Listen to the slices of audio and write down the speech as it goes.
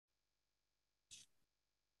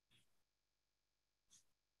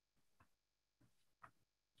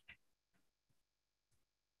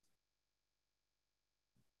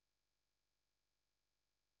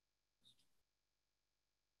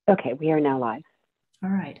Okay, we are now live. All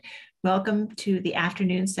right. Welcome to the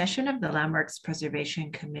afternoon session of the Landmarks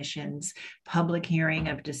Preservation Commission's public hearing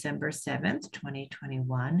of December 7th,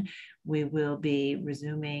 2021. We will be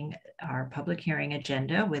resuming our public hearing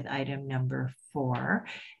agenda with item number 4.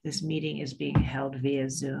 This meeting is being held via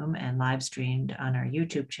Zoom and live streamed on our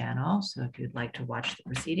YouTube channel. So if you'd like to watch the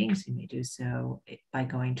proceedings, you may do so by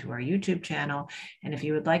going to our YouTube channel. And if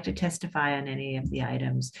you would like to testify on any of the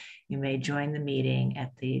items, you may join the meeting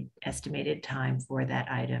at the estimated time for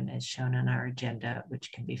that item as shown on our agenda,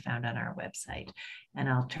 which can be found on our website. And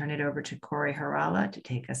I'll turn it over to Corey Harala to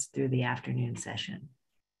take us through the afternoon session.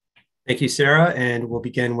 Thank you, Sarah. And we'll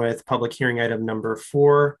begin with public hearing item number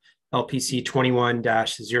 4, LPC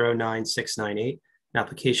 21-09698, an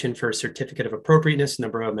application for a certificate of appropriateness,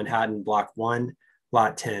 number of Manhattan, Block 1,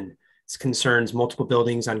 Lot 10. This concerns multiple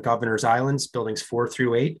buildings on Governor's Islands, buildings 4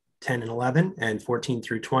 through 8, 10 and 11, and 14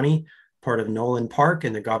 through 20, part of Nolan Park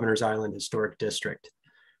in the Governor's Island Historic District.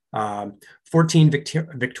 14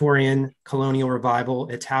 Victorian Colonial Revival,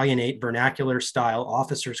 Italianate vernacular style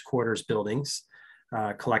officers' quarters buildings,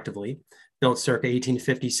 collectively, built circa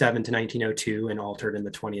 1857 to 1902 and altered in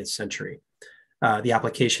the 20th century. The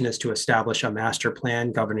application is to establish a master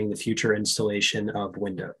plan governing the future installation of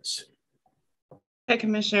windows. Okay,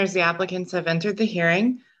 Commissioners, the applicants have entered the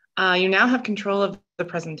hearing. You now have control of the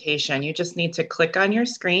presentation. You just need to click on your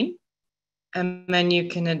screen and then you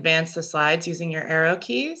can advance the slides using your arrow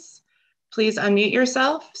keys. Please unmute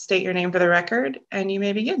yourself, state your name for the record, and you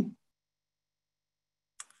may begin.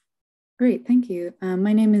 Great, thank you.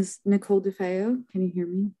 My name is Nicole DeFeo. Can you hear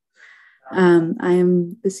me? I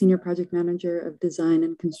am the Senior Project Manager of Design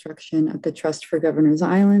and Construction at the Trust for Governor's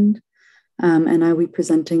Island. And I will be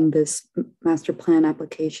presenting this master plan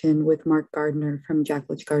application with Mark Gardner from Jack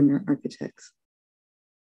Litch Gardner Architects.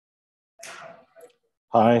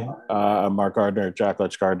 Hi, I'm Mark Gardner, Jack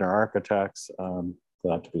Litch Gardner Architects.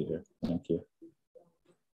 Glad to be here. Thank you.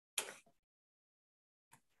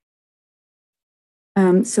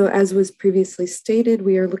 So as was previously stated,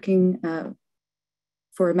 we are looking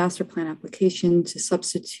for a master plan application to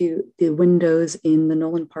substitute the windows in the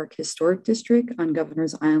Nolan Park Historic District on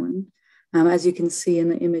Governor's Island. As you can see in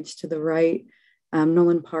the image to the right,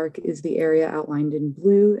 Nolan Park is the area outlined in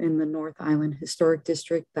blue in the North Island Historic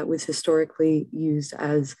District that was historically used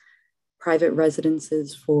as private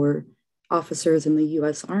residences for officers in the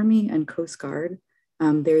U.S. Army and Coast Guard.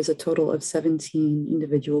 There's a total of 17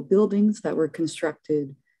 individual buildings that were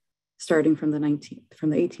constructed starting from the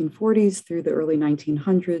 1840s through the early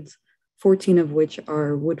 1900s, 14 of which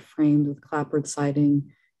are wood framed with clapboard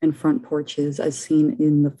siding and front porches as seen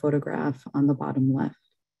in the photograph on the bottom left.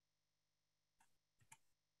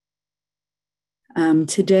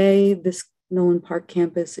 Today, this Nolan Park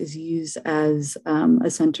campus is used as a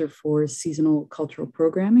center for seasonal cultural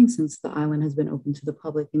programming since the island has been open to the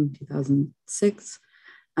public in 2006.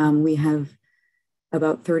 We have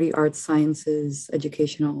about 30 arts, sciences,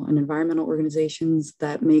 educational, and environmental organizations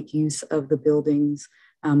that make use of the buildings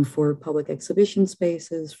for public exhibition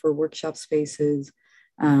spaces, for workshop spaces,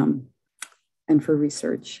 and for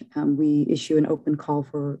research. We issue an open call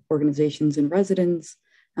for organizations and residents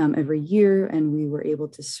every year, and we were able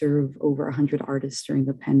to serve over 100 artists during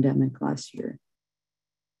the pandemic last year.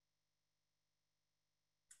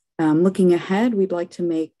 Looking ahead, we'd like to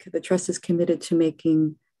the Trust is committed to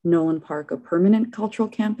making Nolan Park a permanent cultural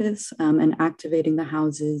campus and activating the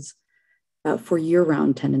houses for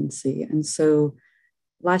year-round tenancy. And so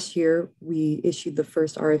last year, we issued the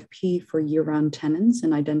first RFP for year-round tenants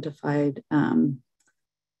and identified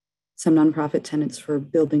some nonprofit tenants for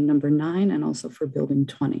building number 9 and also for building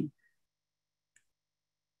 20.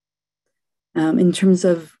 In terms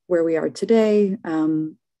of where we are today,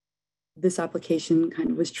 this application kind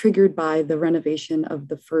of was triggered by the renovation of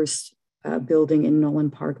the first building in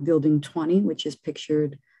Nolan Park, building 20, which is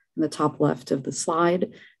pictured in the top left of the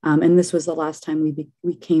slide. And this was the last time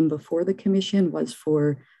we came before the commission, was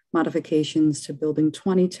for modifications to building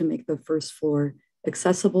 20 to make the first floor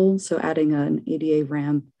accessible. So adding an ADA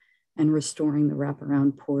ramp and restoring the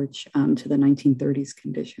wraparound porch to the 1930s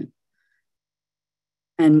condition.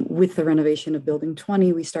 And with the renovation of building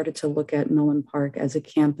 20, we started to look at Nolan Park as a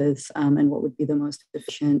campus and what would be the most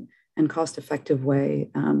efficient and cost-effective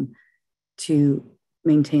way to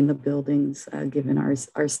maintain the buildings given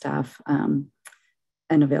our staff and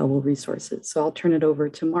available resources. So I'll turn it over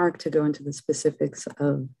to Mark to go into the specifics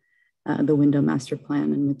of the window master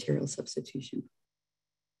plan and material substitution.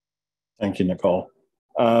 Thank you, Nicole.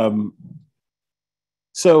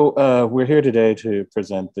 So we're here today to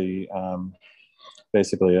present the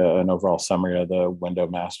basically an overall summary of the window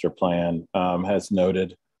master plan. As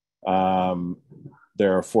noted,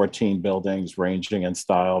 there are 14 buildings ranging in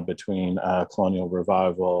style between colonial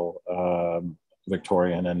revival,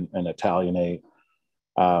 Victorian, and Italianate.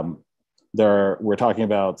 We're talking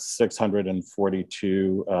about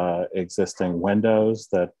 642 existing windows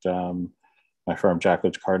that my firm Jack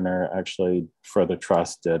Lynch Gardner actually for the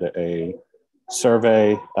trust did a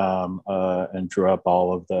survey and drew up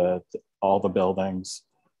all the buildings,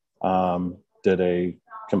 did a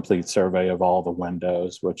complete survey of all the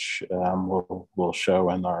windows, which we'll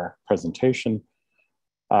show in our presentation.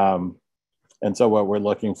 And so what we're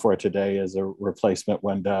looking for today is a replacement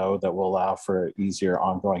window that will allow for easier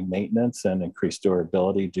ongoing maintenance and increased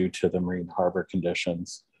durability due to the marine harbor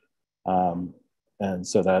conditions. And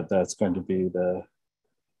so that's going to be the,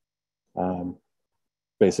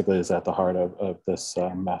 basically is at the heart of this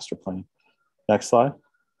master plan. Next slide.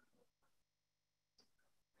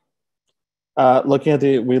 We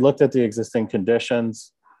looked at the existing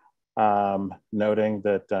conditions, noting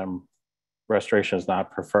that restoration is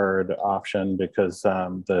not preferred option because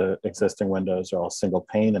the existing windows are all single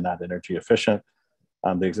pane and not energy efficient.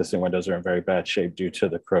 The existing windows are in very bad shape due to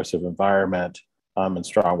the corrosive environment and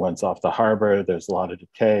strong winds off the harbor. There's a lot of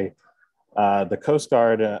decay. The Coast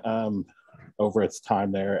Guard, over its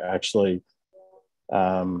time there, actually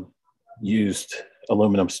used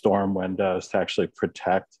aluminum storm windows to actually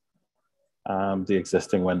protect the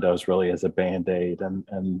existing windows really as a Band-Aid,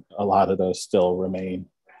 and a lot of those still remain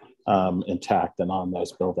intact and on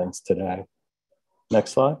those buildings today.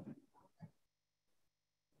 Next slide.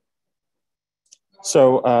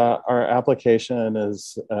 So our application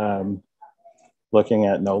is looking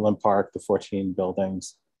at Nolan Park, the 14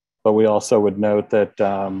 buildings, but we also would note that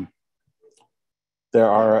there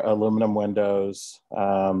are aluminum windows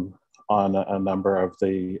on a number of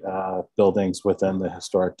the buildings within the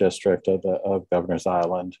historic district of Governor's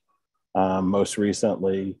Island. Most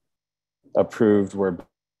recently approved were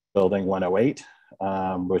Building 108,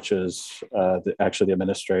 which is actually the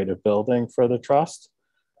administrative building for the trust.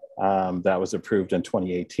 That was approved in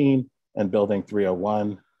 2018, and Building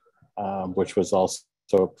 301, which was also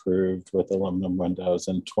approved with aluminum windows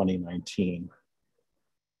in 2019.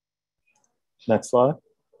 Next slide.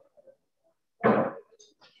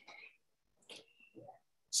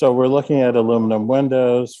 So we're looking at aluminum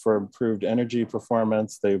windows for improved energy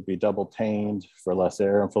performance. They would be double paned for less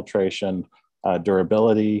air infiltration,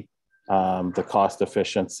 durability, the cost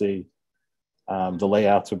efficiency. The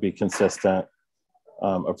layouts would be consistent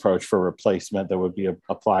approach for replacement that would be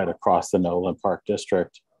applied across the Nolan Park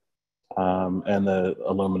district. And the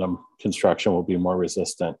aluminum construction will be more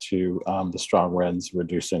resistant to the strong winds,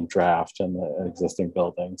 reducing draft in the existing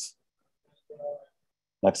buildings.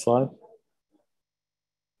 Next slide.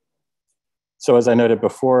 So as I noted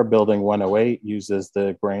before, Building 108 uses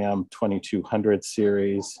the Graham 2200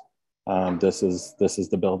 series. This is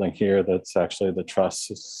the building here that's actually the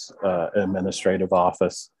trust's administrative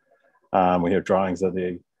office. We have drawings of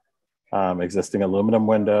the existing aluminum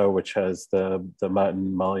window, which has the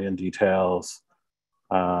mutton mullion details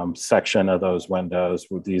section of those windows.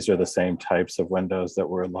 These are the same types of windows that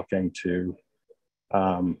we're looking to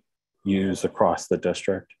use across the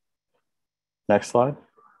district. Next slide.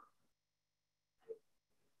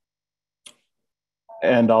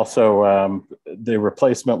 And also the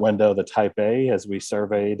replacement window, the type A, as we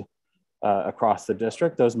surveyed across the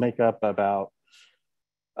district, those make up about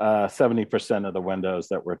 70% of the windows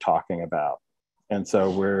that we're talking about. And so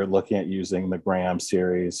we're looking at using the Graham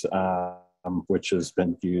series, which has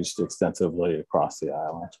been used extensively across the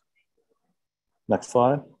island. Next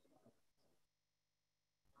slide.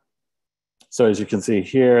 So as you can see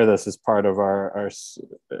here, this is part of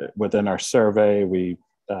within our survey, we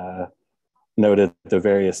noted the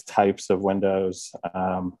various types of windows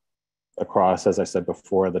across. As I said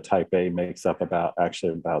before, the type A makes up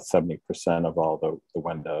actually about 70% of all the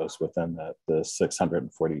windows within the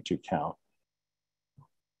 642 count.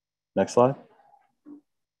 Next slide.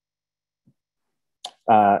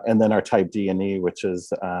 And then our type D and E, which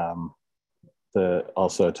is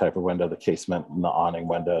also a type of window, the casement and the awning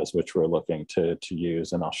windows, which we're looking to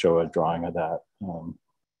use. And I'll show a drawing of that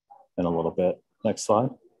in a little bit. Next slide.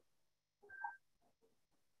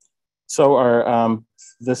 So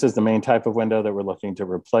this is the main type of window that we're looking to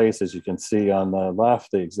replace. As you can see on the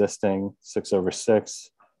left, the existing 6/6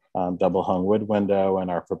 double hung wood window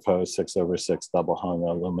and our proposed 6/6 double hung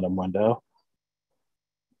aluminum window.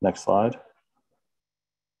 Next slide.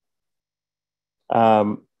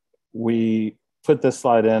 We put this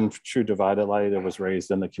slide in true divided light. It was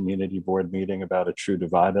raised in the community board meeting about a true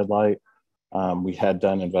divided light. We had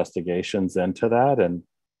done investigations into that and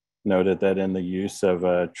noted that in the use of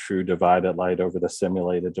a true divided light over the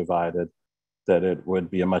simulated divided, that it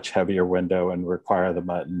would be a much heavier window and require the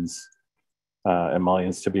muttons and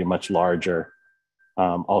mullions to be much larger.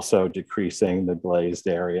 Also decreasing the glazed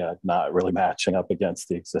area, not really matching up against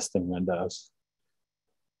the existing windows.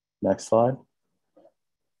 Next slide.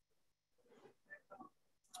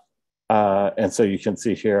 And so you can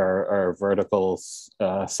see here our vertical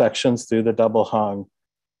sections through the double hung.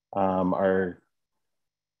 Our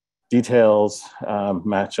details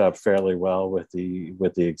match up fairly well with the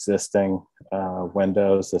existing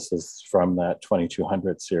windows. This is from that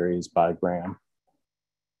 2200 series by Graham.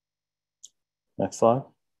 Next slide.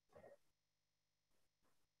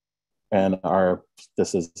 And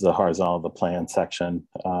this is the horizontal of the plan section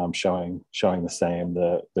showing the same,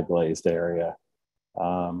 the glazed area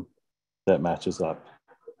that matches up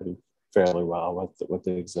fairly well with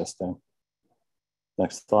the existing.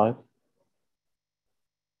 Next slide.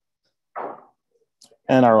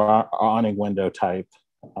 And our awning window type,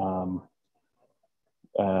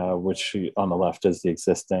 which on the left is the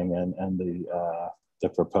existing and the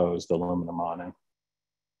proposed aluminum awning.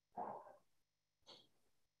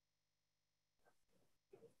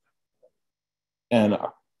 And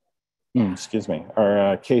excuse me,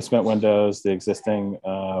 our casement windows, the existing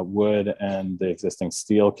wood and the existing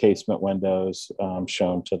steel casement windows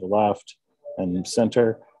shown to the left and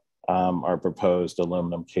center, our proposed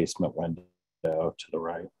aluminum casement window to the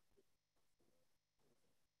right.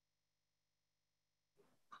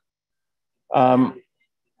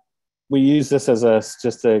 We use this as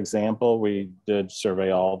just an example. We did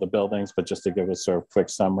survey all the buildings, but just to give a sort of quick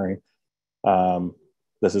summary,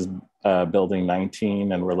 this is building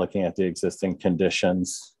 19, and we're looking at the existing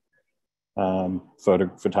conditions,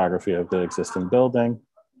 photography of the existing building.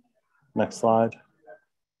 Next slide.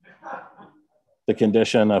 The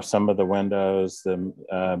condition of some of the windows, the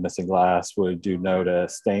missing glass, we do note a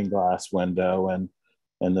stained glass window in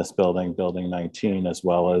this building, building 19, as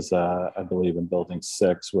well as I believe in building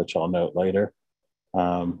 6, which I'll note later.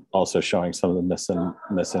 Also showing some of the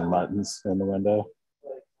missing muttons in the window.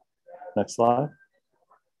 Next slide.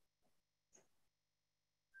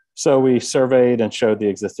 So we surveyed and showed the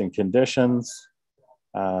existing conditions.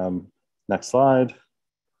 Next slide.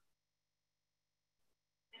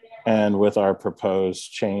 And with our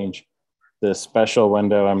proposed change, this special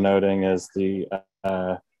window I'm noting is the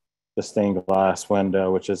stained glass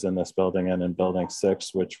window, which is in this building and in building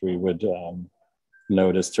 6, which we would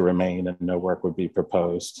notice to remain, and no work would be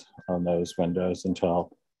proposed on those windows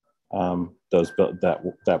until those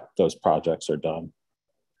projects are done.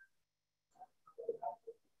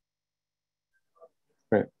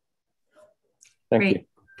 Great. Thank you.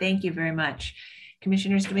 Thank you very much.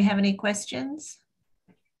 Commissioners, do we have any questions?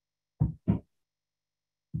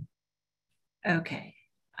 Okay.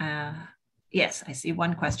 Yes, I see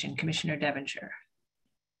one question, Commissioner Devonshire.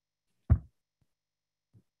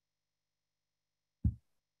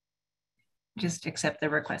 Just accept the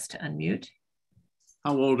request to unmute.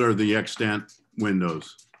 How old are the extant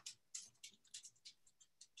windows?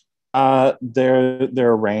 They're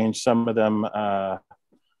arranged. Some of them are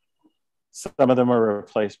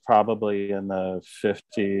replaced probably in the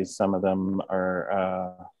 50s. Some of them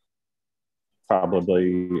are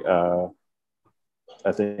probably,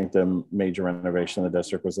 I think the major renovation of the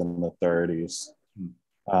district was in the 30s.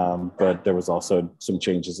 But there was also some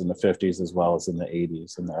changes in the 50s as well as in the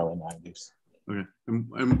 80s and the early 90s. Okay.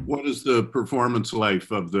 And what is the performance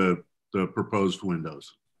life of the proposed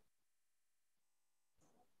windows?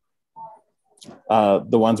 The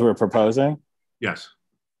ones we're proposing? Yes.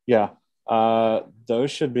 Yeah.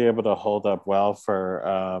 Those should be able to hold up well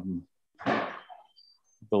for, I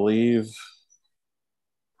believe,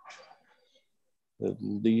 at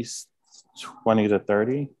least 20 to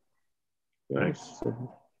 30. Thanks.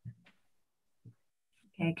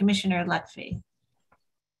 Okay, Commissioner Lutfi.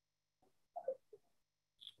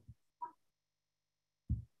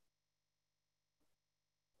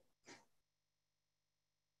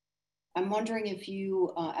 I'm wondering if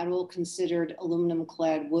you at all considered aluminum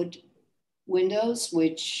clad wood windows,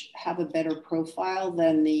 which have a better profile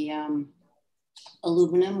than the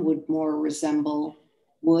aluminum, would more resemble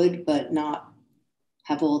wood, but not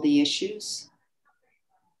have all the issues.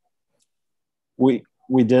 We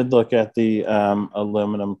did look at the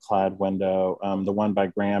aluminum clad window. The one by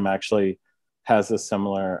Graham actually has a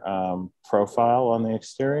similar profile on the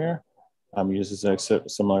exterior, uses a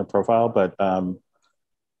similar profile, but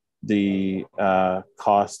the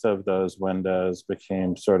cost of those windows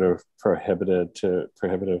became sort of prohibitive to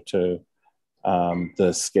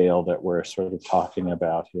the scale that we're sort of talking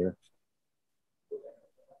about here.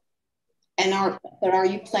 And are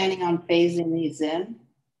you planning on phasing these in?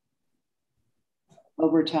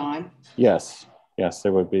 over time? Yes, yes,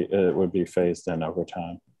 there would be, it would be phased in over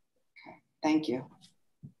time. Okay. Thank you.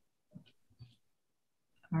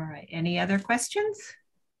 All right, any other questions?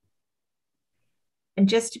 And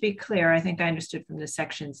just to be clear, I think I understood from the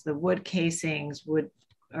sections, the wood casings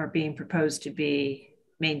are being proposed to be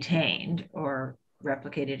maintained or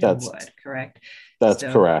replicated in wood, correct? That's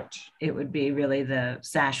correct. It would be really the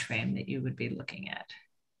sash frame that you would be looking at.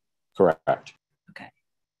 Correct. Okay.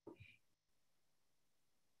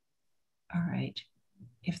 All right.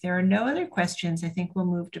 If there are no other questions, I think we'll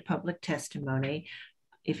move to public testimony.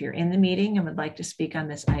 If you're in the meeting and would like to speak on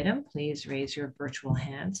this item, please raise your virtual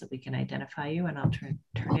hand so we can identify you, and I'll turn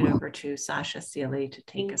it over to Sasha Seeley to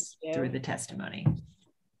take us through the testimony.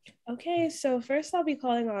 Okay, so first I'll be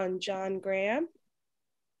calling on John Graham.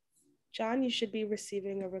 John, you should be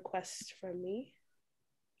receiving a request from me.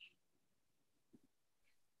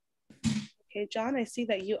 Okay, John, I see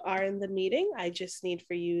that you are in the meeting. I just need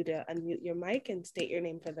for you to unmute your mic and state your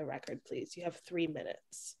name for the record, please. You have 3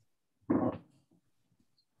 minutes.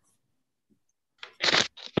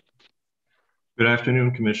 Good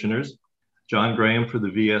afternoon, Commissioners. John Graham for the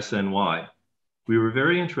VSNY. We were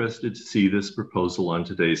very interested to see this proposal on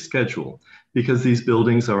today's schedule because these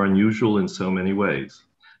buildings are unusual in so many ways.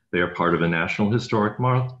 They are part of a National Historic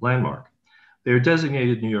Landmark. They are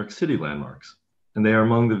designated New York City landmarks, and they are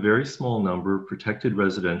among the very small number of protected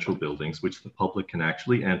residential buildings which the public can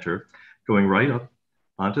actually enter, going right up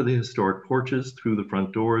onto the historic porches, through the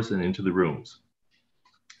front doors, and into the rooms.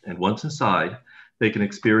 And once inside, they can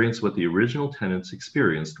experience what the original tenants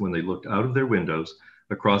experienced when they looked out of their windows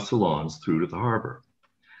across the lawns through to the harbor.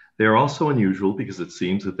 They are also unusual because it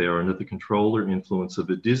seems that they are under the control or influence of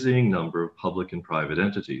a dizzying number of public and private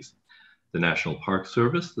entities: the National Park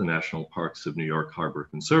Service, the National Parks of New York Harbor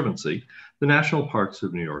Conservancy, the National Parks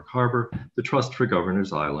of New York Harbor, the Trust for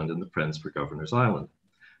Governor's Island, and the Friends for Governor's Island.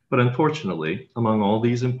 But unfortunately, among all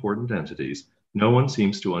these important entities, no one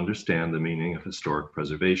seems to understand the meaning of historic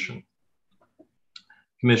preservation.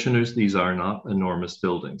 Commissioners, these are not enormous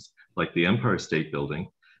buildings, like the Empire State Building,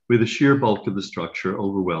 where the sheer bulk of the structure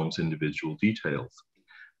overwhelms individual details.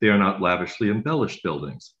 They are not lavishly embellished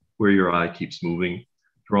buildings, where your eye keeps moving,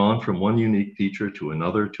 drawn from one unique feature to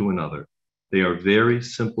another to another. They are very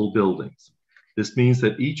simple buildings. This means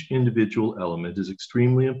that each individual element is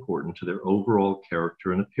extremely important to their overall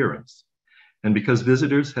character and appearance. And because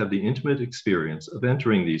visitors have the intimate experience of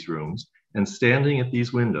entering these rooms and standing at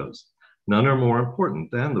these windows, none are more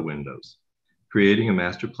important than the windows. Creating a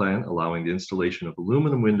master plan allowing the installation of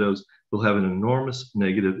aluminum windows will have an enormous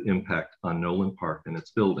negative impact on Nolan Park and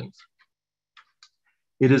its buildings.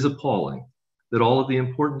 It is appalling that all of the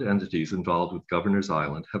important entities involved with Governor's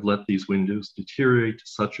Island have let these windows deteriorate to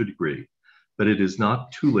such a degree, but it is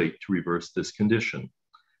not too late to reverse this condition.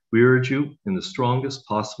 We urge you in the strongest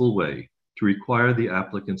possible way to require the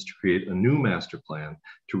applicants to create a new master plan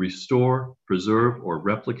to restore, preserve, or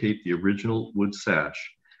replicate the original wood sash,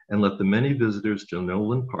 and let the many visitors to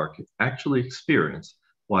Nolan Park actually experience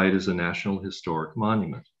why it is a National Historic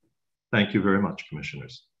Monument. Thank you very much,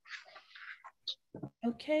 Commissioners.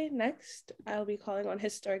 Okay, next I'll be calling on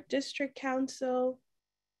Historic District Council.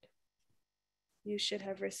 You should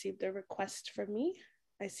have received a request from me.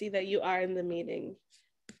 I see that you are in the meeting.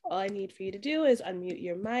 All I need for you to do is unmute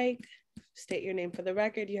your mic, state your name for the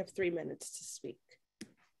record. You have 3 minutes to speak.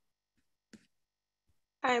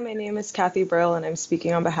 Hi, my name is Kathy Brill, and I'm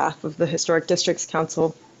speaking on behalf of the Historic Districts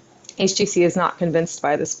Council. HDC is not convinced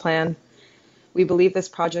by this plan. We believe this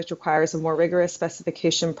project requires a more rigorous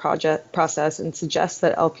specification process and suggests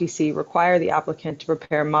that LPC require the applicant to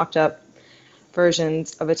prepare mocked-up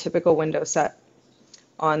versions of a typical window set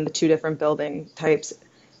on the 2 different building types,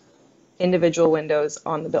 individual windows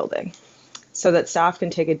on the building, so that staff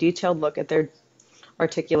can take a detailed look at their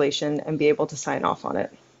articulation and be able to sign off on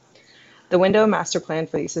it. The window master plan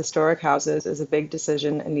for these historic houses is a big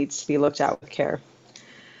decision and needs to be looked at with care.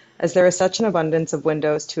 As there is such an abundance of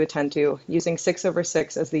windows to attend to, using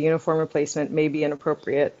 6/6 as the uniform replacement may be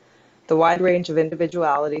inappropriate. The wide range of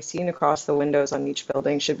individuality seen across the windows on each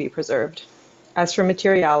building should be preserved. As for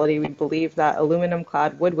materiality, we believe that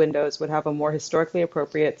aluminum-clad wood windows would have a more historically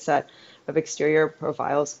appropriate set of exterior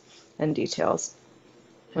profiles and details.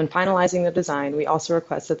 When finalizing the design, we also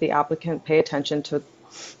request that the applicant pay attention to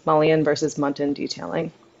mullion versus muntin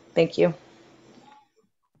detailing. Thank you.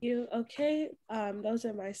 Okay, those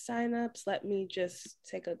are my signups. Let me just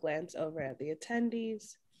take a glance over at the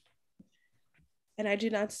attendees. And I do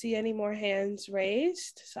not see any more hands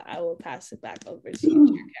raised, so I will pass it back over to you,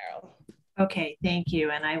 Chair Carroll. Okay, thank you.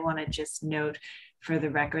 And I want to just note for the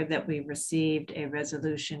record that we received a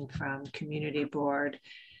resolution from Community Board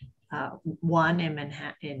one in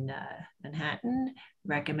Manhattan,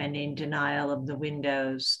 recommending denial of the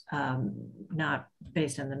windows, not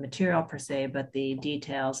based on the material per se, but the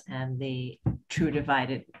details and the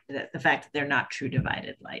the fact that they're not true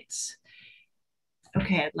divided lights.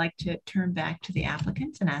 Okay, I'd like to turn back to the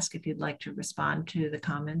applicants and ask if you'd like to respond to the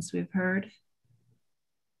comments we've heard.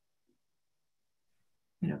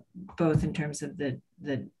 Both in terms of the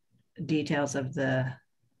details of the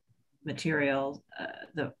material,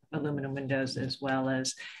 the aluminum windows, as well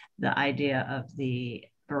as the idea of the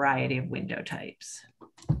variety of window types.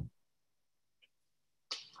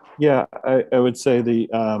 Yeah, I would say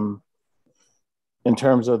in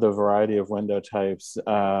terms of the variety of window types,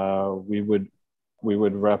 we would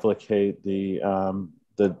replicate the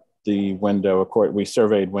window. We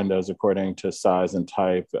surveyed windows according to size and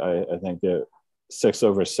type. I think that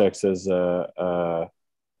 6/6 is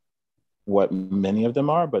what many of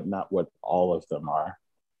them are, but not what all of them are.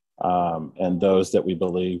 And those that we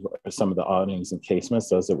believe are some of the awnings and casements,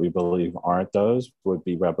 those that we believe aren't those, would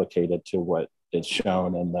be replicated to what is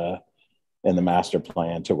shown in the master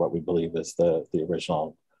plan, to what we believe is the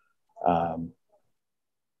original,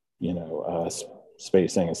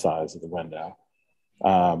 spacing and size of the window.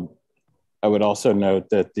 I would also note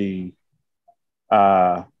that the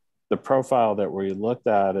profile that we looked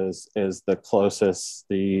at is the closest.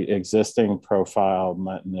 The existing profile,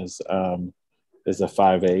 Mutton, is a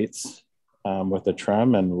 5/8 with the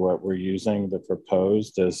trim, and what we're using, the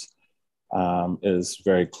proposed, is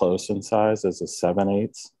very close in size, as a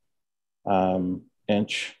 7/8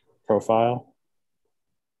 inch profile.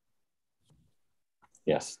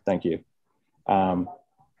 Yes, thank you.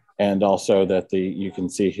 And also that you can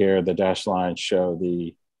see here, the dashed lines show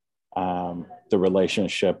the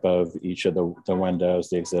relationship of each of the windows,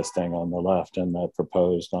 the existing on the left and the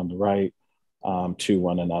proposed on the right, to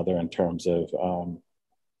one another in terms of,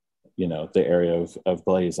 the area of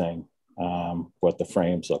glazing, what the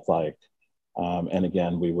frames look like. And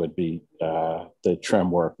again, we would be, the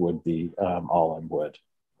trim work would be all in wood,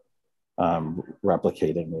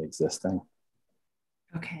 replicating the existing.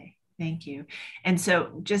 Okay. Thank you. And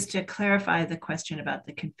so just to clarify the question about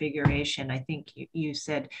the configuration, I think you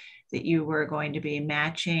said that you were going to be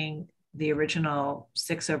matching the original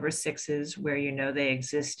 6/6s where they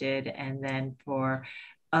existed, and then for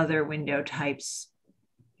other window types,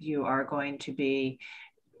 you are going to be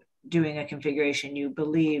doing a configuration you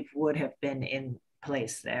believe would have been in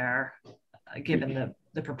place there, given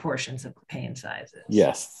the proportions of the pane sizes.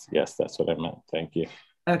 Yes, that's what I meant. Thank you.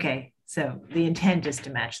 Okay, so the intent is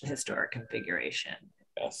to match the historic configuration.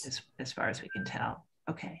 Yes. As far as we can tell.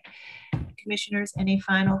 Okay. Commissioners, any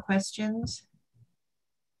final questions?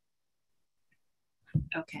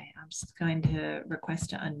 Okay, I'm just going to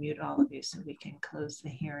request to unmute all of you so we can close the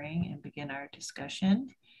hearing and begin our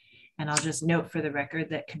discussion. And I'll just note for the record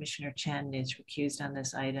that Commissioner Chen is recused on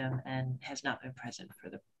this item and has not been present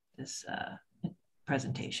for this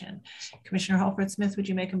presentation. Commissioner Halford-Smith, would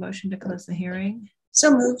you make a motion to close the hearing? So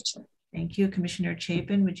moved. Thank you. Commissioner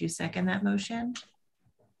Chapin, would you second that motion?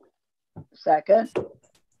 Second.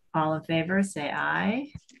 All in favor, say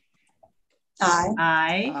aye. Aye.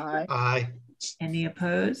 Aye. Aye. Aye. Any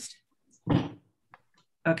opposed?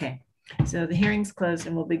 Okay, so the hearing's closed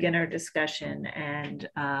and we'll begin our discussion. And,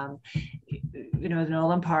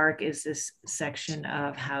 Nolan Park is this section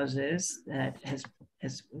of houses that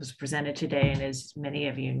was presented today, and as many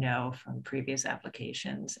of you know from previous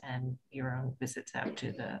applications and your own visits out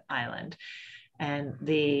to the island. And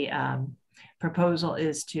the proposal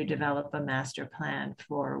is to develop a master plan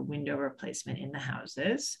for window replacement in the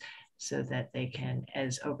houses so that they can,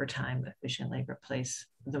 as over time, efficiently replace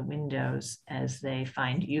the windows as they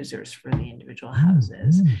find users for the individual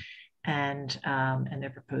houses. And they're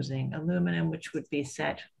proposing aluminum, which would be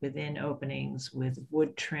set within openings with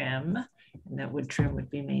wood trim, and that wood trim would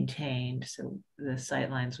be maintained. So the sight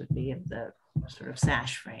lines would be of the sort of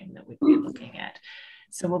sash frame that we'd be looking at.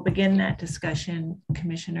 So we'll begin that discussion.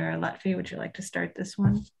 Commissioner Lutfi, would you like to start this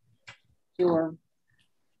one? Sure.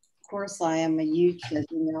 Of course, I am a huge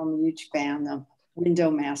fan of window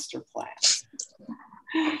master plans.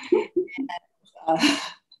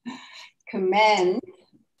 Commend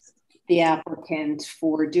the applicant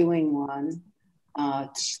for doing one, so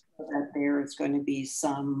that there is going to be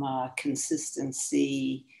some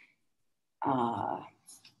consistency and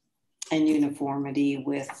uniformity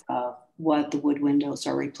with what the wood windows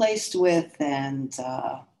are replaced with, and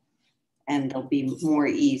there'll be more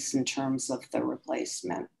ease in terms of the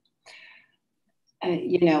replacement.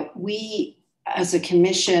 We as a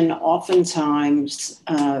commission oftentimes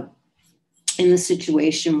in the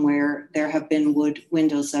situation where there have been wood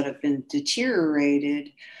windows that have been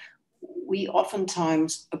deteriorated, we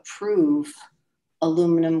oftentimes approve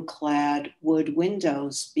aluminum clad wood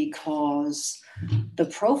windows because the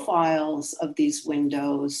profiles of these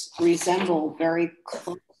windows resemble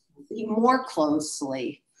more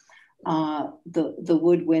closely the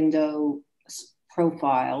wood window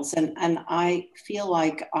profiles. And I feel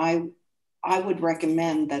like I would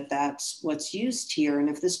recommend that that's what's used here. And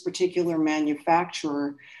if this particular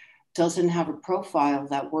manufacturer doesn't have a profile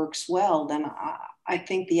that works well, then I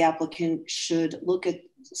think the applicant should look at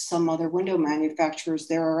some other window manufacturers.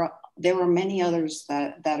 There are many others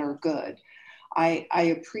that are good.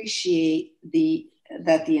 I appreciate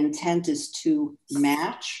that the intent is to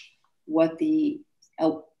match what the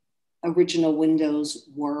original windows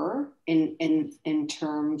were in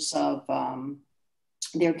terms of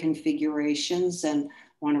their configurations, and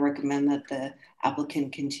want to recommend that the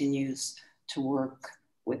applicant continues to work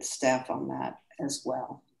with staff on that as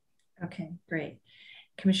well. Okay, great.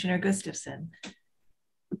 Commissioner Gustafson.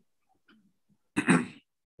 I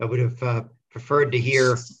would have preferred to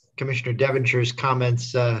hear Commissioner Devonshire's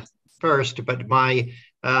comments first, but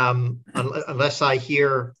unless I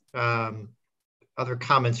hear other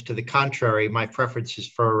comments to the contrary, my preference is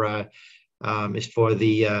for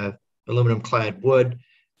the aluminum clad wood,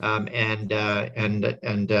 and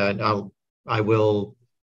I will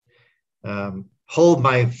hold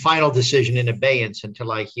my final decision in abeyance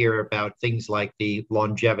until I hear about things like the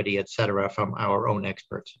longevity, et cetera, from our own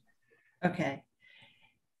experts. Okay.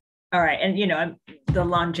 All right. And, the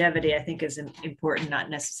longevity, I think, is important, not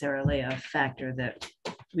necessarily a factor that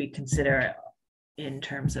we consider in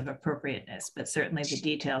terms of appropriateness, but certainly the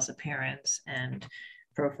details, appearance, and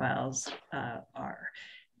profiles are.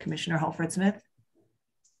 Commissioner Holford-Smith?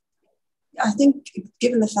 I think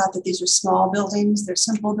given the fact that these are small buildings, they're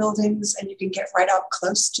simple buildings, and you can get right up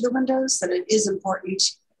close to the windows, that it is important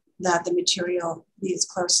that the material be as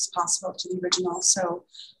close as possible to the original. So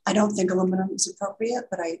I don't think aluminum is appropriate,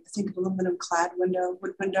 but I think aluminum clad wood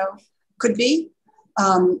window could be.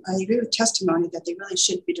 I agree with testimony that they really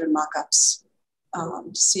should be doing mock-ups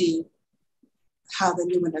to see how the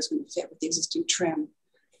new window is going to fit with the existing trim.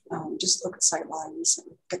 Just look at sight lines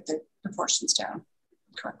and get the proportions down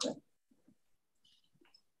correctly.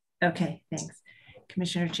 Okay, thanks.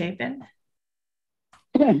 Commissioner Chapin?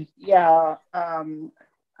 Yeah,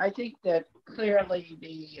 I think that clearly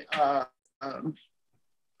the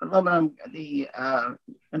aluminum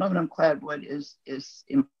clad wood is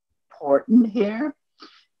important here.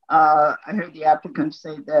 I heard the applicant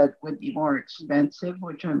say that would be more expensive,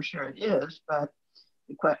 which I'm sure it is, but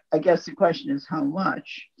I guess the question is how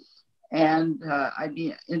much. And I'd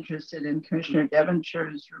be interested in Commissioner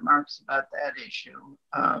Devonshire's remarks about that issue.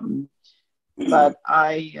 But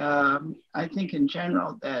I think in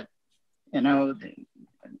general that,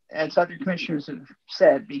 as other commissioners have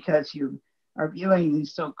said, because you are viewing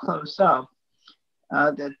these so close up,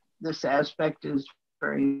 that this aspect is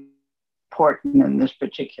very important in this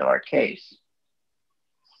particular case.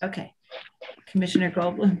 Okay. Commissioner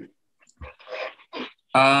Goldblum?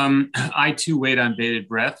 I too wait on bated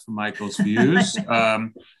breath for Michael's views,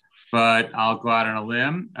 but I'll go out on a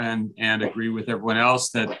limb and agree with everyone else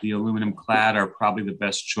that the aluminum clad are probably the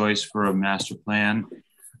best choice for a master plan.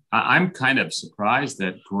 I'm kind of surprised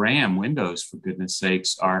that Graham windows, for goodness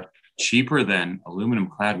sakes, are cheaper than aluminum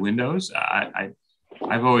clad windows.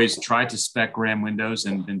 I've always tried to spec Graham windows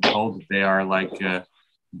and been told that they are like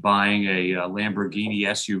buying a Lamborghini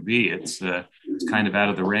SUV. It's kind of out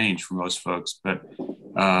of the range for most folks, but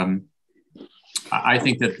I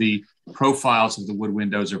think that the profiles of the wood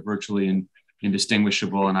windows are virtually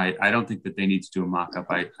indistinguishable, and I don't think that they need to do a mock-up.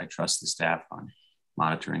 I trust the staff on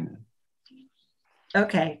monitoring them.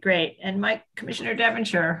 Okay, great. And Commissioner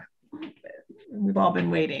Devonshire, we've all been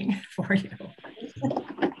waiting for you.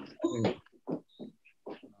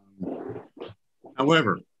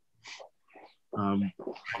 However,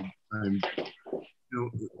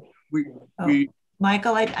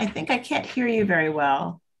 Michael, I think I can't hear you very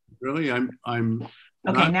well. Really, I'm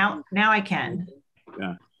okay. Now I can.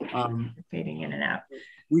 Yeah, fading in and out.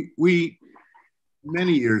 We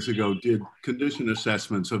many years ago did condition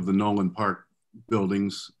assessments of the Nolan Park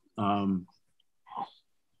buildings. I'm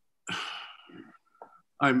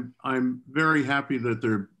very happy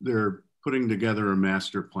that they're putting together a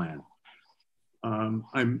master plan.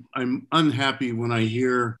 I'm unhappy when I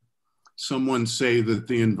hear someone say that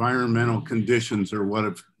the environmental conditions are what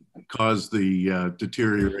have caused the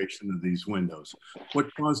deterioration of these windows.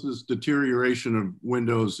 What causes deterioration of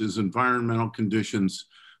windows is environmental conditions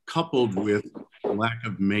coupled with lack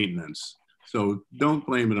of maintenance. So don't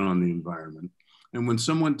blame it on the environment. And when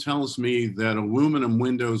someone tells me that aluminum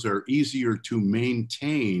windows are easier to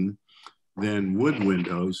maintain than wood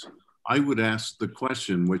windows, I would ask the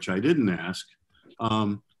question, which I didn't ask,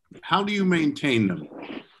 how do you maintain them?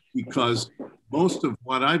 Because most of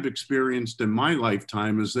what I've experienced in my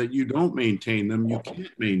lifetime is that you don't maintain them. You can't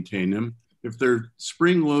maintain them. If they're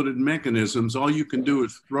spring-loaded mechanisms, all you can do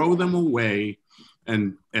is throw them away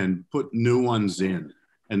and put new ones in.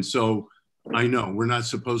 And so I know we're not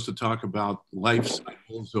supposed to talk about life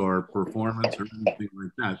cycles or performance or anything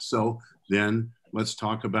like that. So then let's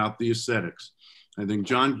talk about the aesthetics. I think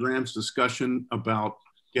John Graham's discussion about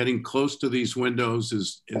getting close to these windows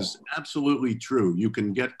is absolutely true. You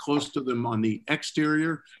can get close to them on the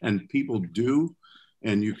exterior, and people do,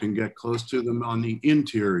 and you can get close to them on the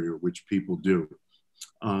interior, which people do.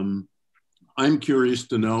 I'm curious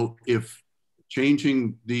to know if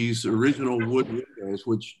changing these original wood windows,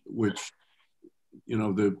 which you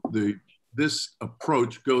know, this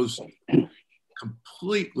approach goes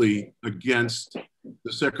completely against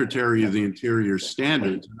the Secretary of the Interior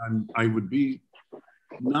standards. And I would be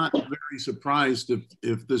not very surprised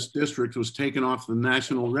if this district was taken off the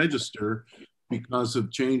National Register because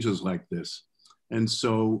of changes like this. And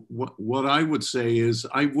so what I would say is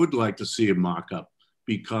I would like to see a mock-up,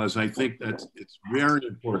 because I think that it's very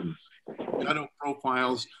important. Shadow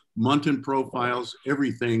profiles, Muntin profiles,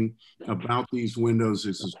 everything about these windows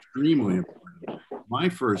is extremely important. My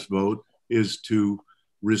first vote is to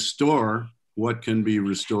restore what can be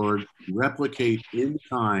restored, replicate in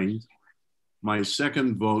kind. My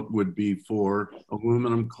second vote would be for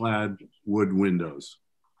aluminum clad wood windows.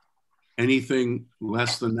 Anything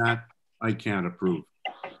less than that, I can't approve.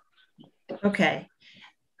 Okay.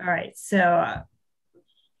 All right. So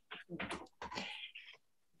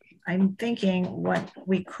I'm thinking what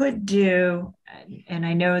we could do, and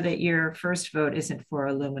I know that your first vote isn't for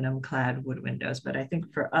aluminum clad wood windows, but I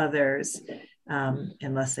think for others,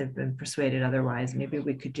 unless they've been persuaded otherwise, maybe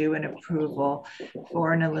we could do an approval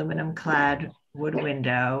for an aluminum clad wood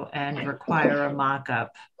window and require a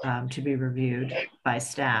mock-up to be reviewed by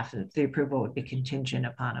staff. The approval would be contingent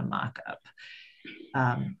upon a mock-up.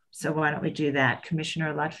 So why don't we do that?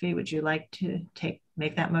 Commissioner Lutfi, would you like to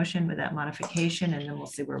make that motion with that modification, and then we'll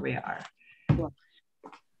see where we are. Sure.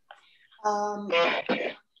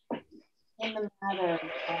 In the matter of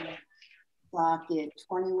docket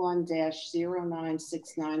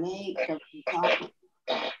 21-09698, government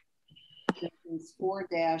sections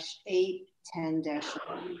 4-8, 10-1,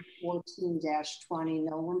 14-20,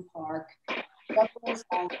 Nolan Park, Governor's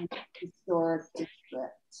Island Historic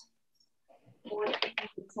District. 14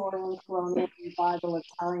 Victorian colonial revival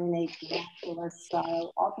Italianate vernacular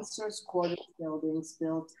style officers' quarters buildings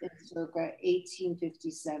built in circa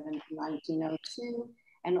 1857 to 1902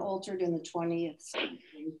 and altered in the 20th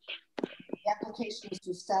century. The application is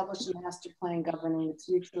to establish a master plan governing the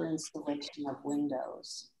future installation of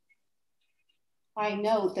windows. I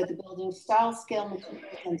note that the building style, scale,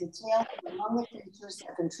 materials, and detail are among the features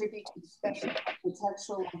that contribute to the special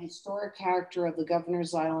architectural and historic character of the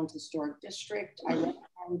Governor's Island Historic District. I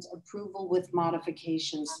recommend approval with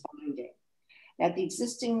modifications finding that the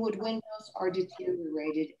existing wood windows are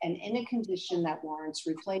deteriorated and in a condition that warrants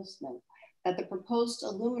replacement, that the proposed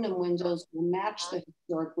aluminum windows will match the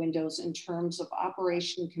historic windows in terms of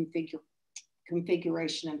operation,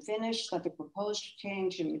 configuration, and finish, that the proposed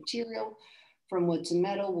change in material from wood to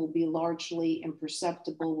metal will be largely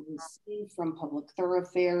imperceptible when seen from public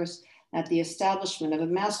thoroughfares, that the establishment of a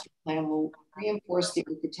master plan will reinforce the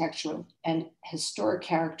architectural and historic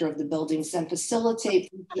character of the buildings and facilitate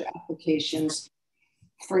future applications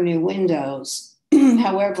for new windows.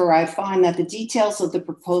 However, I find that the details of the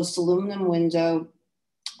proposed aluminum window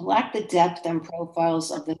lack the depth and profiles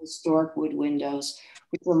of the historic wood windows,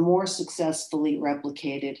 which were more successfully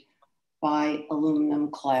replicated by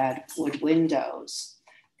aluminum clad wood windows.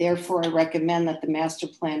 Therefore, I recommend that the master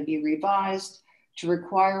plan be revised to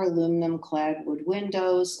require aluminum clad wood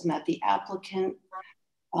windows, and that the applicant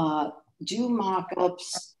do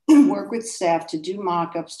mock-ups, work with staff to do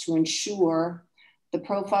mock-ups to ensure the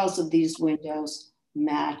profiles of these windows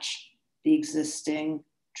match the existing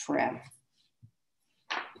trim.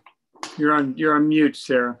 You're on mute,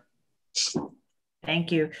 Sarah.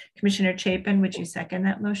 Thank you. Commissioner Chapin, would you second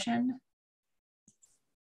that motion?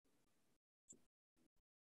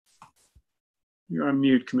 You're on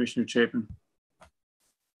mute, Commissioner Chapin.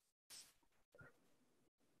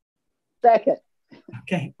 Second.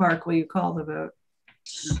 Okay, Mark, will you call the vote?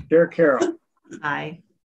 Chair Carroll. Aye.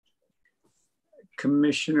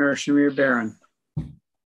 Commissioner Shamir Barron.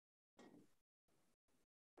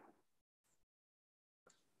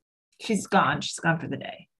 She's gone. She's gone for the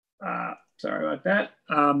day. Sorry about that.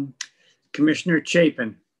 Commissioner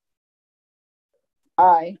Chapin.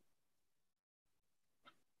 Aye.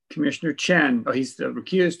 Commissioner Chen, oh, he's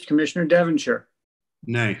recused. Commissioner Devonshire.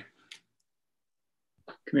 Nay.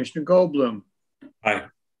 Commissioner Goldblum. Aye.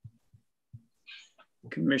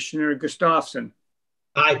 Commissioner Gustafson.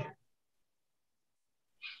 Aye.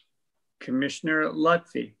 Commissioner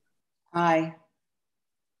Lutfi. Aye.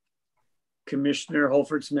 Commissioner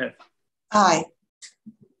Holford Smith. Aye.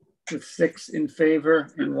 With 6 in favor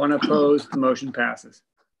and 1 opposed, the motion passes.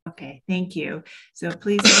 Okay, thank you. So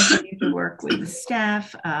please continue to work with the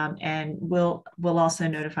staff, and we'll also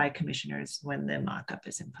notify commissioners when the mock-up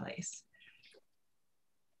is in place.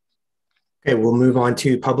 Okay, we'll move on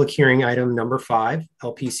to public hearing item number 5,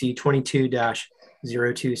 LPC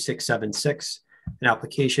 22-02676, an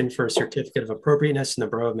application for a certificate of appropriateness in the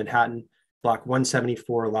Borough of Manhattan, Block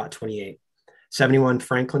 174, Lot 28, 71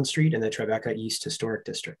 Franklin Street in the Tribeca East Historic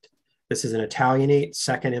District. This is an Italianate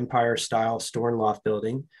Second Empire style store and loft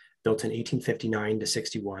building built in 1859 to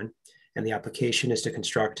 61. And the application is to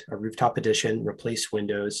construct a rooftop addition, replace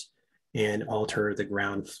windows, and alter the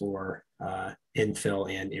ground floor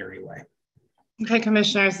infill and areaway. Okay,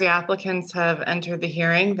 commissioners, the applicants have entered the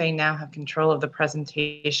hearing. They now have control of the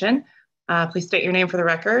presentation. Please state your name for the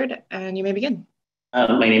record and you may begin.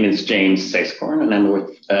 My name is James Sexcorn and I'm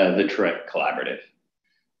with the Trek Collaborative.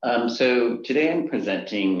 So today I'm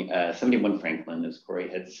presenting 71 Franklin, as Corey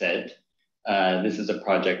had said. This is a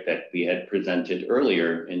project that we had presented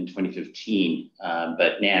earlier in 2015,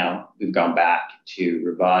 but now we've gone back to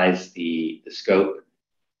revise the scope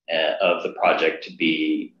of the project to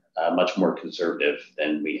be much more conservative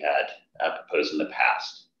than we had proposed in the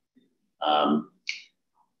past.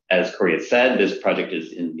 As Corey had said, this project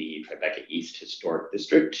is in the Tribeca East Historic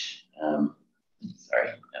District.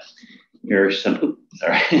 Here are some,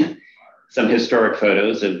 some historic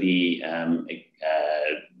photos of the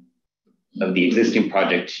existing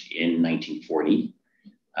project in 1940.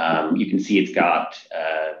 You can see it's got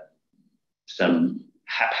some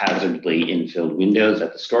haphazardly infilled windows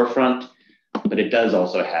at the storefront, but it does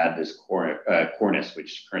also have this cornice,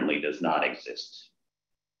 which currently does not exist.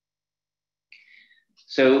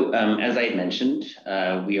 So as I had mentioned,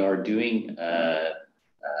 we are doing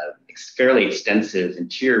fairly extensive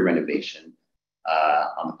interior renovation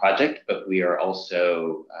on the project, but we are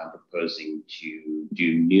also proposing to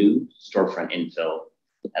do new storefront infill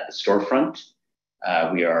at the storefront.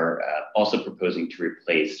 We are also proposing to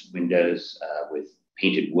replace windows with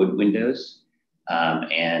painted wood windows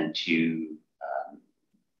and to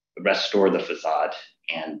restore the facade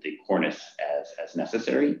and the cornice as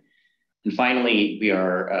necessary. And finally, we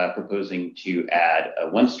are proposing to add a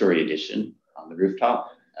one-story addition on the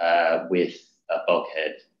rooftop with a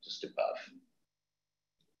bulkhead just above.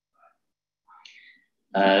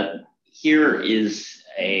 Here is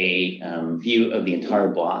a view of the entire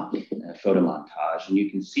block, a photo montage, and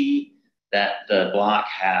you can see that the block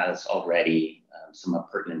has already some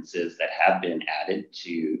appurtenances that have been added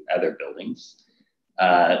to other buildings.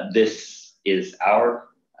 This is our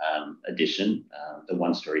addition, the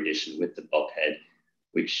one-story addition with the bulkhead,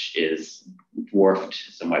 which is dwarfed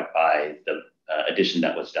somewhat by the addition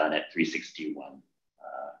that was done at 361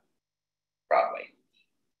 Broadway.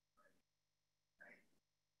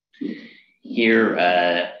 Here,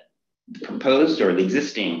 the proposed or the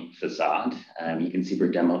existing facade, you can see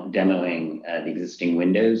we're demoing the existing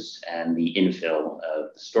windows and the infill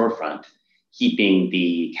of the storefront, keeping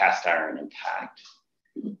the cast iron intact.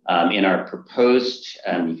 In our proposed,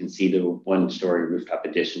 you can see the one-story rooftop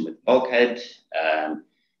addition with bulkhead,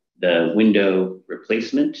 the window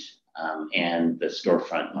replacement, and the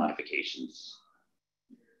storefront modifications.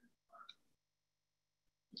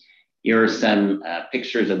 Here are some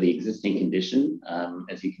pictures of the existing condition.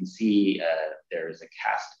 As you can see, there is a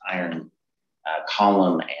cast iron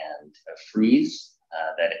column and a frieze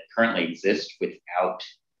that currently exists without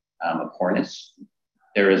a cornice.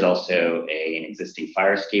 There is also an existing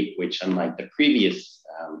fire escape, which unlike the previous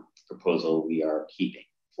proposal, we are keeping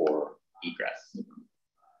for egress.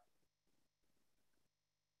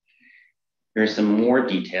 Here are some more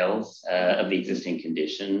details of the existing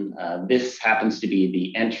condition. This happens to be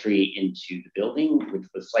the entry into the building, which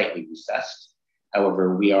was slightly recessed.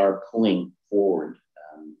 However, we are pulling forward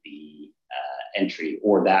the entry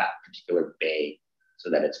or that particular bay so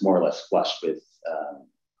that it's more or less flush with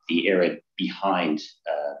the area behind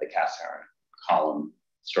the cast iron column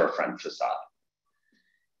storefront facade.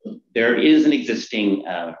 There is an existing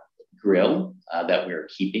grill that we're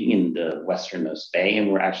keeping in the westernmost bay,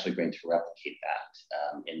 and we're actually going to replicate that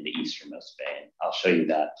in the easternmost bay. And I'll show you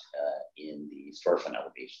that in the storefront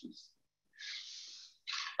elevations.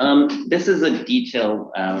 This is a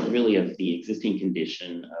detail really of the existing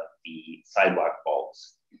condition of the sidewalk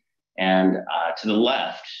vaults. And to the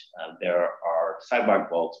left, there are sidewalk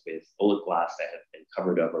vaults with bullet glass that have been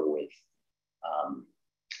covered over with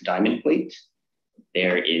diamond plate.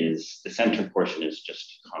 There is, the center portion is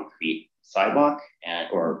just concrete sidewalk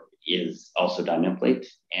or is also diamond plate.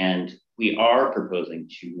 And we are proposing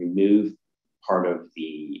to remove part of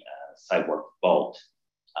the sidewalk vault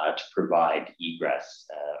to provide egress,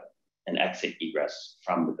 an exit egress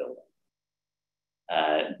from the building.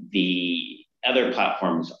 The other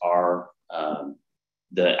platforms are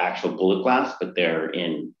the actual bullet glass, but they're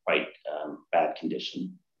in quite bad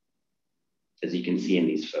condition, as you can see in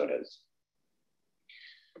these photos.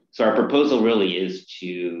 So our proposal really is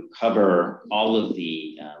to cover all of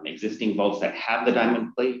the existing vaults that have the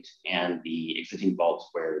diamond plate and the existing vaults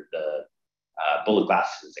where the bullet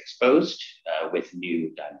glass is exposed with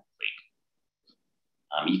new diamond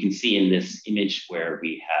plate. You can see in this image where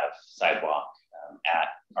we have sidewalk at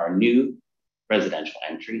our new residential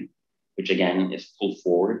entry, which again is pulled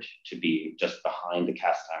forward to be just behind the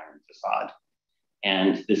cast iron facade.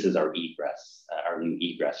 And this is our egress, our new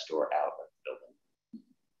egress door out of the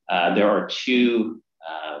building. There are two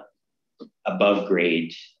above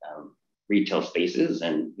grade retail spaces,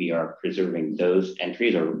 and we are preserving those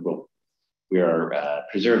entries, or we are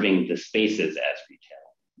preserving the spaces as retail.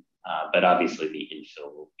 But obviously the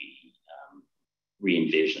infill will be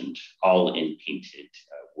re-envisioned, all in painted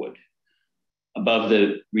wood. Above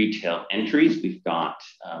the retail entries, we've got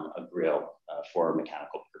a grill for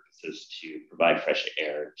mechanical purposes to provide fresh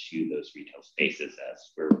air to those retail spaces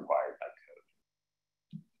as we're required by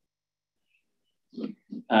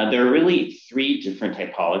code. There are really three different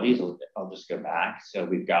typologies. I'll just go back. So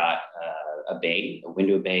we've got a bay, a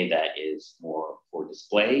window bay that is more for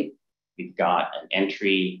display. We've got an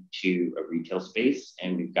entry to a retail space,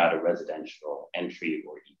 and we've got a residential entry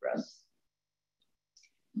or egress.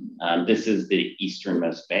 This is the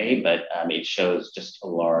easternmost bay, but it shows just a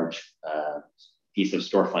large piece of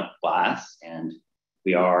storefront glass, and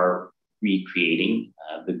we are recreating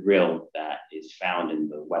the grill that is found in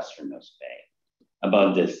the westernmost bay.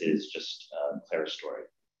 Above this is just clerestory.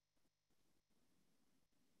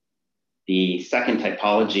 The second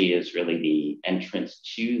typology is really the entrance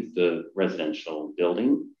to the residential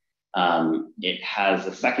building. It has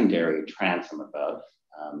a secondary transom above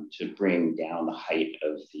to bring down the height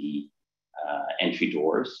of the entry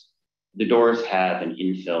doors. The doors have an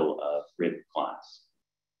infill of ribbed glass.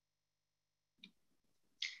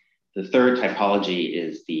 The third typology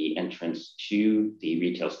is the entrance to the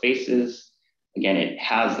retail spaces. Again, it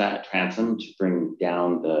has that transom to bring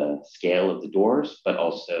down the scale of the doors, but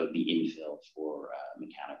also the infill for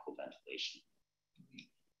mechanical ventilation.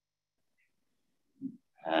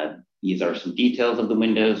 These are some details of the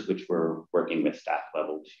windows, which we're working with staff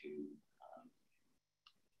level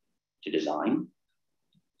to design.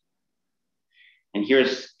 And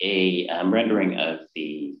here's a rendering of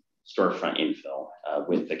the storefront infill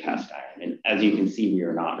with the cast iron. And as you can see, we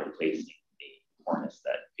are not replacing the cornice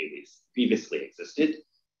that previously existed,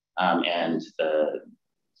 and the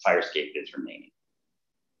fire escape is remaining.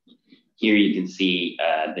 Here you can see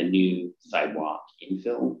the new sidewalk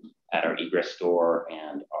infill at our egress door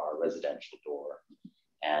and our residential door.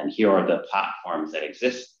 And here are the platforms that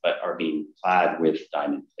exist, but are being clad with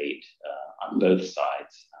diamond plate on both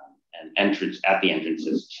sides and at the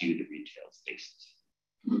entrances to the retail spaces.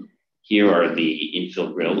 Here are the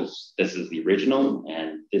infill grills. This is the original,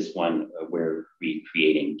 and this one we're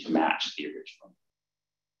recreating to match the original.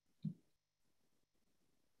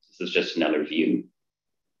 This is just another view.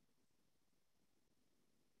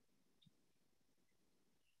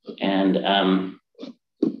 And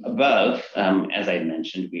above, as I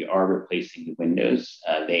mentioned, we are replacing the windows.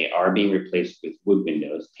 They are being replaced with wood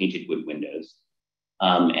windows, painted wood windows.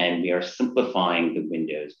 And we are simplifying the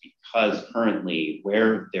windows because currently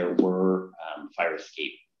where there were fire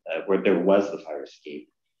escape, where there was the fire escape,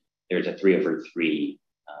 there's a 3/3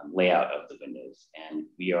 layout of the windows. And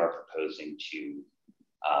we are proposing to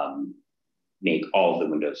make all of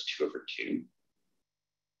the windows 2/2.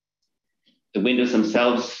 The windows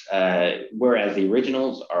themselves, whereas the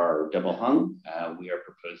originals are double hung, we are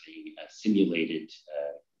proposing a simulated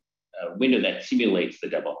a window that simulates the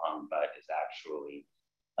double hung, but is actually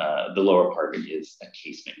the lower part is a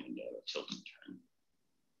casement window, a tilt and turn.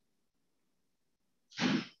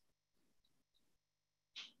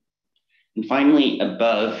 And finally,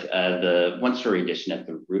 above, the one-story addition at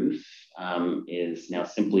the roof is now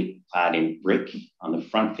simply clad in brick on the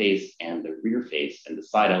front face and the rear face, and the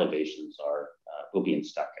side elevations will be in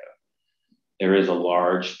stucco. There is a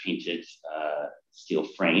large painted steel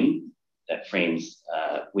frame that frames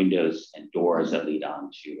windows and doors that lead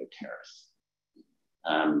onto a terrace.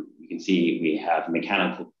 You can see we have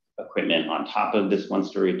mechanical equipment on top of this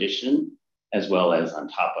one-story addition, as well as on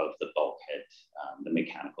top of the bulkhead, the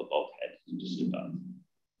mechanical bulkhead just above.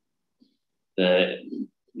 The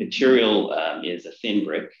material is a thin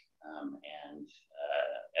brick, and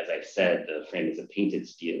as I said, the frame is a painted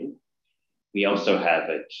steel. We also have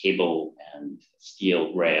a cable and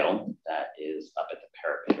steel rail that is up at the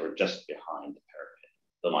parapet or just behind the parapet,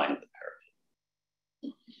 the line of the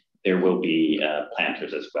parapet. There will be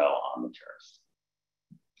planters as well on the terrace.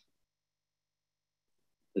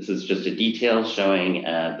 This is just a detail showing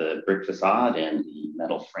the brick facade and the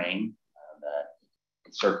metal frame that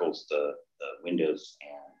encircles the windows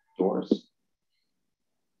and doors.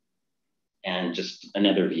 And just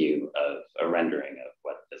another view of a rendering of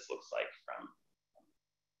what this looks like from.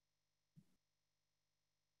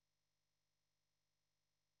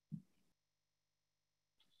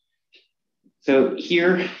 So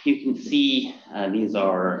here you can see these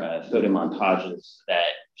are photo montages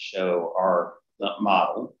that show our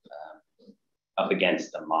model up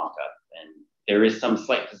against the mock-up. And there is some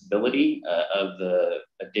slight visibility of the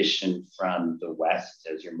addition from the west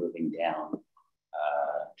as you're moving down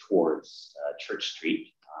towards Church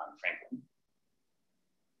Street on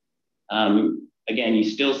Franklin. Again, you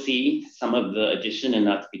still see some of the addition, and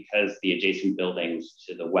that's because the adjacent buildings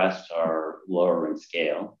to the west are lower in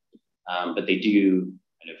scale, but they do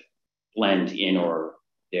kind of blend in, or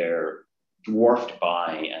they're dwarfed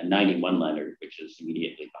by a 91 Leonard, which is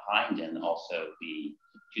immediately behind, and also the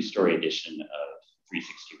two-story addition of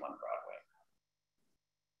 361 Broadway.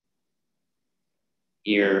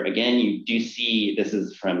 Here, again, you do see, this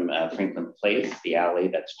is from Franklin Place, the alley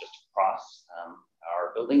that's just across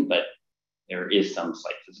our building, but there is some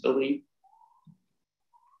slight visibility.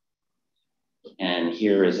 And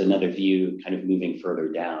here is another view kind of moving further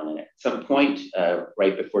down. And at some point,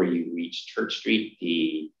 right before you reach Church Street,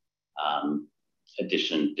 the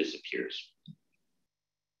addition disappears.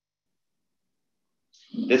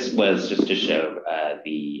 This was just to show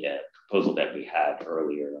the proposal that we had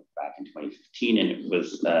earlier back in 2015, and it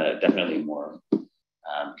was definitely more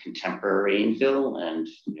contemporary infill, and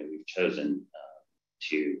we've chosen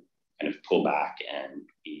to kind of pull back and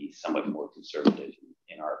be somewhat more conservative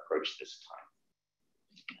in our approach this time.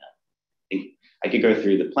 I think I could go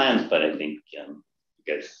through the plans, but I think you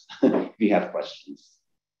guys, if you have questions,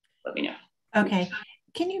 let me know. Okay,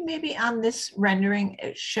 can you maybe on this rendering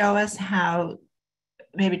show us how,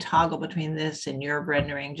 maybe toggle between this and your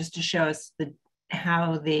rendering, just to show us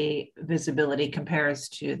how the visibility compares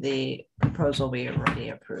to the proposal we already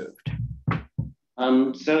approved?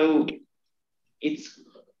 So it's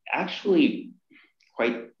actually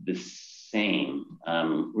quite the same.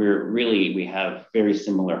 We have very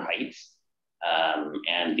similar heights,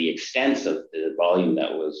 and the extents of the volume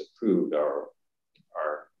that was approved are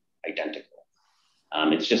identical.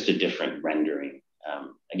 It's just a different rendering.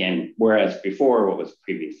 Again, whereas before what was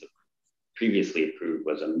previously approved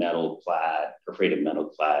was a metal clad, perforated metal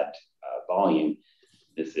clad volume,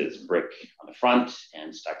 this is brick on the front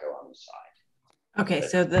and stucco on the side. Okay,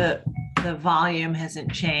 so the volume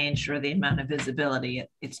hasn't changed, or the amount of visibility,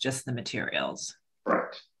 it's just the materials.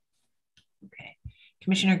 Correct. Okay,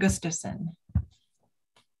 Commissioner Gustafson.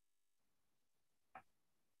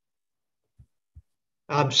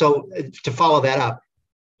 So to follow that up,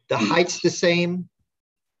 the height's the same?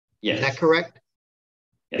 Yes. Is that correct?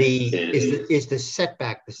 Yes, is the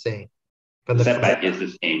setback the same? From the setback is the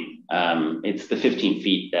same. It's the 15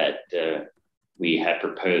 feet that we had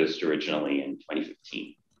proposed originally in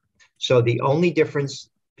 2015. So the only difference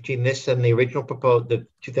between this and the original proposal, the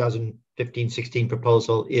 2015-16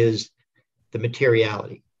 proposal, is the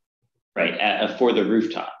materiality. Right, for the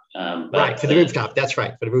rooftop. Right, for the rooftop, that's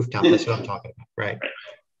right, for the rooftop, that's what I'm talking about, right.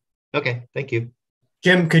 Okay, thank you.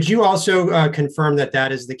 Jim, could you also confirm that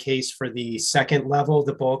that is the case for the second level,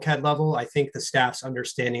 the bulkhead level? I think the staff's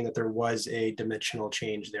understanding that there was a dimensional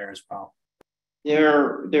change there as well.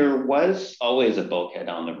 There was always a bulkhead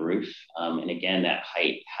on the roof. And again, that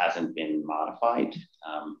height hasn't been modified.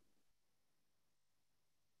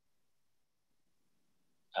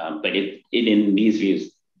 But in these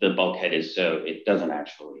views, the bulkhead is so, it doesn't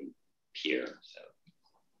actually appear, so.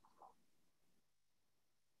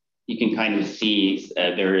 You can kind of see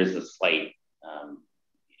there is a slight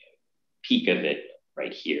peak of it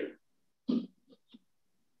right here.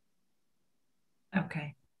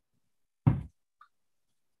 Okay.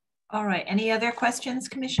 All right, any other questions,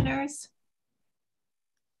 commissioners?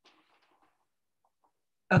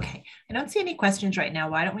 Okay, I don't see any questions right now.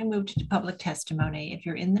 Why don't we move to public testimony? If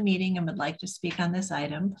you're in the meeting and would like to speak on this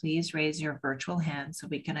item, please raise your virtual hand so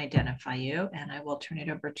we can identify you. And I will turn it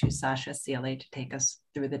over to Sasha Sealy to take us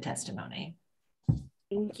through the testimony.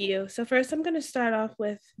 Thank you. So first, I'm going to start off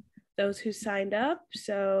with those who signed up.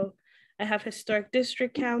 So I have Historic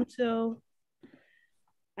District Council.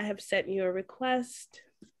 I have sent you a request.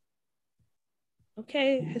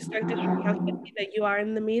 Okay, Historic District Council, I see that you are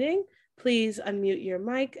in the meeting. Please unmute your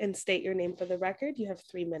mic and state your name for the record. You have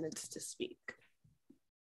 3 minutes to speak.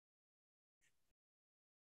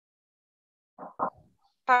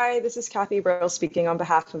 Hi, this is Kathy Brill speaking on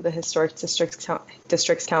behalf of the Historic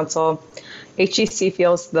Districts Council. HGC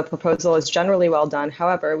feels the proposal is generally well done.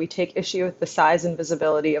 However, we take issue with the size and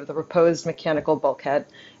visibility of the proposed mechanical bulkhead,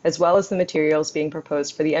 as well as the materials being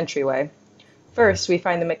proposed for the entryway. First, we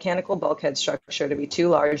find the mechanical bulkhead structure to be too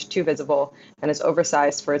large, too visible, and is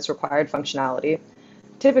oversized for its required functionality.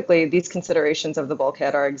 Typically, these considerations of the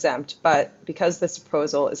bulkhead are exempt, but because this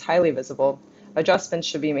proposal is highly visible, adjustments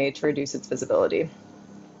should be made to reduce its visibility.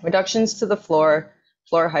 Reductions to the floor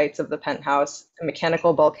heights of the penthouse, and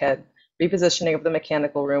mechanical bulkhead, repositioning of the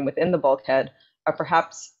mechanical room within the bulkhead, are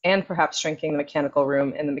perhaps shrinking the mechanical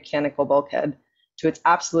room in the mechanical bulkhead to its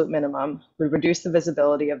absolute minimum would reduce the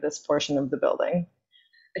visibility of this portion of the building.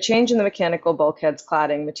 A change in the mechanical bulkhead's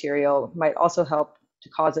cladding material might also help to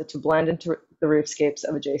cause it to blend into the roofscapes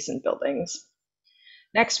of adjacent buildings.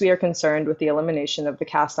 Next, we are concerned with the elimination of the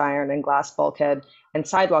cast iron and glass bulkhead and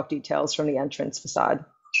sidewalk details from the entrance facade.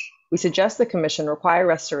 We suggest the Commission require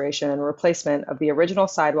restoration and replacement of the original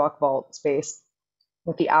sidewalk vault space,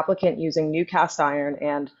 with the applicant using new cast iron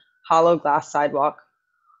and hollow glass sidewalk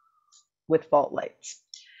with vault lights.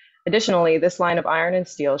 Additionally, this line of iron and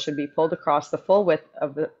steel should be pulled across the full width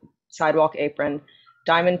of the sidewalk apron,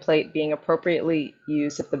 diamond plate being appropriately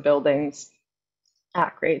used at the building's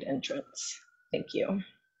at-grade entrance. Thank you.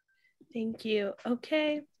 Thank you.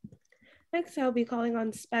 Okay. Next, I'll be calling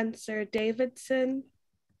on Spencer Davidson.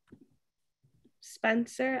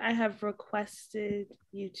 Spencer, I have requested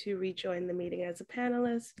you to rejoin the meeting as a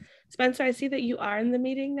panelist. Spencer, I see that you are in the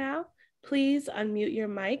meeting now. Please unmute your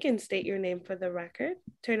mic and state your name for the record.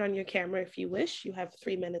 Turn on your camera if you wish. You have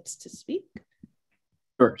 3 minutes to speak.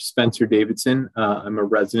 Sure. Spencer Davidson. I'm a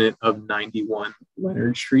resident of 91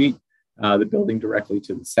 Leonard Street, the building directly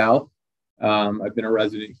to the south. I've been a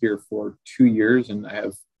resident here for 2 years, and I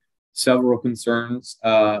have several concerns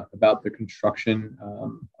about the construction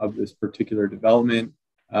of this particular development.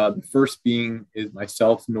 The first being is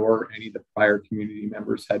myself nor any of the prior community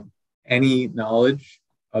members had any knowledge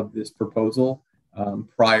of this proposal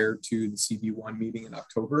prior to the CB1 meeting in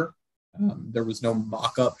October. There was no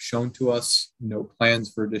mock-up shown to us, no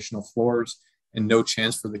plans for additional floors, and no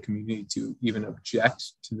chance for the community to even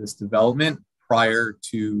object to this development prior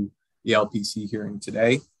to the LPC hearing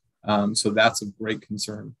today. So that's a great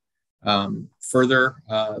concern. Further,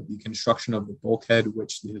 the construction of the bulkhead,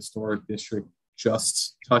 which the Historic District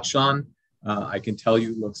just touched on, I can tell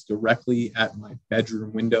you looks directly at my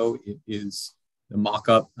bedroom window. The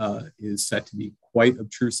mock-up is set to be quite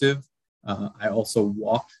obtrusive. I also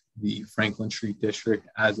walked the Franklin Street District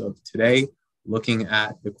as of today, looking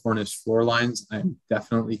at the cornice floor lines. I'm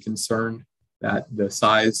definitely concerned that the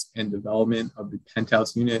size and development of the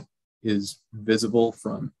penthouse unit is visible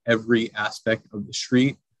from every aspect of the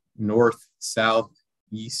street, north, south,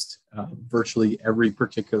 east, virtually every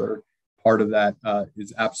particular part of that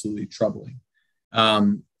is absolutely troubling.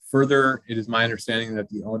 Further, it is my understanding that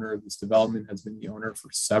the owner of this development has been the owner for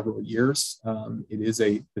several years. It is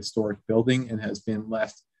a historic building and has been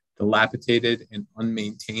left dilapidated and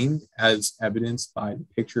unmaintained, as evidenced by the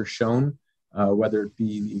picture shown, whether it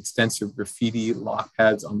be the extensive graffiti, lock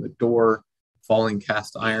pads on the door, falling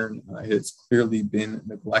cast iron. It has clearly been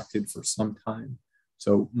neglected for some time.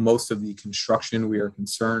 So most of the construction, we are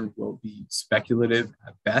concerned, will be speculative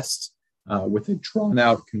at best, with a drawn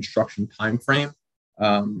out construction timeframe.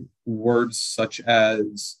 Words such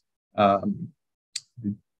as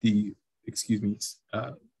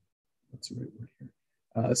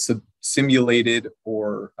simulated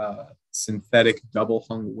or synthetic double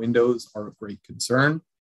hung windows are of great concern.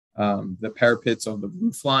 The parapets on the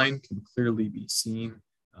roof line can clearly be seen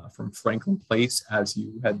from Franklin Place, as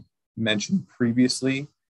you had mentioned previously.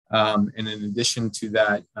 And in addition to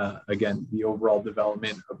that, again, the overall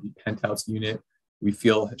development of the penthouse unit, we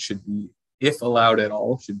feel it should be, if allowed at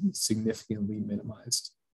all, should be significantly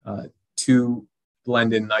minimized to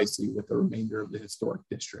blend in nicely with the remainder of the historic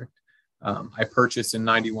district. I purchased in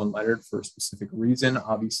 91 Leonard for a specific reason.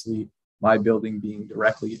 Obviously, my building being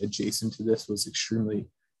directly adjacent to this was extremely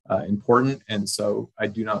important. And so I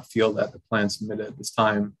do not feel that the plans submitted at this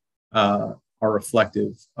time are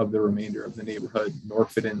reflective of the remainder of the neighborhood, nor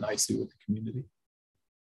fit in nicely with the community.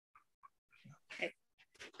 Okay,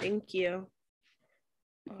 thank you.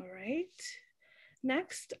 All right.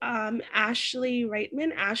 Next, Ashley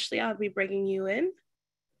Reitman. Ashley, I'll be bringing you in.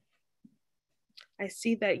 I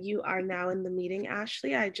see that you are now in the meeting,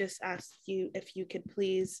 Ashley. I just asked you if you could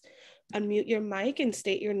please unmute your mic and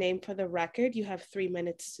state your name for the record. You have 3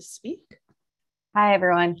 minutes to speak. Hi,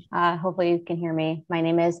 everyone. Hopefully you can hear me. My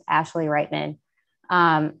name is Ashley Reitman.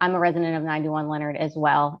 I'm a resident of 91 Leonard as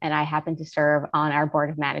well, and I happen to serve on our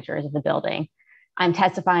board of managers of the building. I'm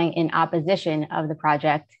testifying in opposition of the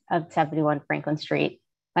project of 71 Franklin Street.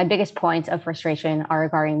 My biggest points of frustration are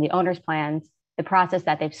regarding the owner's plans, the process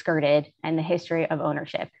that they've skirted, and the history of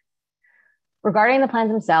ownership. Regarding the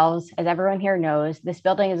plans themselves, as everyone here knows, this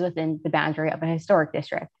building is within the boundary of a historic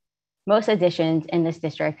district. Most additions in this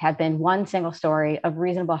district have been one single story of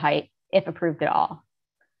reasonable height, if approved at all.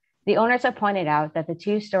 The owners have pointed out that the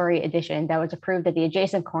 2-story addition that was approved at the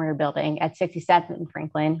adjacent corner building at 67th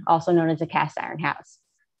Franklin, also known as a cast iron house.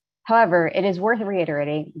 However, it is worth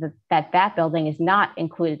reiterating that building is not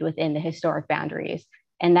included within the historic boundaries,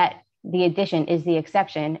 and that the addition is the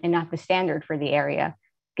exception and not the standard for the area,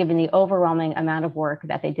 given the overwhelming amount of work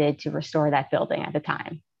that they did to restore that building at the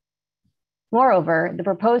time. Moreover, the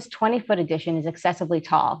proposed 20-foot addition is excessively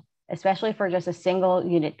tall, especially for just a single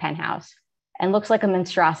unit penthouse, and looks like a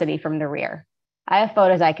monstrosity from the rear. I have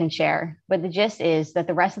photos I can share, but the gist is that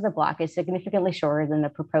the rest of the block is significantly shorter than the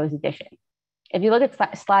proposed addition. If you look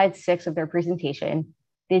at slide 6 of their presentation,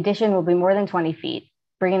 the addition will be more than 20 feet,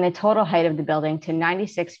 bringing the total height of the building to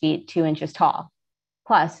 96 feet 2 inches tall.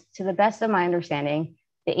 Plus, to the best of my understanding,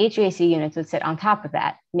 the HVAC units would sit on top of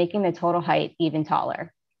that, making the total height even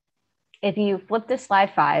taller. If you flip to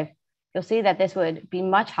slide 5, you'll see that this would be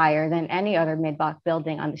much higher than any other mid-block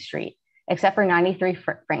building on the street, except for 93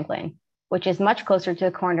 Franklin, which is much closer to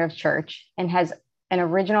the corner of Church and has an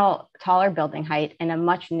original taller building height and a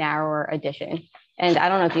much narrower addition. And I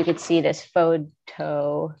don't know if you could see this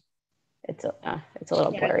photo. It's a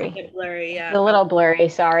little blurry. It's a bit blurry, yeah. It's a little blurry.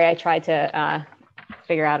 Sorry, I tried to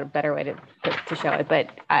figure out a better way to show it, but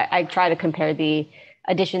I try to compare the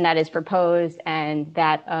addition that is proposed and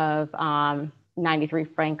that of 93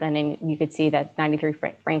 Franklin, and you could see that 93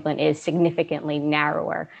 Franklin is significantly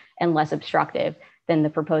narrower and less obstructive than the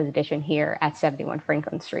proposed addition here at 71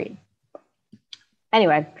 Franklin Street.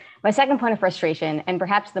 Anyway, my second point of frustration, and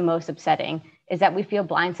perhaps the most upsetting, is that we feel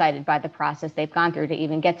blindsided by the process they've gone through to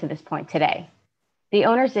even get to this point today. The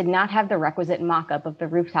owners did not have the requisite mock-up of the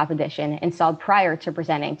rooftop addition installed prior to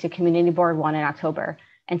presenting to Community Board 1 in October,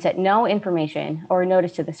 and sent no information or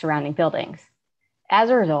notice to the surrounding buildings. As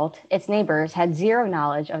a result, its neighbors had zero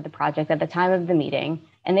knowledge of the project at the time of the meeting,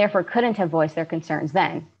 and therefore couldn't have voiced their concerns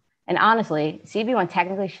then. And honestly, CB1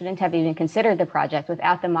 technically shouldn't have even considered the project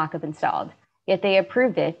without the mock-up installed, yet they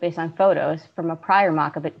approved it based on photos from a prior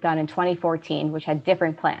mock-up done in 2014, which had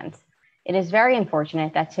different plans. It is very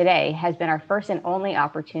unfortunate that today has been our first and only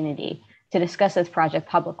opportunity to discuss this project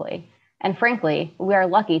publicly. And frankly, we are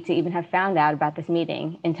lucky to even have found out about this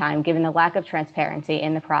meeting in time, given the lack of transparency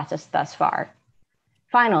in the process thus far.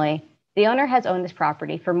 Finally, the owner has owned this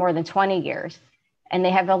property for more than 20 years, and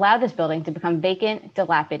they have allowed this building to become vacant,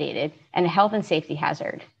 dilapidated, and a health and safety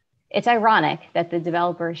hazard. It's ironic that the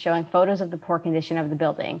developer is showing photos of the poor condition of the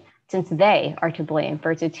building, since they are to blame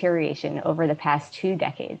for its deterioration over the past 2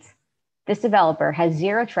 decades. This developer has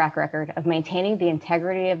zero track record of maintaining the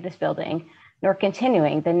integrity of this building, nor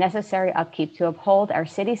continuing the necessary upkeep to uphold our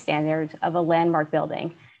city standards of a landmark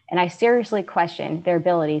building, and I seriously question their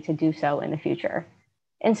ability to do so in the future.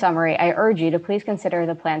 In summary, I urge you to please consider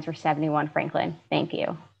the plans for 71 Franklin. Thank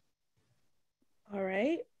you. All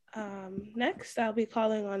right. Next, I'll be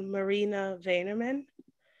calling on Marina Vaynerman.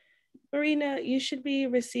 Marina, you should be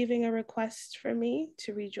receiving a request from me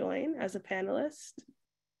to rejoin as a panelist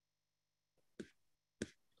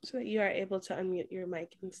so that you are able to unmute your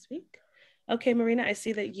mic and speak. Okay, Marina, I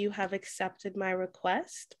see that you have accepted my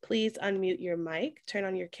request. Please unmute your mic, turn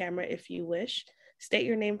on your camera if you wish. State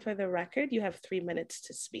your name for the record. You have 3 minutes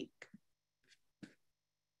to speak.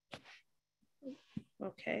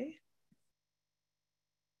 Okay.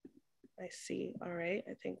 I see. All right.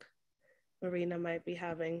 I think Marina might be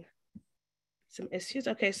having some issues.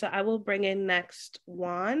 Okay, so I will bring in next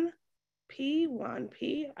Juan P.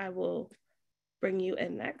 I will bring you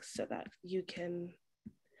in next so that you can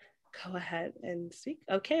go ahead and speak.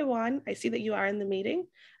 Okay, Juan, I see that you are in the meeting.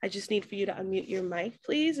 I just need for you to unmute your mic,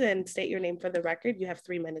 please, and state your name for the record. You have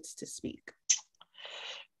 3 minutes to speak.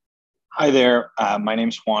 Hi there. My name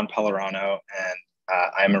is Juan Pellerano, and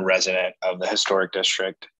I'm a resident of the historic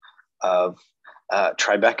district of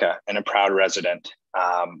Tribeca and a proud resident.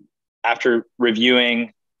 After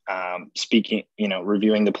reviewing,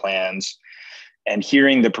 reviewing the plans and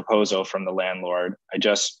hearing the proposal from the landlord, I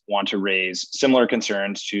just want to raise similar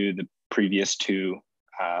concerns to the previous two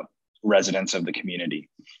residents of the community.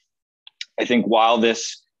 I think while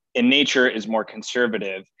this in nature is more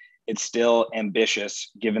conservative, it's still ambitious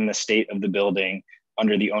given the state of the building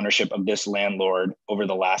under the ownership of this landlord over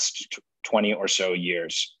the last 20 or so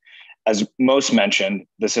years. As most mentioned,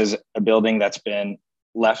 this is a building that's been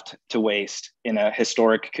left to waste in a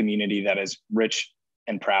historic community that is rich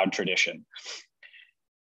and proud tradition.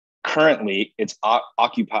 Currently, it's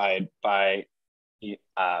occupied by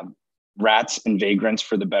rats and vagrants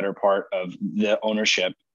for the better part of the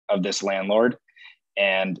ownership of this landlord.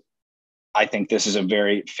 And I think this is a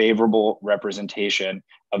very favorable representation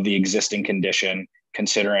of the existing condition,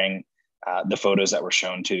 considering the photos that were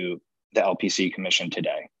shown to the LPC Commission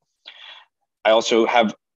today. I also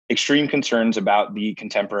have extreme concerns about the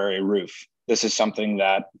contemporary roof. This is something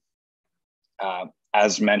that,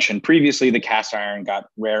 as mentioned previously, the cast iron got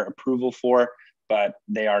rare approval for, but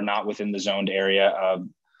they are not within the zoned area of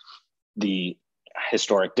the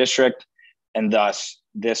historic district. And thus,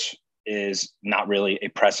 this is not really a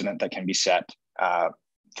precedent that can be set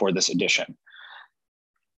for this addition.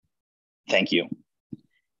 Thank you.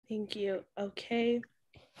 Thank you. Okay.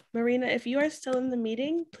 Marina, if you are still in the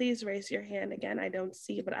meeting, please raise your hand again. I don't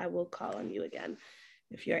see, but I will call on you again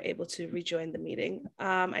if you're able to rejoin the meeting.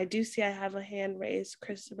 I do see I have a hand raised,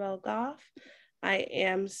 Christabel Goff. I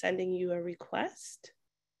am sending you a request.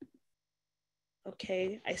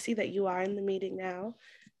 Okay, I see that you are in the meeting now.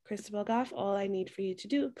 Christabel Goff, all I need for you to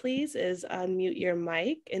do, please, is unmute your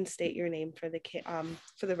mic and state your name for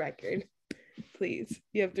the record. Please,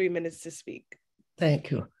 you have 3 minutes to speak.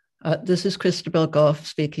 Thank you. This is Christabel Goff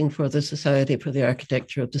speaking for the Society for the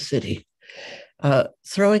Architecture of the City.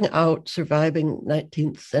 Throwing out surviving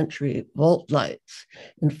 19th century vault lights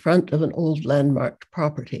in front of an old landmarked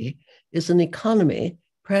property is an economy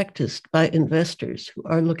practiced by investors who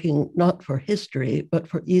are looking not for history, but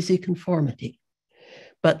for easy conformity.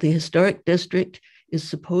 But the historic district is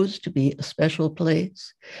supposed to be a special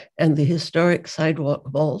place, and the historic sidewalk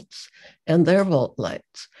vaults and their vault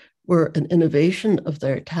lights were an innovation of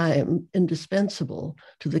their time, indispensable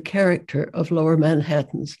to the character of Lower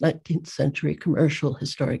Manhattan's 19th century commercial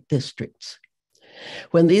historic districts.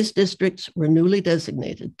 When these districts were newly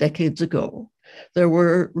designated decades ago, there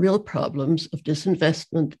were real problems of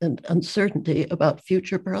disinvestment and uncertainty about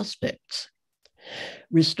future prospects.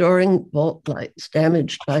 Restoring vault lights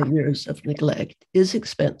damaged by years of neglect is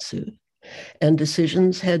expensive, and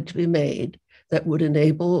decisions had to be made that would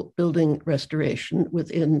enable building restoration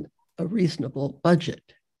within a reasonable budget.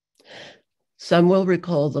 Some will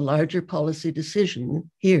recall the larger policy decision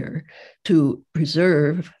here to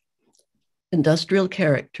preserve industrial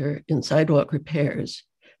character in sidewalk repairs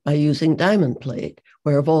by using diamond plate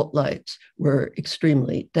where vault lights were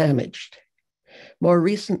extremely damaged. More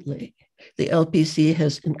recently, the LPC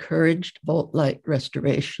has encouraged vault light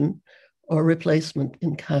restoration or replacement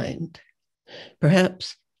in kind.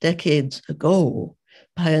 Perhaps decades ago,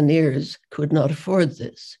 pioneers could not afford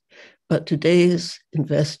this, but today's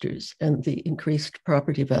investors and the increased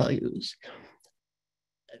property values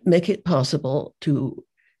make it possible to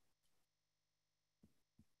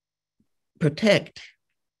protect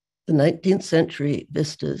the 19th century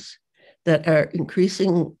vistas that are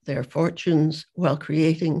increasing their fortunes while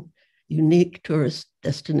creating unique tourist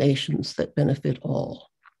destinations that benefit all.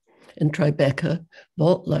 In Tribeca,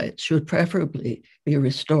 vault lights should preferably be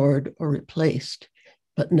restored or replaced,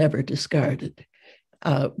 but never discarded.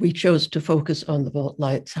 We chose to focus on the vault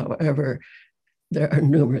lights. However, there are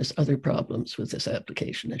numerous other problems with this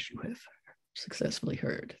application, as you have successfully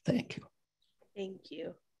heard. Thank you. Thank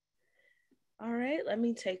you. All right, let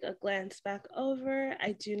me take a glance back over.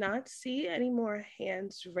 I do not see any more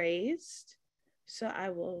hands raised, so I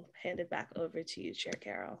will hand it back over to you, Chair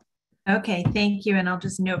Carroll. Okay, thank you. And I'll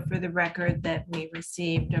just note for the record that we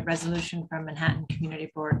received a resolution from Manhattan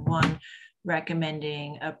Community Board 1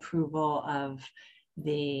 recommending approval of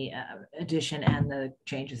the addition and the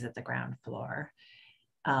changes at the ground floor.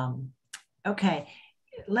 Okay,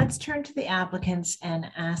 let's turn to the applicants and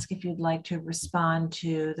ask if you'd like to respond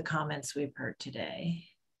to the comments we've heard today.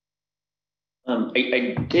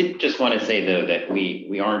 I did just want to say, though, that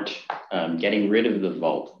we aren't getting rid of the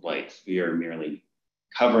vault lights. We are merely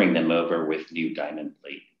covering them over with new diamond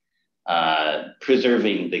plate,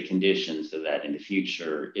 preserving the condition so that in the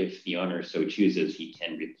future, if the owner so chooses, he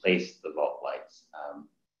can replace the vault lights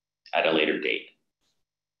at a later date.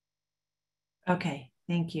 Okay,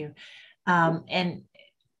 thank you. And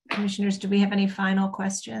commissioners, do we have any final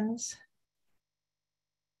questions?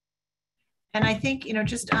 And I think,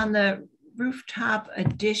 just on the rooftop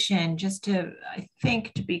addition, just to, I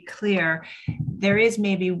think to be clear, there is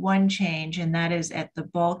maybe one change, and that is at the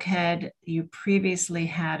bulkhead, you previously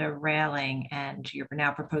had a railing and you're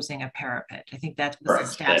now proposing a parapet. I think that was the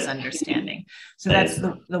staff's understanding. So that's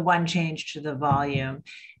the one change to the volume.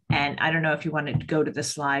 And I don't know if you want to go to the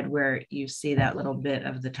slide where you see that little bit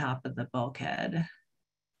of the top of the bulkhead.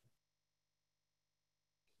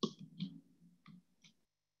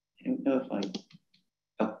 I don't know if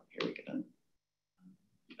oh, here we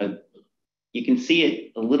go. You can see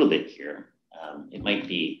it a little bit here. It might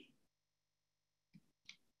be.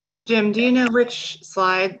 Jim, do you know which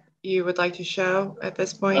slide you would like to show at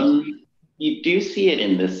this point? You do see it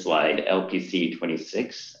in this slide, LPC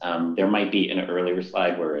 26. There might be an earlier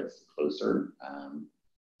slide where it's closer.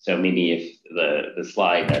 So maybe if the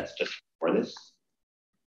slide that's just for this.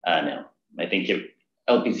 No, I think if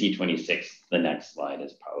LPC 26, the next slide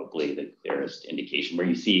is probably the clearest indication where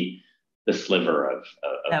you see the sliver of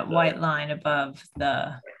that white line above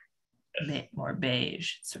the more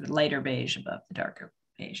beige, sort of lighter beige above the darker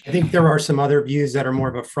beige. I think there are some other views that are more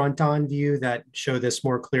of a front-on view that show this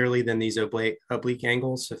more clearly than these oblique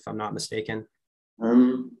angles, if I'm not mistaken.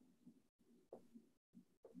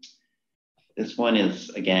 This one is,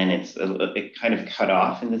 again, it's it kind of cut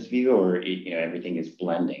off in this view, or everything is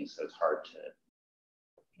blending, so it's hard to.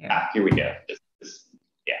 Here we go.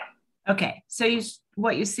 Yeah. Okay, so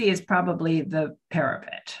what you see is probably the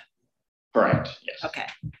parapet. Correct. Yes. Okay.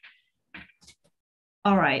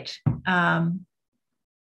 All right.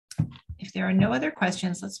 If there are no other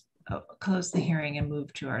questions, let's close the hearing and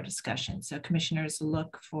move to our discussion. So commissioners,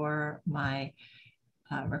 look for my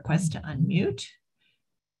request to unmute.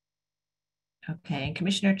 Okay, and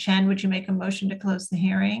Commissioner Chen, would you make a motion to close the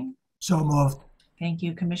hearing? So moved. Thank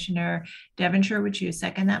you. Commissioner Devonshire, would you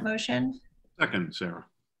second that motion? Second, Sarah.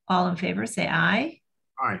 All in favor, say aye.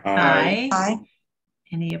 Aye. Aye. Aye.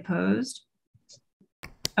 Any opposed?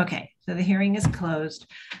 Okay, so the hearing is closed.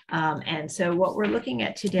 And so what we're looking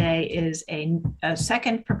at today is a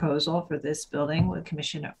second proposal for this building. The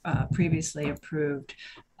commission previously approved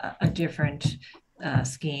a different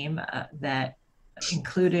scheme that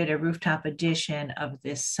included a rooftop addition of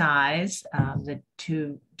this size. The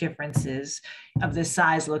two differences of the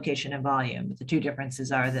size, location, and volume. The two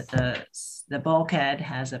differences are that the bulkhead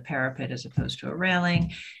has a parapet as opposed to a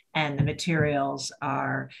railing, and the materials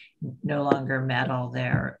are no longer metal.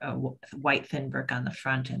 They're white thin brick on the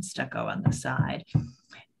front and stucco on the side.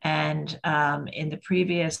 And in the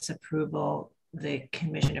previous approval, the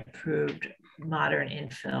commission approved modern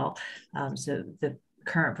infill. So the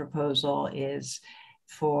current proposal is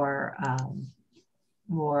for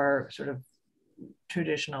more sort of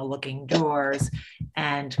traditional looking doors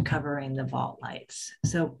and covering the vault lights.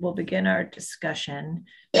 So we'll begin our discussion.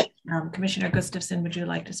 Commissioner Gustafson, would you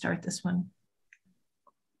like to start this one?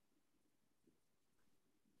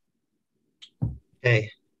 Okay,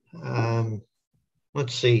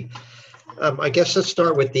 let's see. I guess let's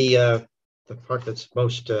start with the part that's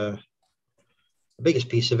most the biggest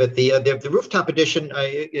piece of it. The rooftop addition,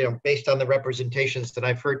 based on the representations that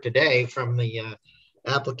I've heard today from the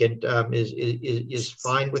applicant, is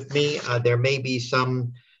fine with me. There may be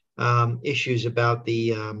some issues about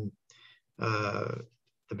the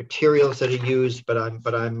materials that are used, but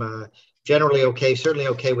I'm generally okay. Certainly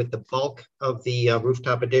okay with the bulk of the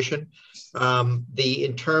rooftop addition.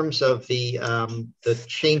 In terms of the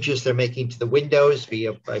changes they're making to the windows,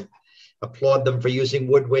 I applaud them for using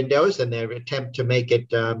wood windows and their attempt to make it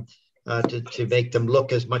to make them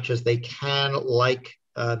look as much as they can like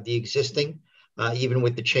the existing, even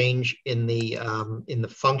with the change in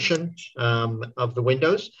the function of the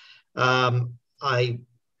windows. I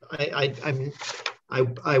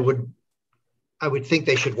would think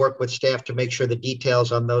they should work with staff to make sure the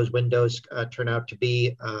details on those windows turn out to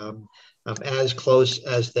be as close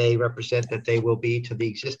as they represent that they will be to the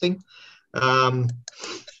existing.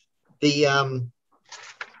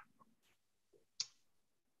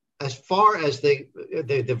 As far as the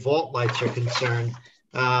vault lights are concerned,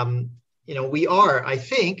 we are, I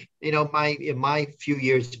think, in my few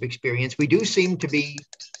years of experience, we do seem to be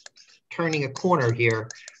turning a corner here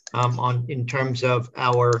in terms of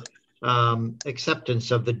our acceptance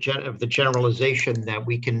of the generalization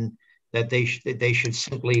that they should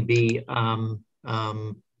simply be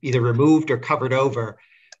either removed or covered over.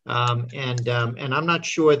 And I'm not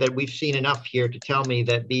sure that we've seen enough here to tell me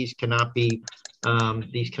that these cannot be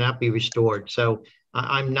restored. So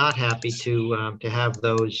I'm not happy to have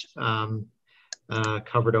those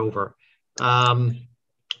covered over.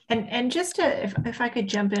 And just to, if I could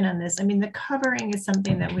jump in on this, I mean, the covering is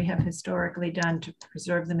something that we have historically done to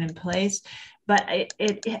preserve them in place, but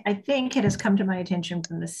I think it has come to my attention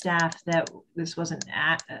from the staff that this wasn't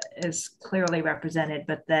as clearly represented,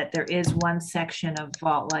 but that there is one section of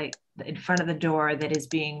vault light in front of the door that is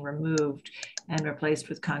being removed and replaced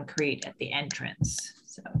with concrete at the entrance.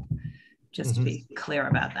 So just to be clear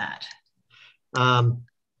about that.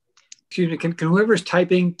 Excuse me, can whoever's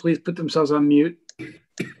typing please put themselves on mute?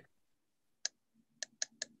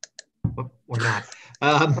 Or not,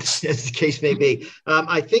 as the case may be.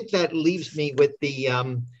 I think that leaves me with the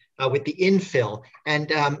infill,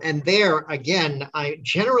 and there again,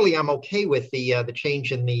 I'm okay with the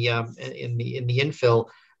change in the infill.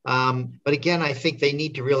 But again, I think they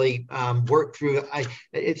need to really work through.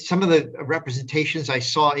 Some of the representations I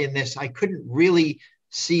saw in this, I couldn't really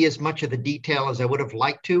see as much of the detail as I would have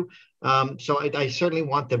liked to. So I certainly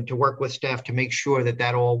want them to work with staff to make sure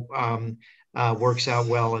that all works out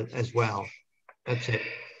well as well. That's it.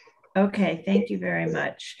 Okay, thank you very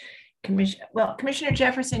much. Commissioner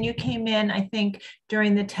Jefferson, you came in, I think,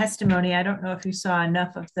 during the testimony. I don't know if you saw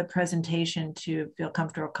enough of the presentation to feel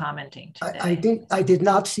comfortable commenting today. I did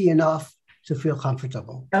not see enough to feel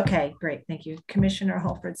comfortable. Okay, great, thank you. Commissioner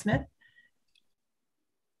Holford-Smith?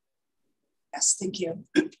 Yes, thank you.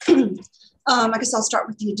 I guess I'll start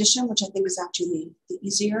with the addition, which I think is actually the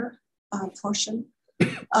easier portion.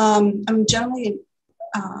 I'm generally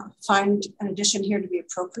find an addition here to be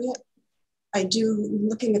appropriate. I do,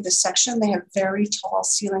 looking at this section, they have very tall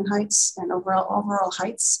ceiling heights and overall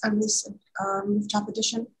heights on this rooftop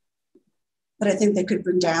addition. But I think they could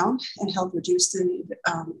bring down and help reduce the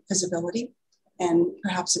visibility. And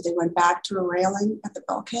perhaps if they went back to a railing at the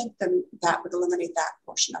bulkhead, then that would eliminate that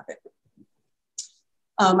portion of it.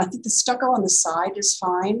 I think the stucco on the side is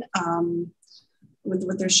fine.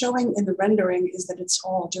 What they're showing in the rendering is that it's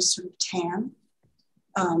all just sort of tan.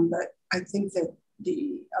 But I think that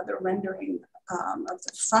the other rendering of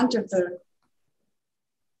the front of the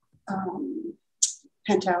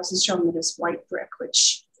penthouse is showing it as white brick,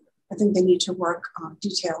 which I think they need to work on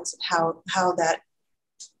details of how that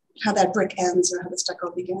brick ends or how the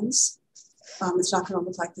stucco begins. It's not going to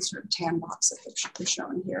look like the sort of tan box that they're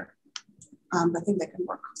showing here. I think they can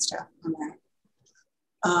work with staff on that.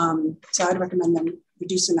 So I'd recommend them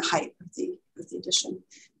reducing the height of the addition.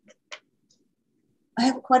 I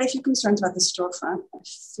have quite a few concerns about the storefront. I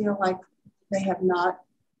feel like they have not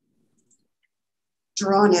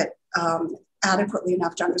drawn it adequately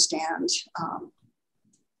enough to understand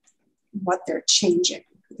what they're changing.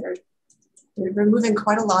 They're removing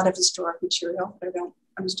quite a lot of historic material, but I don't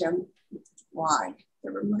understand why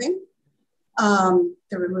they're removing.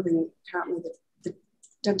 They're removing apparently the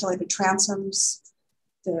dentalated transoms,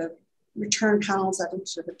 the return panels that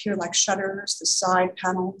sort of appear like shutters, the side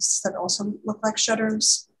panels that also look like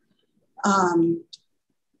shutters.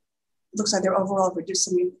 Looks like they're overall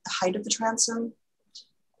reducing the height of the transom.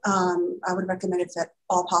 I would recommend, if at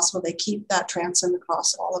all possible, they keep that transom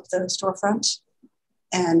across all of the storefront.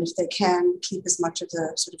 And if they can, keep as much of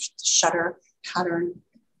the sort of shutter pattern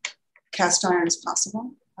cast iron as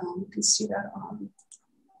possible. You can see that on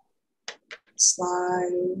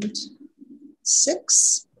slide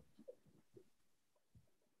 6.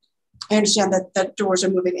 I understand that doors are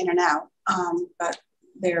moving in and out, but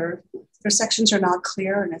their sections are not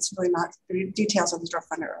clear, and it's really not, the details of the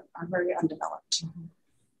storefront are very undeveloped.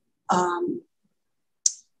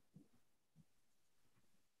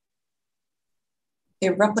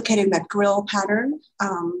 They're replicating that grill pattern,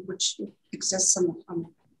 which exists on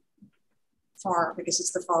far, I guess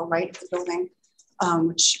it's the far right of the building,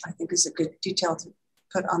 which I think is a good detail to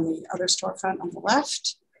put on the other storefront on the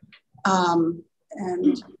left.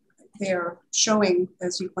 And they're showing,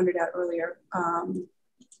 as you pointed out earlier,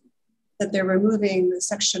 that they're removing the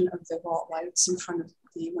section of the vault lights in front of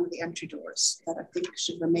one of the entry doors that I think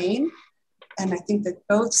should remain. And I think that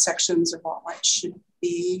both sections of vault lights should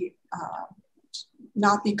be,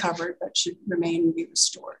 not be covered, but should remain and be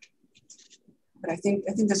restored. But I think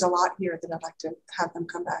there's a lot here that I'd like to have them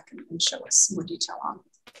come back and show us more detail on.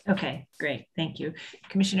 Okay, great, thank you.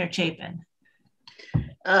 Commissioner Chapin.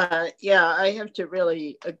 Yeah, I have to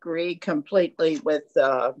really agree completely with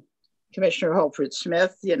Commissioner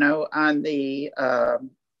Holford-Smith, you know, on the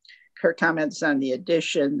her comments on the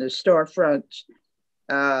addition, the storefront,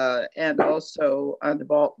 and also on the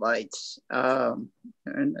vault lights. And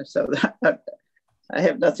so I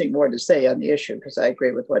have nothing more to say on the issue because I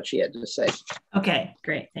agree with what she had to say. Okay,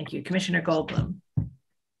 great, thank you. Commissioner Goldblum.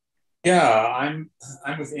 Yeah, I'm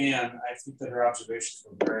with Ann. I think that her observations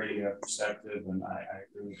were very perceptive, and I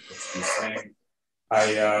agree with what she's saying.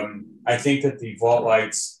 I think that the vault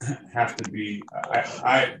lights have to be,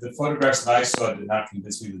 the photographs that I saw did not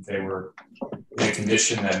convince me that they were in a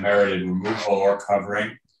condition that merited removal or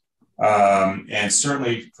covering. And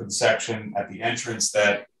certainly for the section at the entrance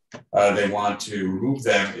that they want to remove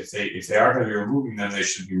them, if they are going to be removing them, they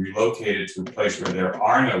should be relocated to a place where there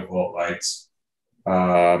are no vault lights.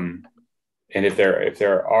 And if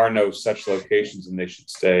there are no such locations, then they should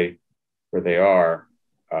stay where they are,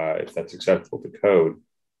 if that's acceptable to code.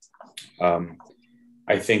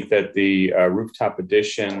 I think that the rooftop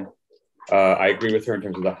addition, I agree with her in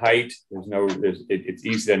terms of the height. It's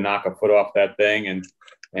easy to knock a foot off that thing and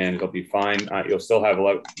it'll be fine. You'll still have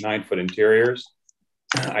 9-foot interiors.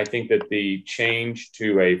 I think that the change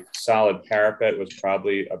to a solid parapet was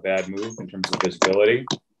probably a bad move in terms of visibility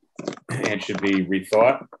and should be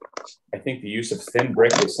rethought. I think the use of thin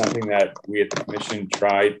brick is something that we at the commission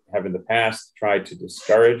have in the past tried to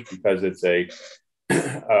discourage because it's a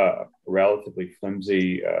relatively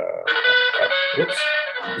flimsy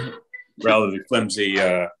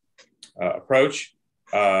approach.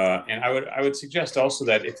 And I would suggest also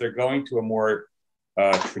that if they're going to a more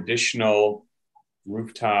traditional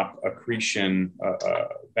rooftop accretion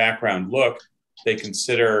background look, they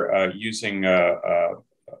consider using a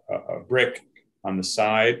brick on the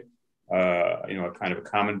side, a kind of a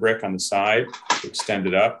common brick on the side to extend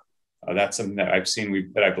it up. That's something that I've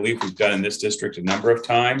seen, that I believe we've done in this district a number of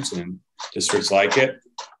times, and districts like it.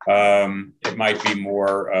 It might be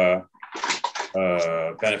more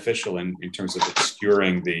beneficial in terms of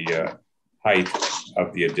obscuring the height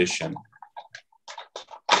of the addition.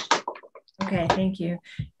 Okay, thank you.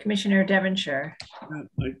 Commissioner Devonshire.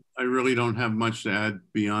 I really don't have much to add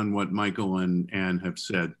beyond what Michael and Ann have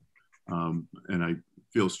said. And I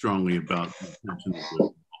feel strongly about the intention of this.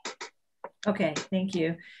 Okay, thank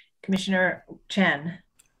you. Commissioner Chen.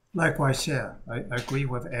 Likewise, yeah, I agree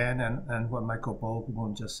with Ann and what Michael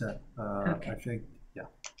Baldwin just said. Okay. I think, yeah.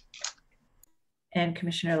 And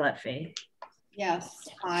Commissioner Lutfi. Yes,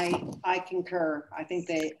 I concur. I think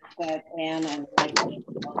that Ann and Michael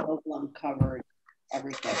Baldwin covered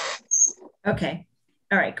everything. Okay.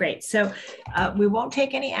 All right, great. So we won't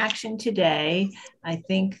take any action today. I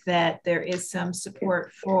think that there is some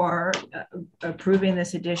support for approving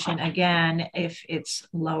this addition again if it's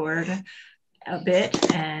lowered a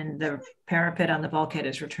bit and the parapet on the bulkhead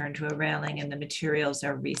is returned to a railing and the materials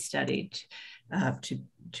are restudied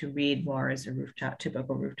to read more as a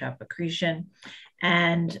typical rooftop accretion,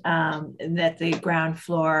 and that the ground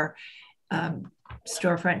floor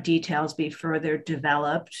storefront details be further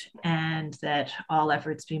developed, and that all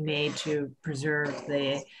efforts be made to preserve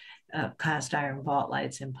the cast iron vault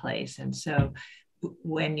lights in place. And so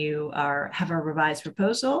when you have a revised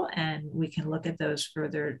proposal and we can look at those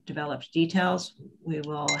further developed details, we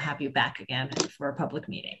will have you back again for a public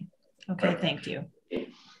meeting. Okay, thank you.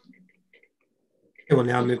 We'll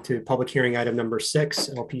now move to public hearing item number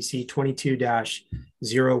 6, LPC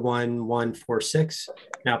 22-01146,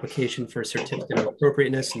 an application for a certificate of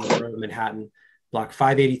appropriateness in the borough of Manhattan, block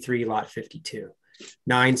 583, lot 52,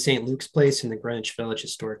 9 St. Luke's Place in the Greenwich Village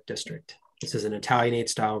Historic District. This is an Italianate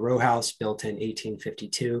style row house built in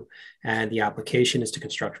 1852, and the application is to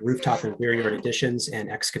construct rooftop and rear yard additions and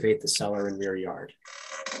excavate the cellar and rear yard.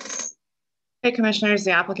 Okay, commissioners,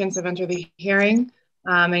 the applicants have entered the hearing.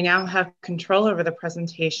 They now have control over the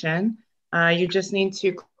presentation. You just need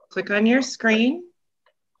to click on your screen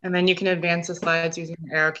and then you can advance the slides using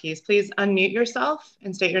the arrow keys. Please unmute yourself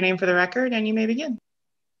and state your name for the record, and you may begin.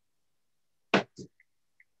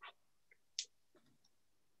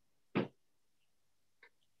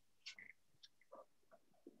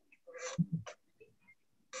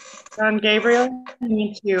 John Gabriel, you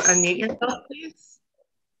need to unmute yourself, please.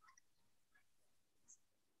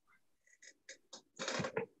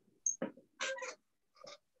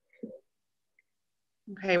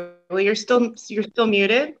 Okay, well, you're still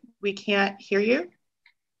muted. We can't hear you.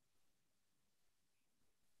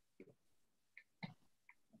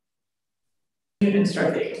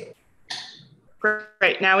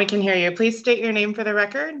 Great, now we can hear you. Please state your name for the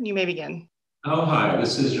record. You may begin. Oh, hi,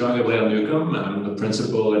 this is John Gabriel Newcomb. I'm the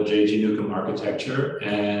principal at J.G. Newcomb Architecture.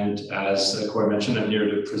 And as Corey mentioned, I'm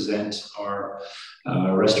here to present our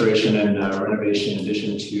restoration and renovation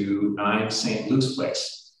addition to 9 St. Luke's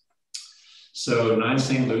Place. So 9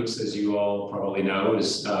 St. Luke's, as you all probably know,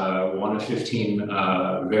 is one of 15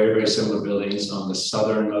 very, very similar buildings on the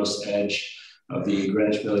southernmost edge of the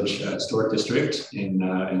Greenwich Village Historic District in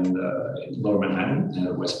Lower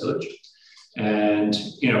Manhattan, West Village. And,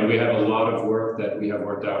 you know, we have a lot of work that we have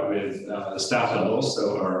worked out with the staff level.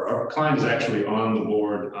 So our client is actually on the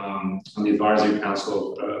board, on the advisory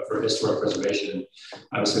council for historic preservation.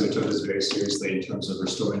 Obviously, we took this very seriously in terms of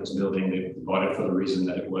restoring this building. They bought it for the reason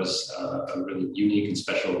that it was a really unique and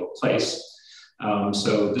special place.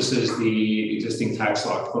 So this is the existing tax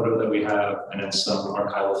lock photo that we have, and then some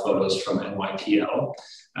archival photos from NYPL.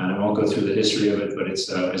 And I won't go through the history of it, but it's,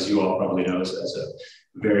 as you all probably know, it's a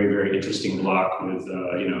very, very interesting block with,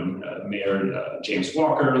 you know, Mayor James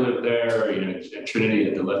Walker lived there, you know, Trinity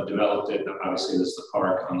had developed it, and obviously there's the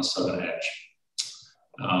park on the southern edge.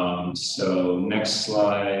 So next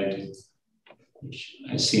slide, which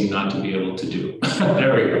I seem not to be able to do.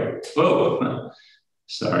 There we go. Whoa.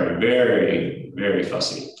 Sorry, very, very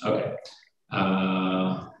fussy. Okay.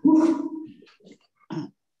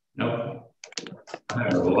 Nope. I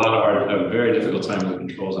have a very difficult time with the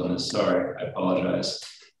controls on this. Sorry, I apologize.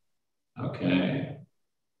 Okay.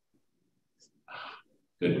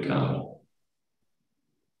 Good God.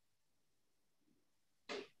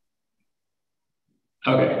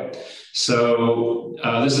 Okay, so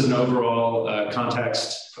this is an overall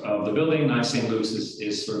context of the building. 9 St. Luke's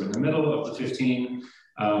is sort of in the middle of the 15.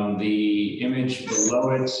 The image below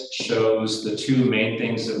it shows the two main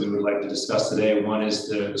things that we would like to discuss today. One is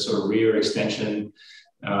the sort of rear extension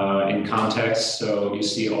in context. So you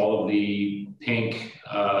see all of the pink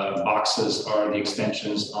boxes are the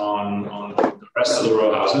extensions on the rest of the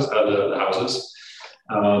row houses, the houses.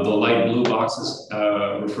 The light blue boxes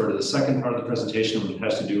refer to the second part of the presentation, which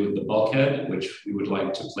has to do with the bulkhead, which we would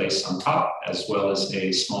like to place on top, as well as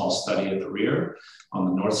a small study at the rear on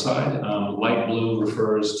the north side. Light blue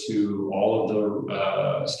refers to all of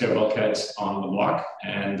the stair bulkheads on the block,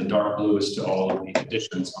 and the dark blue is to all of the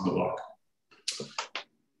additions on the block.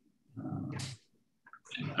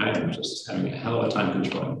 I am just having a hell of a time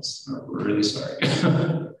controlling this. We're really sorry.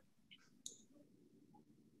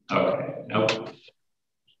 Okay, nope.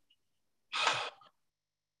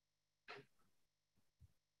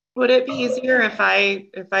 Would it be easier if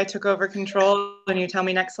I took over control and you tell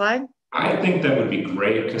me next slide? I think that would be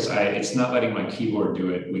great because it's not letting my keyboard do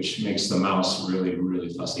it, which makes the mouse really,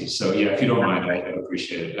 really fussy. So yeah, if you don't mind, I'd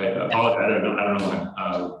appreciate it. I apologize. I don't know.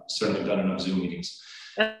 I've certainly done enough Zoom meetings.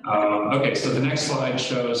 Okay, so the next slide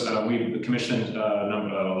shows we commissioned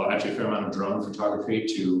actually a fair amount of drone photography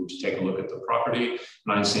to take a look at the property.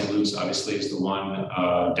 9 St. Luke's obviously is the one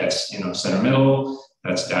that's center middle.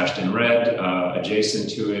 That's dashed in red. Adjacent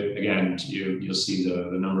to it, again, you'll see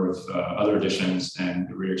the number of other additions and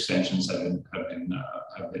rear extensions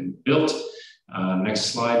have been built. Next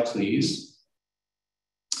slide, please.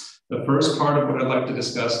 The first part of what I'd like to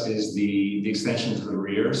discuss is the extension to the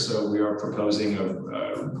rear. So we are proposing,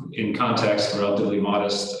 in context, a relatively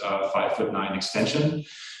modest 5'9" extension.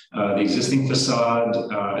 The existing facade,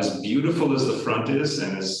 as beautiful as the front is,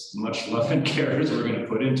 and as much love and care as we're going to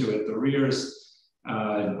put into it, the rear is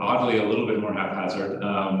oddly a little bit more haphazard.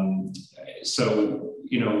 So,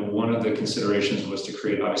 one of the considerations was to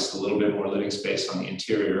create obviously a little bit more living space on the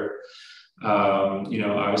interior.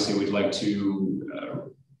 Obviously we'd like to,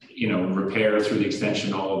 repair through the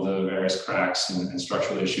extension all of the various cracks and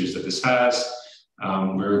structural issues that this has.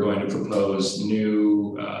 We're going to propose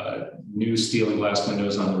new steel and glass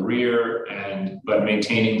windows on the rear, but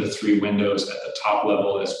maintaining the 3 windows at the top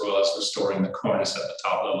level, as well as restoring the cornice at the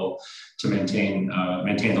top level to maintain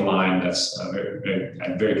the line that's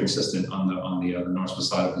very consistent on the north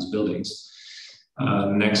facade of these buildings.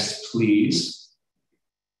 Next, please.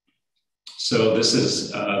 So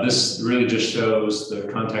this really just shows the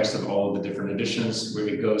context of all of the different additions, where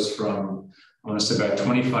it goes from, I want to say, about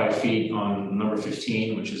 25 feet on number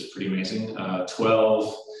 15, which is pretty amazing.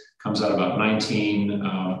 12 comes out about 19.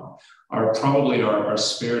 Our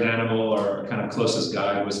spirit animal, our kind of closest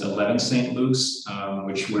guide, was 11 St. Luke's,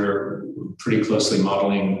 which we're pretty closely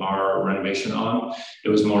modeling our renovation on. It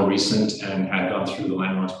was more recent and had gone through the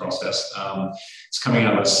landmarks process. It's coming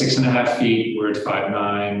out about 6.5 feet. We're at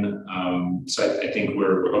 5'9". So I think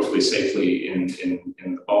we're hopefully safely in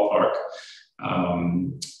the ballpark.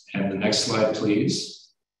 And the next slide, please.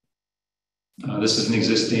 This is an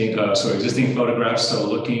existing photograph. So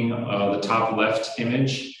looking, the top left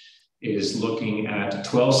image is looking at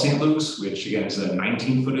 12 St. Luke's, which again is a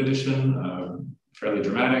 19-foot addition, fairly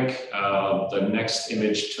dramatic. The next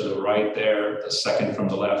image to the right there, the second from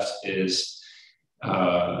the left, is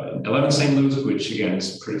 11 St. Luke's, which again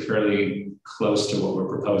is fairly close to what we're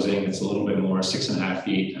proposing. It's a little bit more, 6.5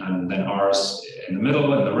 feet, and then ours in the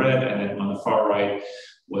middle in the red, and then on the far right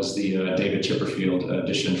was the David Chipperfield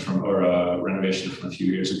addition renovation from a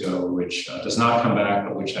few years ago, which does not come back,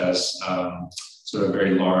 but which has sort of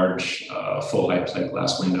very large full height plate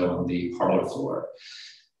glass window on the parlor floor.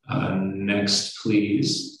 Next,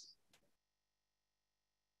 please.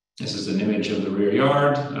 This is an image of the rear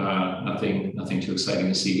yard. Nothing too exciting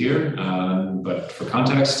to see here, but for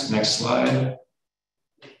context, next slide.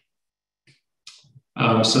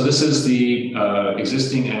 So this is the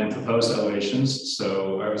existing and proposed elevations.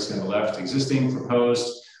 So obviously on the left, existing,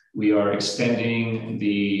 proposed. We are extending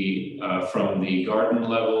the from the garden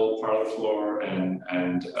level, parlor floor,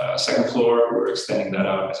 and second floor. We're extending that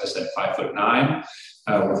out, as I said, 5'9".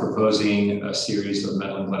 We're proposing a series of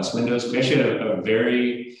metal and glass windows. We actually had a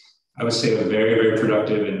very, I would say, a very, very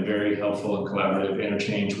productive and very helpful and collaborative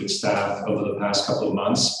interchange with staff over the past couple of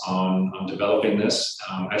months on developing this.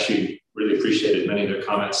 Actually, really appreciated many of their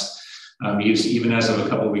comments. Even as of a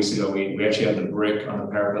couple of weeks ago, we actually had the brick on the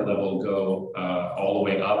parapet level go all the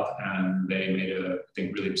way up, and they made a, I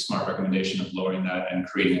think, really smart recommendation of lowering that and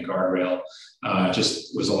creating a guardrail.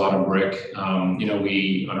 Just was a lot of brick. You know,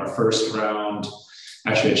 we, on our first round,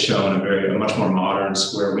 actually had shown a much more modern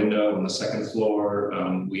square window on the second floor.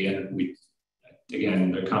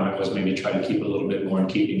 Again, the comment was maybe try to keep a little bit more in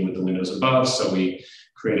keeping with the windows above. So we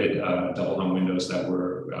created double hung windows that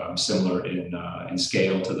were similar in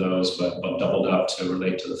scale to those, but doubled up to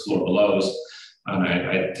relate to the floor belows. And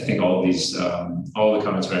I think all of these, all the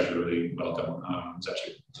comments were actually really welcome. It was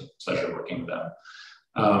actually a pleasure working with them.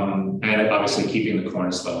 And obviously keeping the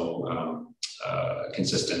cornice level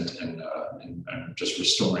consistent and just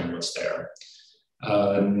restoring what's there.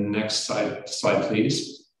 Next slide,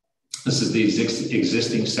 please. This is the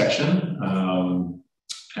existing section.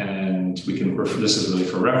 And we can refer, this is really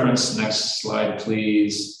for reference. Next slide,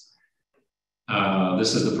 please.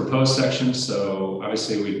 This is the proposed section. So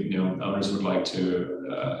obviously, owners would like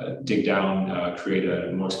to dig down, create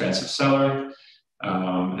a more expansive cellar.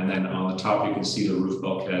 And then on the top, you can see the roof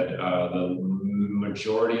bulkhead. The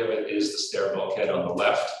majority of it is the stair bulkhead on the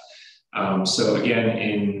left. So again,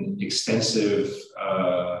 in extensive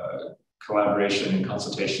collaboration and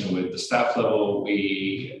consultation with the staff level,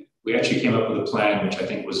 we actually came up with a plan, which I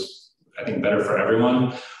think was better for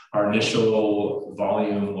everyone. Our initial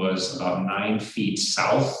volume was about 9 feet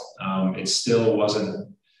south. It still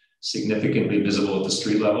wasn't significantly visible at the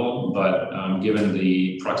street level, but given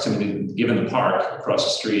the proximity, given the park across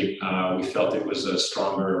the street, we felt it was a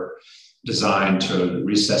stronger design to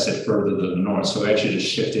recess it further to the north. So we actually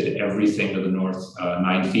just shifted everything to the north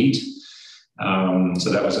 9 feet.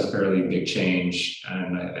 So that was a fairly big change,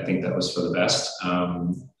 and I think that was for the best.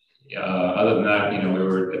 Other than that,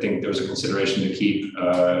 I think there was a consideration to keep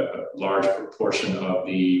a large proportion of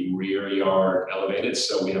the rear yard elevated.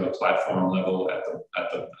 So we have a platform level at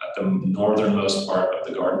the northernmost part of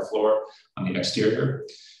the garden floor on the exterior.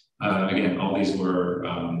 Again, all these were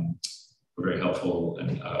very helpful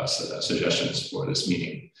and suggestions for this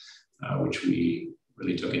meeting, which we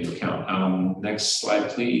really took into account. Next slide,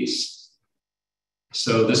 please.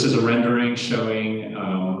 So this is a rendering showing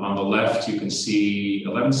on the left, you can see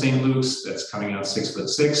 11 St. Luke's that's coming out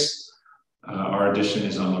 6'6". Our addition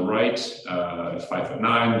is on the right,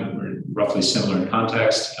 5'9". We're roughly similar in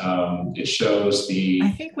context. It shows the...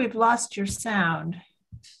 I think we've lost your sound.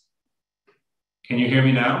 Can you hear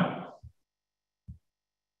me now?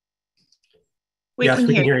 We can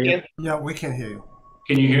hear you. Yeah, we can hear you.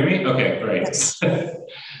 Can you hear me? Okay, great. Yes.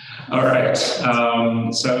 All right. So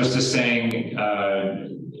I was just saying,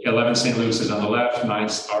 11 St. Luke's is on the left.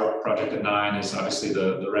 Our project at 9 is obviously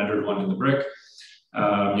the rendered one in the brick.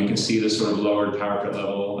 You can see the sort of lowered parapet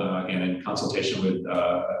level, again, in consultation with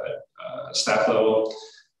staff level,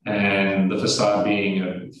 and the facade being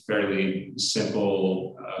a fairly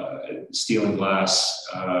simple steel and glass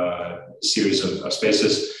series of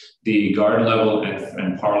spaces. The garden level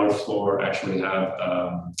and parlor floor actually have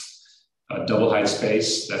a double height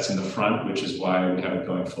space that's in the front, which is why we have it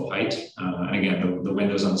going full height. And again, the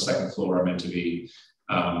windows on the second floor are meant to be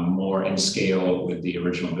more in scale with the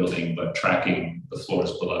original building, but tracking the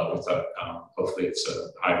floors below with hopefully it's a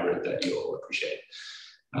hybrid that you'll appreciate.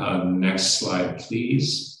 Next slide,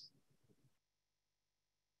 please.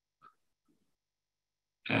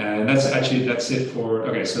 And that's it for,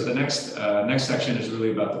 okay, so the next section is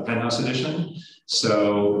really about the penthouse edition.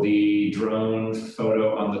 So the drone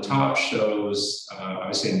photo on the top shows,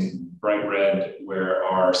 obviously in bright red, where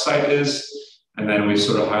our site is. And then we've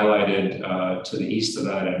sort of highlighted to the east of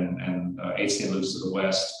that and 8 St. Luke's to the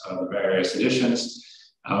west of the various additions.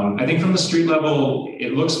 I think from the street level,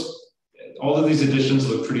 it looks, all of these additions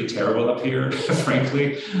look pretty terrible up here,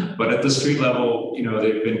 frankly. But at the street level,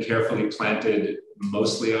 they've been carefully planted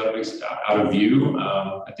mostly out of view.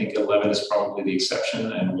 I think 11 is probably the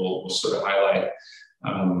exception, and we'll sort of highlight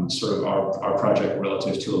sort of our project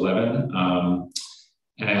relative to 11.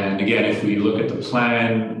 And again, if we look at the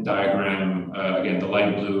plan diagram, again, the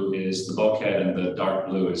light blue is the bulkhead and the dark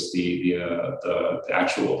blue is the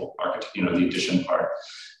actual the addition part,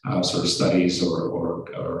 sort of studies or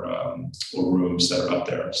rooms that are up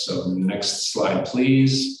there. So next slide,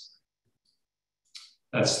 please.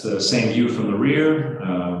 That's the same view from the rear.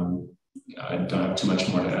 I don't have too much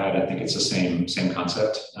more to add. I think it's the same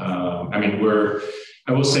concept. I mean,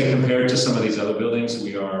 I will say, compared to some of these other buildings,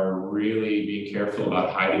 we are really being careful about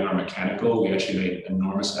hiding our mechanical. We actually made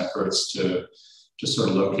enormous efforts to just sort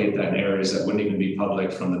of locate that in areas that wouldn't even be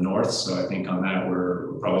public from the north. So I think on that,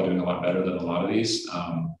 we're probably doing a lot better than a lot of these.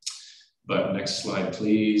 But next slide,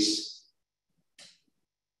 please.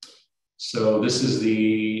 So this is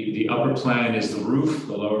the upper plan is the roof.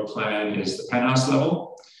 The lower plan is the penthouse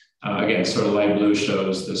level. Again, sort of light blue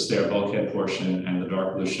shows the stair bulkhead portion and the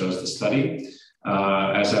dark blue shows the study.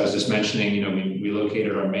 As I was just mentioning, we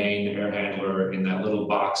located our main air handler in that little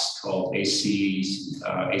box called AC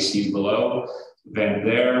below, vent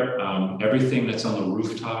there. Everything that's on the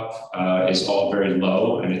rooftop is all very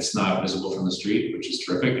low and it's not visible from the street, which is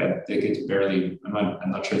terrific. I think it's barely,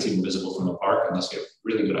 I'm not sure it's even visible from the park unless you have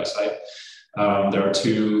really good eyesight. There are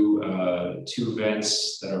two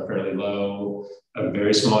vents that are fairly low, a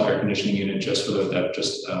very small air conditioning unit just for that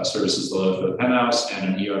services the load for the penthouse,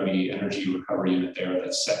 and an ERV energy recovery unit there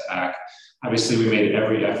that's set back. Obviously, we made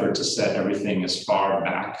every effort to set everything as far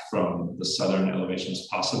back from the southern elevation as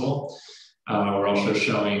possible. We're also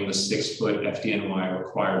showing the 6-foot FDNY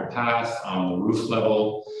required path on the roof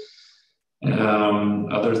level.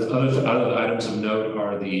 Other items of note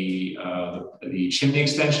are the chimney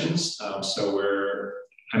extensions.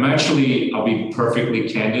 I'll be perfectly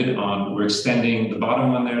candid on, we're extending the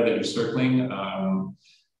bottom one there that you're circling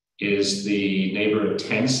is the neighbor of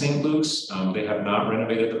 10 St. Luke's. They have not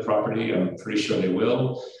renovated the property. I'm pretty sure they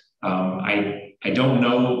will. I don't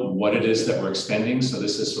know what it is that we're extending. So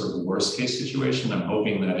this is sort of the worst case situation. I'm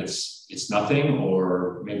hoping that it's nothing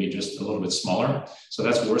or maybe just a little bit smaller. So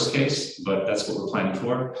that's worst case, but that's what we're planning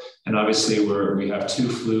for. And obviously we have 2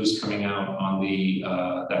 flues coming out on the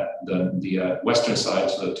western side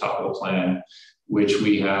to the top of the plan, which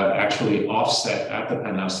we have actually offset at the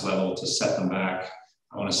penthouse level to set them back.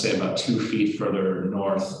 I want to say about 2 feet further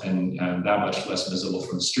north and that much less visible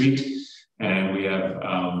from the street. And we have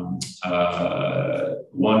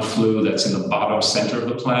 1 flue that's in the bottom center of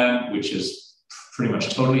the plan, which is pretty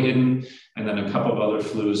much totally hidden. And then a couple of other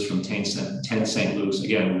flues from 10 St. Luke's.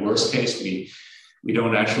 Again, worst case, we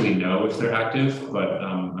don't actually know if they're active, but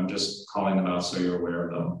I'm just calling them out so you're aware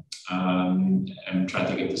of them. I'm trying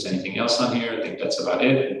to think if there's anything else on here. I think that's about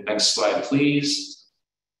it. Next slide, please.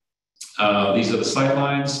 These are the sight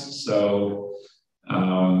lines. So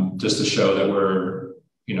just to show that we're,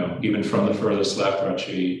 even from the furthest left, we're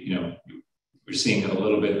actually, we're seeing a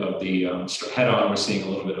little bit of the head on, we're seeing a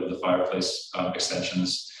little bit of the fireplace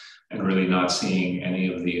extensions and really not seeing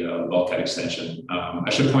any of the bulkhead extension. I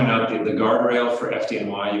should point out the guardrail for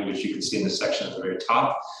FDNY, which you can see in the section at the very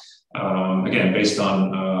top. Again, based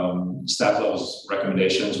on staff level's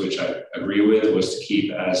recommendations, which I agree with, was to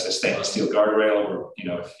keep as a stainless steel guardrail, or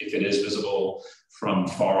if it is visible from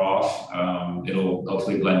far off, it'll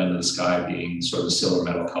hopefully blend into the sky, being sort of a silver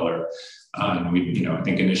metal color. And I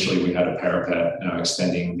think initially we had a parapet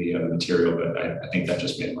extending the material, but I think that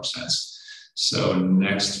just made more sense. So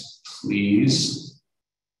next, please.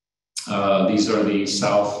 These are the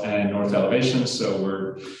south and north elevations. So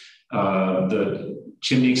we're the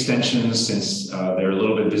chimney extensions, since they're a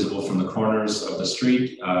little bit visible from the corners of the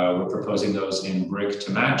street, we're proposing those in brick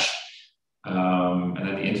to match. And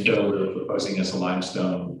then the infill we're proposing as a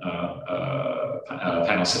limestone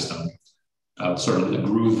panel system, sort of a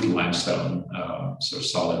grooved limestone, sort of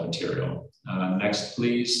solid material. Next,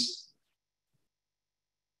 please.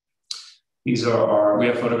 These are we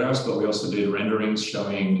have photographs, but we also did renderings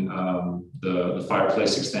showing the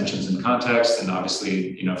fireplace extensions in context, and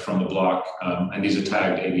obviously, from the block, and these are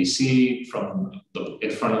tagged ABC from in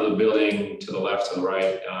front of the building to the left, to the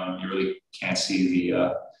right. You really can't see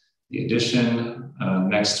the addition.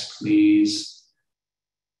 Next, please.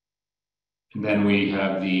 And then we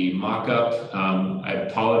have the mock-up. I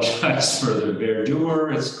apologize for the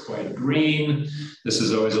verdure. It's quite green. This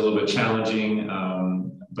is always a little bit challenging,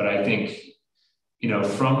 but I think,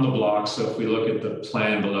 from the block, so if we look at the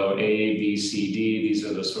plan below A, B, C, D, these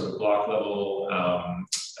are the sort of block level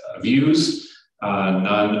views.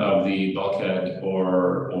 None of the bulkhead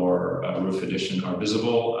or roof addition are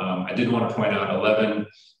visible. I did want to point out 11.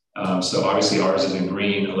 So obviously ours is in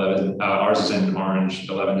green, 11, ours is in orange,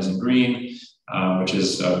 11 is in green. which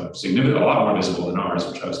is significant, a lot more visible than ours,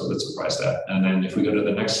 which I was a little bit surprised at. And then if we go to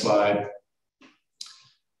the next slide,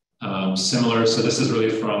 similar, so this is really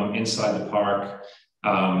from inside the park.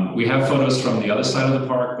 We have photos from the other side of the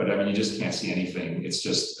park, but I mean, you just can't see anything. It's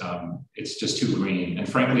just too green. And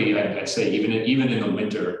frankly, I'd say even in the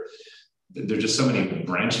winter, there are just so many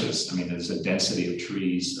branches. I mean, there's a density of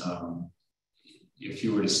trees. If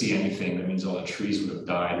you were to see anything, that means all the trees would have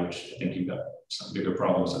died, which I think you've got some bigger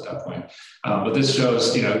problems at that point. But this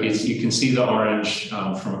shows, you know, you can see the orange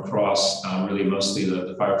from across, really mostly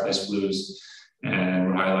the fireplace blues, and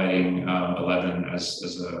we're highlighting 11 as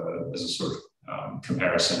a sort of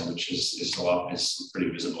comparison, which is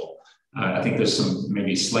pretty visible. I think there's some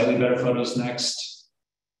maybe slightly better photos next.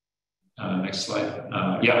 Next slide.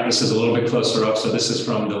 Yeah, this is a little bit closer up. So this is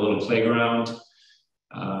from the little playground.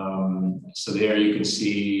 So there you can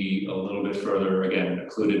see a little bit further, again,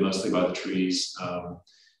 occluded mostly by the trees.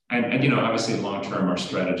 And you know, obviously long term, our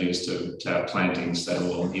strategy is to have plantings that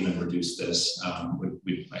will even reduce this.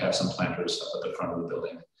 We have some planters up at the front of the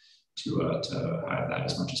building to have that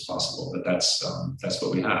as much as possible, but that's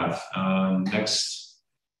what we have. Next,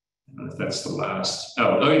 I don't know if that's the last.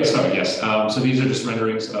 Oh yeah, sorry, yes. So these are just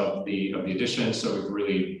renderings of the addition. So we've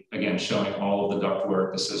really, again, showing all of the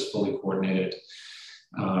ductwork. This is fully coordinated.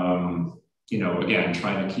 You know, again,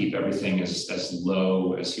 trying to keep everything as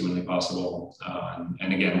low as humanly possible.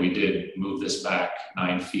 And again, we did move this back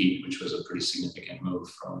 9 feet, which was a pretty significant move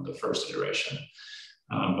from the first iteration,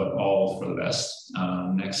 but all for the best.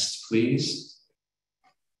 Next, please.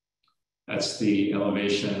 That's the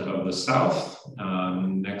elevation of the south.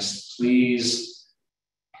 Next, please.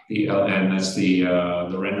 And that's the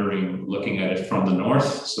rendering looking at it from the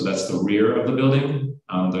north. So that's the rear of the building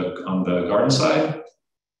on the garden side.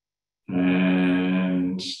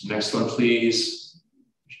 And next one, please,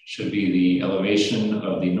 should be the elevation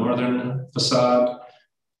of the northern facade.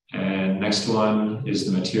 And next one is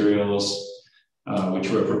the materials, which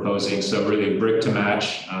we're proposing. So really brick to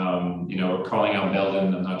match. You know, we're calling out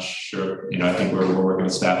Belden. I'm not sure, you know, I think we're working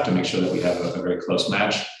with staff to make sure that we have a very close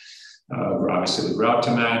match. Obviously the grout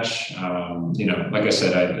to match. You know, like I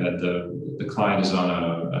said, the client is on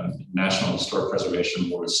a National Historic Preservation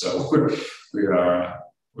Board. So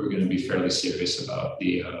we're going to be fairly serious about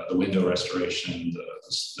the window restoration,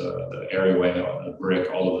 the areaway, the brick,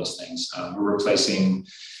 all of those things. We're replacing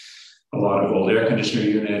a lot of old air conditioner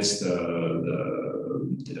units, a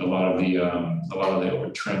lot of the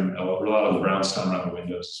old trim, a lot of the brownstone around the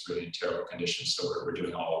windows is really in terrible condition. So we're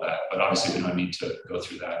doing all of that. But obviously we don't need to go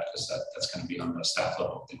through that because that's going to be on the staff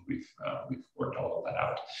level. I think we've worked all of that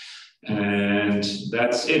out. And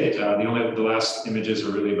that's it. The last images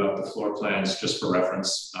are really about the floor plans, just for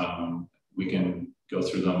reference. We can go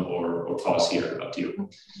through them or pause here, up to you.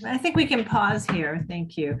 I think we can pause here.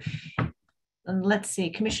 Thank you. And let's see,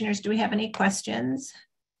 commissioners, do we have any questions?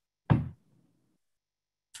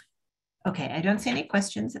 Okay, I don't see any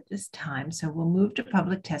questions at this time, so we'll move to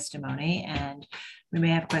public testimony, and we may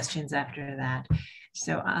have questions after that.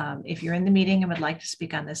 So if you're in the meeting and would like to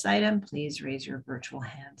speak on this item, please raise your virtual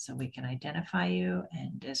hand so we can identify you.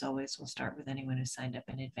 And as always, we'll start with anyone who signed up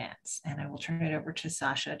in advance. And I will turn it over to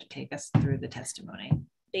Sasha to take us through the testimony.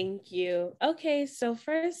 Thank you. Okay, so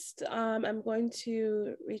first, I'm going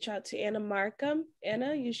to reach out to Anna Markham.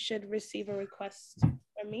 Anna, you should receive a request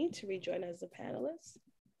from me to rejoin as a panelist.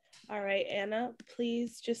 All right, Anna,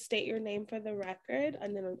 please just state your name for the record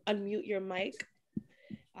and then unmute your mic.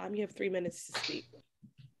 You have 3 minutes to speak.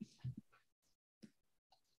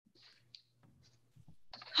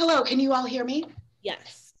 Hello, can you all hear me?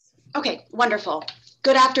 Yes. Okay, wonderful.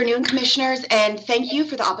 Good afternoon, commissioners, and thank you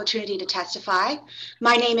for the opportunity to testify.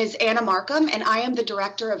 My name is Anna Markham, and I am the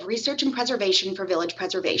Director of Research and Preservation for Village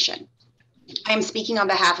Preservation. I am speaking on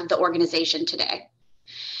behalf of the organization today.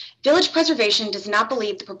 Village Preservation does not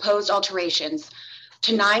believe the proposed alterations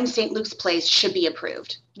to 9 St. Luke's Place should be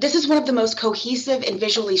approved. This is one of the most cohesive and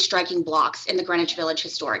visually striking blocks in the Greenwich Village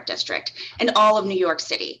Historic District and all of New York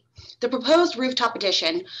City. The proposed rooftop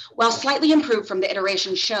addition, while slightly improved from the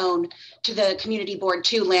iteration shown to the Community Board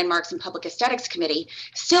 2 Landmarks and Public Aesthetics Committee,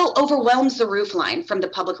 still overwhelms the roofline from the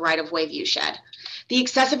public right-of-way viewshed. The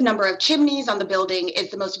excessive number of chimneys on the building is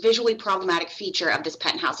the most visually problematic feature of this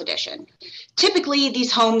penthouse addition. Typically,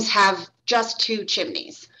 these homes have just 2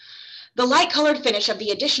 chimneys. The light-colored finish of the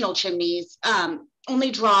additional chimneys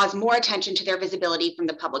only draws more attention to their visibility from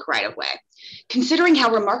the public right-of-way. Considering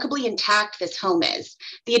how remarkably intact this home is,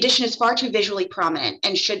 the addition is far too visually prominent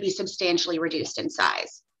and should be substantially reduced in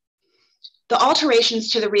size. The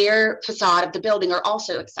alterations to the rear facade of the building are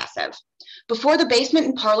also excessive. Before the basement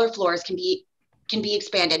and parlor floors can be can be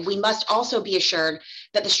expanded, we must also be assured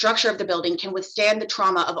that the structure of the building can withstand the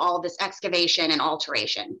trauma of all of this excavation and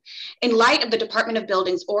alteration. In light of the Department of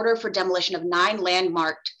Buildings' order for demolition of 9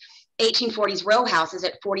 landmarked 1840s row houses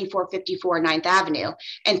at 4454 9th Avenue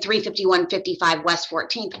and 35155 West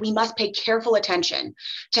 14th, we must pay careful attention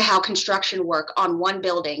to how construction work on one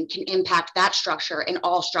building can impact that structure and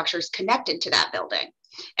all structures connected to that building,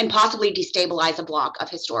 and possibly destabilize a block of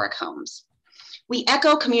historic homes. We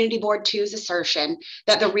echo Community Board 2's assertion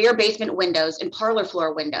that the rear basement windows and parlor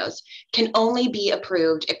floor windows can only be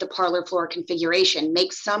approved if the parlor floor configuration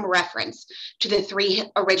makes some reference to the 3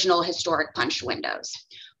 original historic punched windows.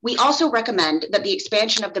 We also recommend that the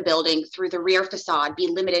expansion of the building through the rear facade be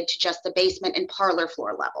limited to just the basement and parlor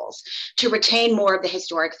floor levels to retain more of the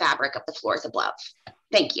historic fabric of the floors above.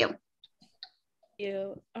 Thank you.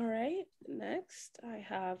 All right, next I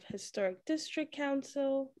have Historic District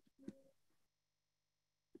Council.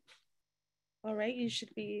 All right, you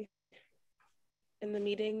should be in the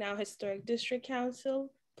meeting now. Historic District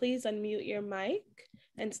Council, please unmute your mic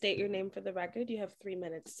and state your name for the record. You have 3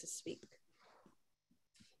 minutes to speak.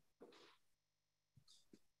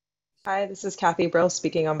 Hi, this is Kathy Brill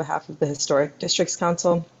speaking on behalf of the Historic Districts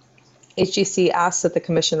Council. HGC asks that the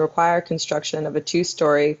Commission require construction of a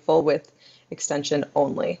 2-story full-width extension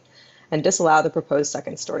only and disallow the proposed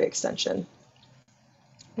 2nd-story extension.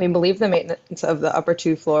 We believe the maintenance of the upper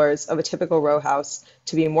 2 floors of a typical row house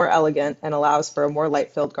to be more elegant and allows for a more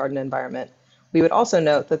light-filled garden environment. We would also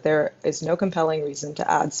note that there is no compelling reason to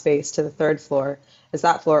add space to the 3rd floor, as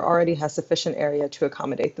that floor already has sufficient area to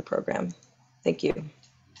accommodate the program. Thank you.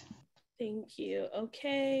 Thank you.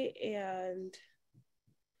 Okay, and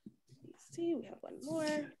let's see, we have one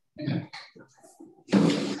more.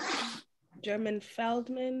 German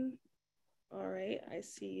Feldman. All right, I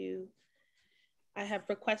see you. I have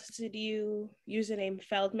requested you, username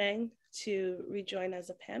Feldman, to rejoin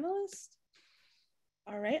as a panelist.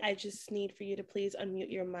 All right, I just need for you to please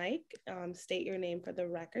unmute your mic, state your name for the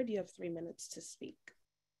record. You have 3 minutes to speak.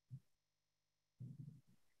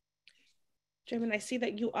 German, I see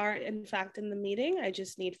that you are in fact in the meeting. I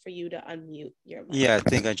just need for you to unmute your mic. Yeah, I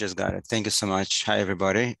think I just got it. Thank you so much. Hi,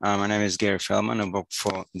 everybody. My name is Gary Feldman. I work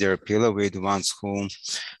for Derapilla. We're the ones who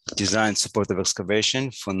designed supportive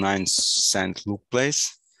excavation for 9 St. Luke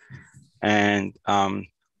Place. And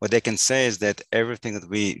what they can say is that everything that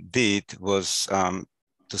we did was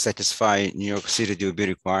to satisfy New York City DOB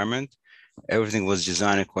requirement. Everything was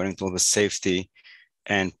designed according to all the safety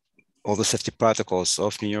and all the safety protocols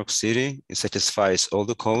of New York City. It satisfies all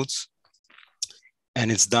the codes.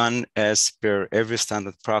 And it's done as per every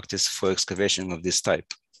standard practice for excavation of this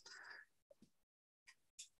type.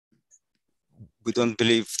 We don't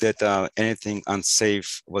believe that anything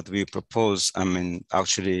unsafe, what we propose,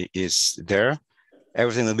 actually is there.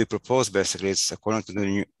 Everything that we propose basically is according to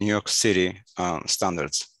the New York City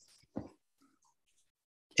standards,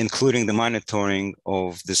 including the monitoring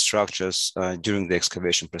of the structures during the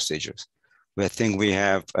excavation procedures. I think we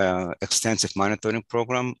have extensive monitoring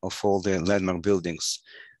program of all the landmark buildings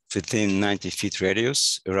within 90 feet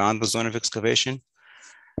radius around the zone of excavation.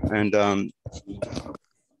 And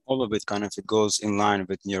all of it it goes in line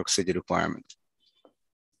with New York City requirement.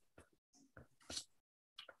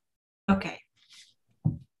 Okay.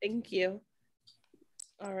 Thank you.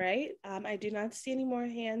 All right. I do not see any more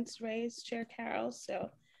hands raised, Chair Carroll, so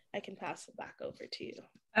I can pass it back over to you.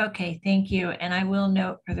 Okay, thank you. And I will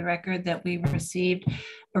note for the record that we received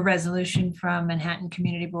a resolution from Manhattan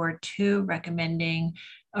Community Board 2 recommending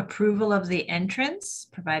approval of the entrance,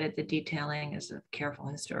 provided the detailing is of careful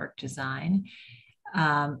historic design,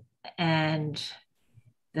 and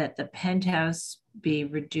that the penthouse be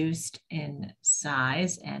reduced in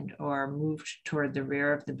size and or moved toward the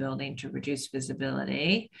rear of the building to reduce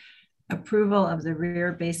visibility. Approval of the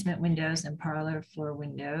rear basement windows and parlor floor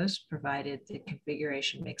windows, provided the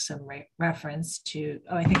configuration makes some reference to,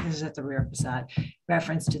 oh, I think this is at the rear facade,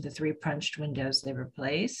 reference to the 3 punched windows they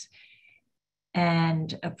replace.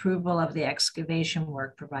 And approval of the excavation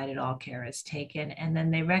work, provided all care is taken. And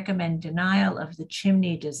then they recommend denial of the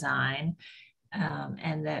chimney design,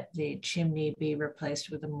 and that the chimney be replaced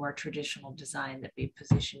with a more traditional design that be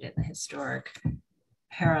positioned in the historic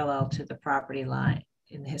parallel to the property line.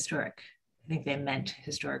 In the historic, I think they meant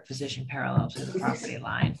historic position parallel to the property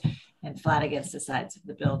line and flat against the sides of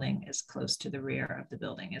the building as close to the rear of the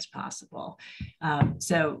building as possible.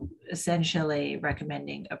 So essentially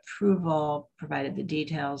recommending approval, provided the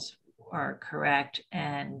details are correct,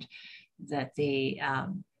 and that the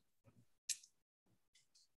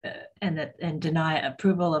and deny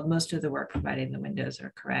approval of most of the work, providing the windows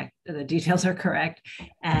are correct, the details are correct,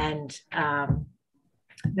 and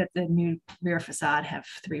that the new rear facade have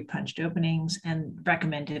 3 punched openings, and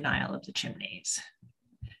recommend denial of the chimneys.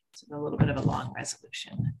 So a little bit of a long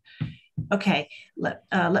resolution. Okay,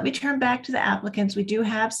 let me turn back to the applicants. We do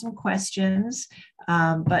have some questions,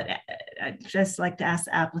 but I'd just like to ask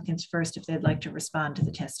the applicants first if they'd like to respond to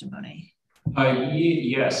the testimony.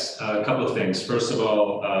 Yes, a couple of things. First of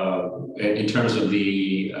all, in terms of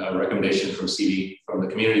the recommendation from the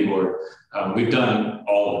community board, we've done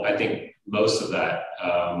I think most of that,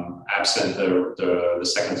 absent the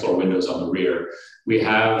second floor windows on the rear. We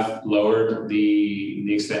have lowered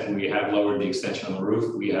the extension on the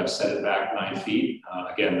roof. We have set it back 9 feet.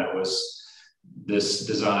 Again, this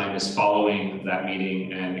design is following that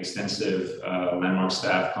meeting and extensive landmark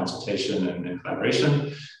staff consultation and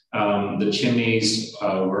collaboration. The chimneys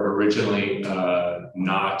were originally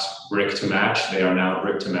not brick to match. They are now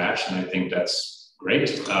brick to match, and I think that's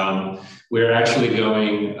great. We're actually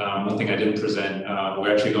going, one thing I didn't present,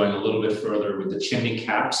 we're actually going a little bit further with the chimney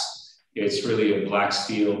caps. It's really a black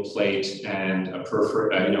steel plate and a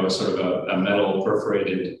sort of a metal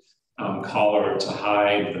perforated collar to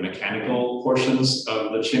hide the mechanical portions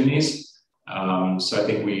of the chimneys. So I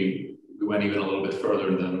think we went even a little bit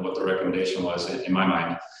further than what the recommendation was in my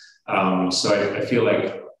mind. So I feel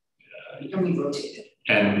like, and we rotated.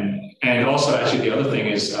 And also, actually, the other thing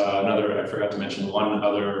is I forgot to mention one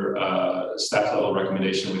other staff level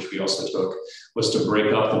recommendation, which we also took, was to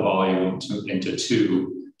break up the volume into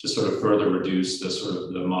 2 to sort of further reduce the sort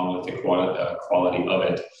of the monolithic quality of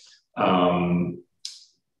it. I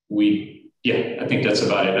think that's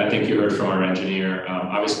about it. I think you heard from our engineer.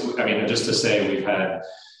 Obviously, I mean, just to say,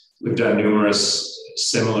 we've done numerous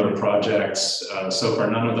similar projects. So far,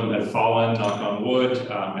 none of them have fallen, knock on wood.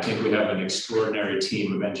 I think we have an extraordinary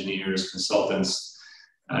team of engineers, consultants,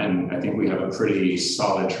 and I think we have a pretty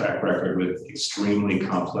solid track record with extremely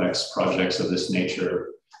complex projects of this nature.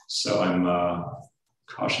 So I'm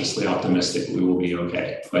cautiously optimistic we will be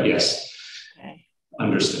okay. But yes, okay.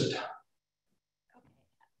 Understood.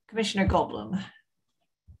 Commissioner Goldblum.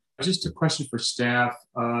 Just a question for staff.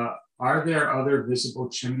 Are there other visible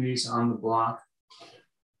chimneys on the block?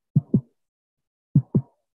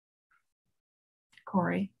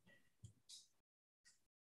 Corey.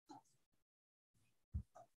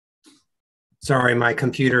 Sorry, my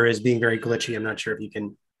computer is being very glitchy. I'm not sure if you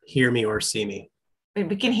can hear me or see me.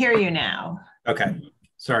 We can hear you now. Okay,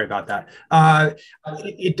 sorry about that.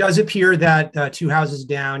 It does appear that 2 houses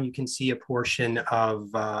down, you can see a portion of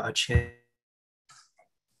a chimney.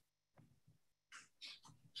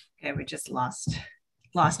 Okay, we just lost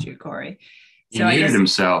you, Corey. So he muted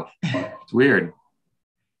himself. It's weird.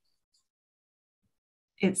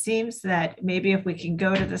 It seems that maybe if we can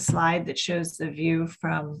go to the slide that shows the view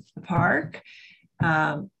from the park,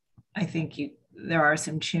 I think there are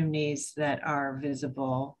some chimneys that are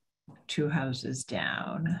visible 2 houses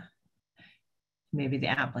down. Maybe the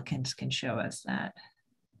applicants can show us that.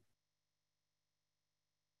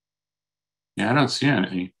 Yeah, I don't see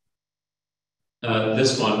any.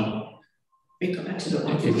 This one,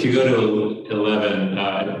 if you go to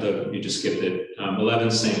 11, you just skipped it.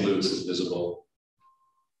 11 St. Luke's is visible.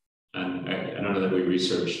 And I don't know that we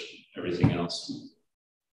researched everything else.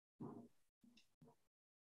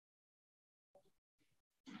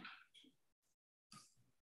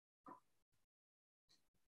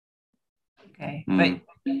 Okay, but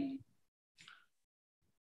it's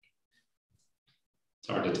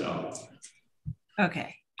hard to tell.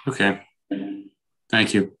 Okay. Okay.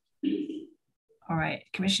 Thank you. All right,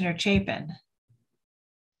 Commissioner Chapin.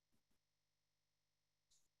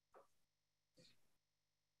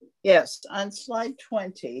 Yes, on slide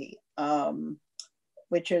 20,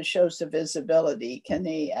 which shows the visibility, can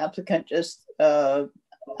the applicant just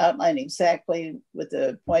outline exactly with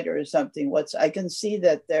the pointer or something I can see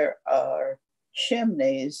that there are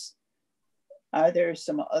chimneys. Are there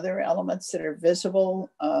some other elements that are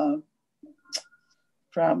visible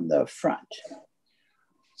from the front?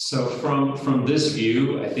 So from this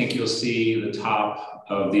view, I think you'll see the top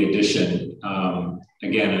of the addition.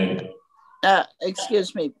 Again,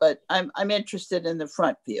 excuse me, but I'm interested in the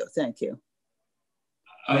front view. Thank you.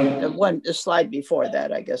 The slide before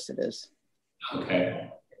that, I guess it is. Okay.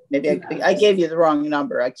 Maybe I gave you the wrong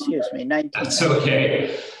number. Excuse me. 19. That's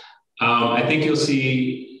okay. I think you'll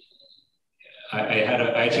see.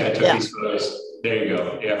 I took these photos. There you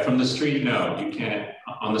go. Yeah, from the street, no, you can't.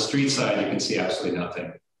 On the street side, you can see absolutely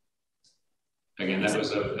nothing. Again, that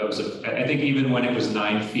was I think even when it was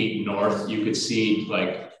 9 feet north, you could see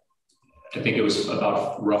I think it was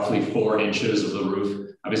about roughly 4 inches of the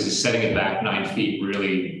roof. Obviously, setting it back 9 feet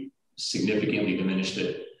really significantly diminished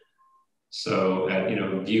it. So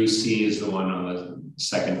view C is the one on the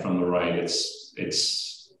second from the right.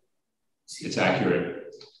 It's accurate.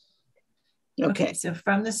 Okay, so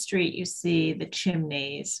from the street, you see the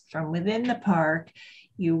chimneys. From within the park,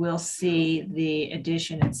 you will see the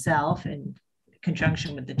addition itself in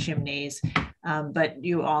conjunction with the chimneys, but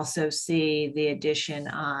you also see the addition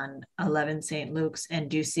on 11 St. Luke's. And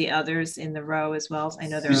do you see others in the row as well? I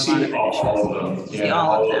know there are a lot of additions. All of them. Yeah,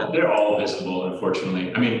 all of them. They're all visible,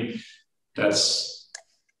 unfortunately. I mean, that's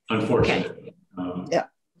unfortunate. Okay. Yeah.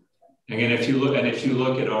 Again, if you look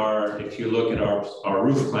at our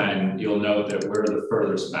roof plan, you'll note that we're the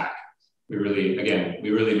furthest back. We really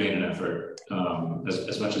made an effort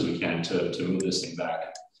as much as we can to move this thing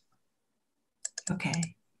back.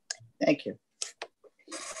 Okay. Thank you.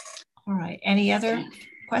 All right. Any other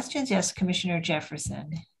questions? Yes, Commissioner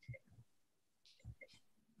Jefferson.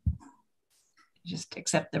 Just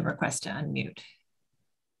accept the request to unmute.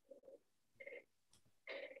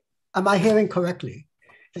 Am I hearing correctly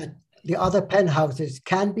that the other penthouses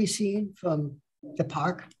can be seen from the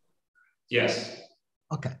park? Yes.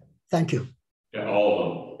 Okay, thank you. Yeah, all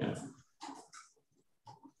of them. Yeah.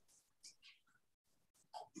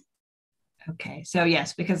 Okay, so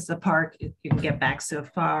yes, because the park, you can get back so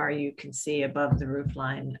far, you can see above the roof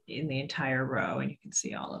line in the entire row, and you can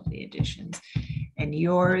see all of the additions. And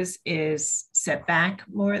yours is set back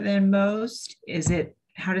more than most.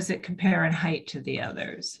 How does it compare in height to the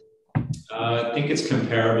others? I think it's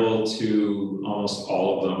comparable to almost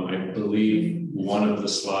all of them. I believe one of the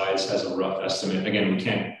slides has a rough estimate. Again, we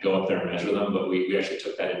can't go up there and measure them, but we actually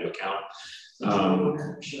took that into account.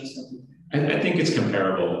 I think it's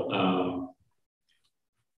comparable.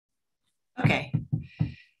 Okay.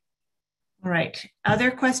 All right.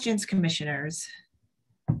 Other questions, commissioners?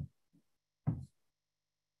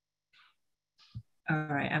 All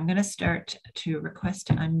right, I'm going to start to request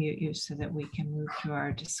to unmute you so that we can move to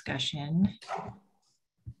our discussion.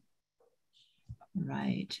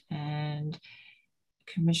 Right, and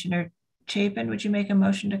Commissioner Chapin, would you make a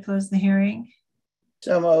motion to close the hearing?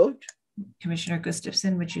 So moved. Commissioner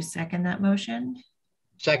Gustafson, would you second that motion?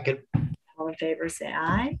 Second. All in favor, say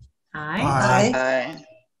aye. Aye. Aye.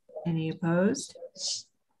 Any opposed?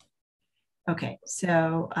 Okay,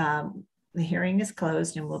 so the hearing is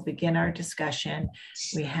closed and we'll begin our discussion.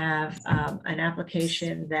 We have an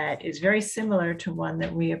application that is very similar to one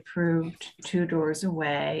that we approved 2 doors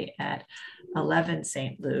away at 11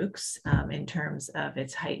 St. Luke's in terms of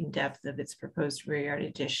its height and depth of its proposed rear yard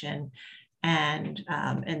addition. And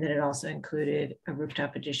then it also included a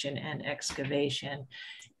rooftop addition and excavation.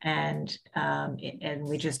 And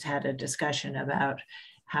we just had a discusson about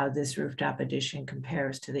how this rooftop addition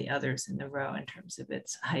compares to the others in the row in terms of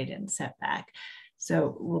its height and setback.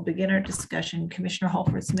 So we'll begin our discussion. Commissioner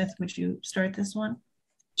Holford Smith, would you start this one?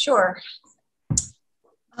 Sure. This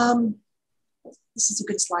is a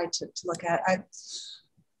good slide to look at. I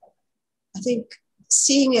think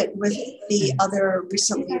seeing it with the other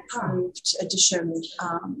recently approved addition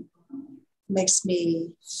makes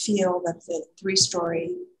me feel that the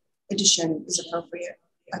 3-story addition is appropriate.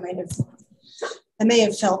 I may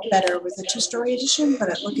have felt better with a 2-story addition,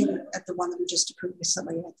 but looking at the one that we just approved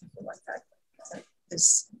recently, I feel like that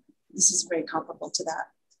this is very comparable to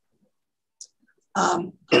that.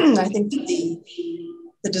 I think that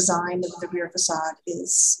the design of the rear facade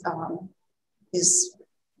is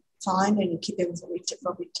fine and in keeping with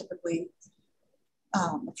what we typically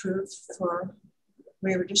approve for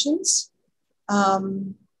rear additions.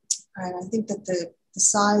 And I think that the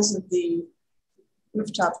size of the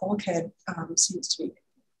rooftop bulkhead seems to be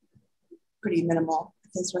pretty minimal.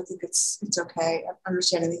 So I think it's okay. I'm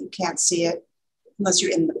understanding that you can't see it unless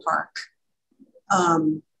you're in the park.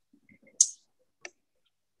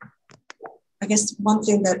 I guess one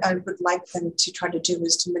thing that I would like them to try to do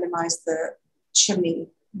is to minimize the chimney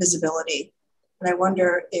visibility. And I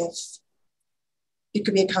wonder if it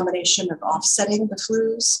could be a combination of offsetting the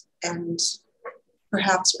flues and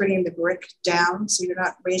perhaps bringing the brick down so you're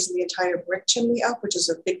not raising the entire brick chimney up, which is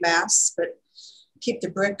a big mass, but keep the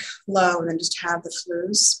brick low and then just have the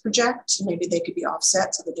flues project. Maybe they could be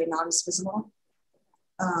offset so that they're not as visible.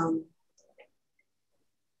 I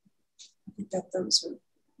think that those are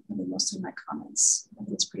most of my comments. I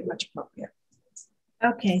think it's pretty much appropriate.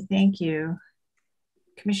 Okay, thank you.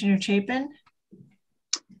 Commissioner Chapin?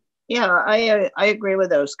 Yeah, I agree with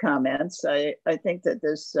those comments. I think that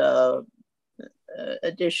this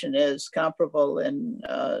addition is comparable in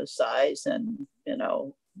size and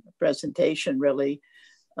presentation really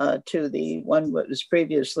to the one that was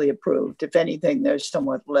previously approved. If anything, there's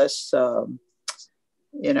somewhat less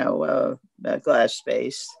glass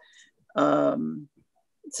space.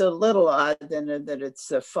 it's a little odd then that it's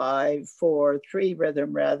a 5-4-3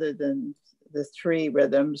 rhythm rather than the 3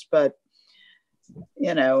 rhythms, but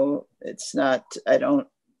you know, it's not, I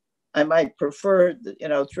might prefer, you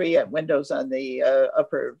know, 3 windows on the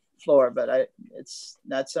upper floor, but it's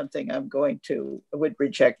not something I'm going to, would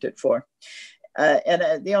reject it for.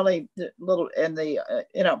 And the only little, in the,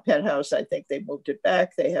 you know, penthouse, I think they moved it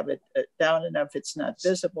back. They have it down enough it's not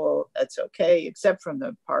visible. That's okay, except from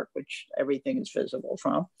the park, which everything is visible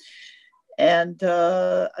from. And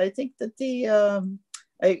I think that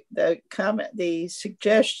the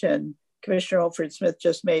suggestion Commissioner Holford Smith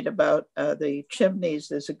just made about the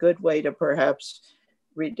chimneys is a good way to perhaps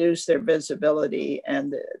reduce their visibility.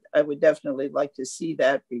 And I would definitely like to see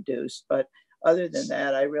that reduced. But other than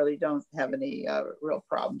that, I really don't have any real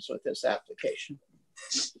problems with this application.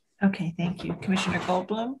 Okay, thank you. Commissioner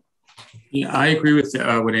Goldblum? Yeah, I agree with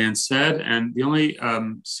what Ann said. And the only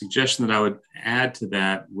suggestion that I would add to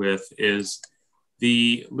that with is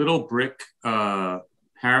the little brick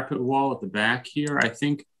parapet wall at the back here. I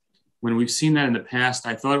think when we've seen that in the past,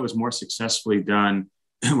 I thought it was more successfully done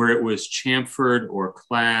where it was chamfered or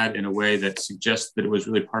clad in a way that suggests that it was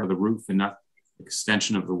really part of the roof and not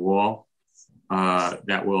extension of the wall.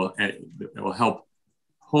 That will help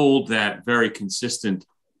hold that very consistent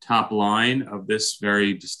top line of this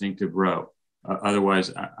very distinctive row.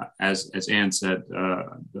 Otherwise, as Ann said,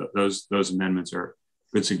 those amendments are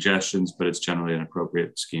good suggestions, but it's generally an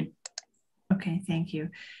appropriate scheme. Okay, thank you.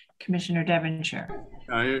 Commissioner Devonshire.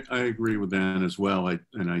 I agree with Ann as well. I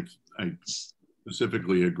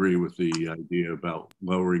specifically agree with the idea about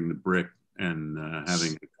lowering the brick and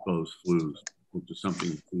having exposed flues, which is something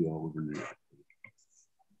we see all over New York.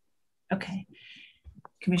 Okay.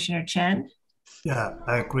 Commissioner Chen? Yeah,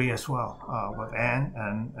 I agree as well with Ann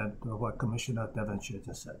and what Commissioner Devonshire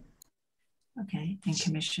just said. Okay, and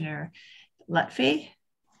Commissioner Lutfi?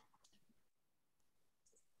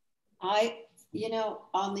 You know,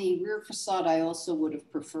 on the rear facade, I also would have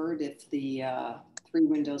preferred if the 3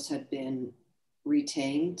 windows had been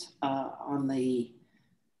retained on the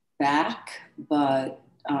back, but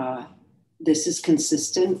this is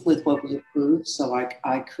consistent with what was approved, so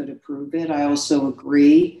I could approve it. I also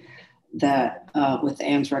agree that with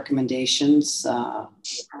Ann's recommendations on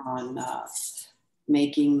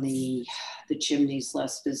making the chimneys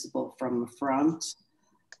less visible from the front.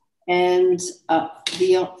 And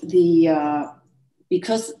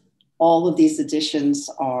because all of these additions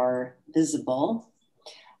are visible,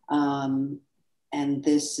 and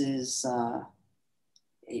this is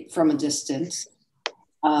from a distance,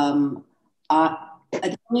 the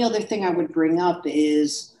only other thing I would bring up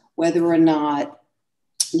is whether or not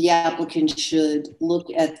the applicant should look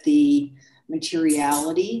at the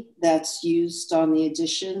materiality that's used on the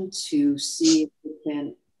addition to see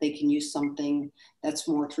if they can use something that's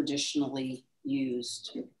more traditionally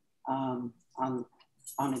used on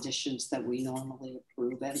additions that we normally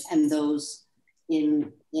approve, and those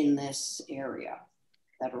in this area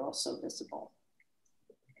that are also visible.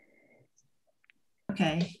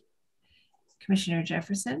 Okay. Commissioner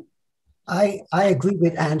Jefferson? I agree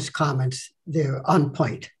with Ann's comments. They're on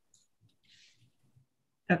point.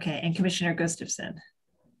 Okay, and Commissioner Gustafson?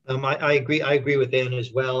 I agree with Ann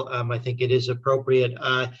as well. I think it is appropriate.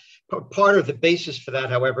 Part of the basis for that,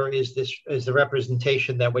 however, is the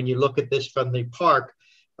representation that when you look at this from the park,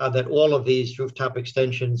 that all of these rooftop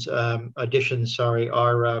extensions, additions,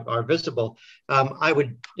 are visible. I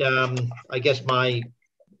would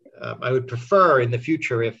prefer in the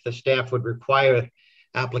future if the staff would require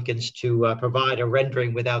applicants to provide a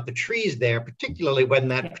rendering without the trees there, particularly when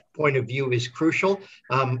that point of view is crucial.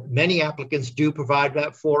 Many applicants do provide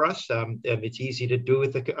that for us. It's easy to do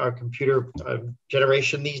with our computer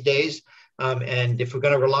generation these days. And if we're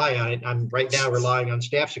going to rely on it, I'm right now relying on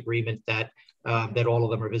staff's agreement that all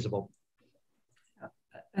of them are visible.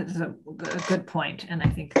 That's a good point. And I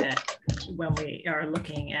think that when we are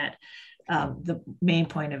looking at the main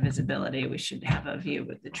point of visibility, we should have a view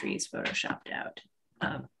with the trees photoshopped out.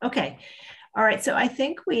 Okay. All right. So I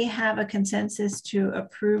think we have a consensus to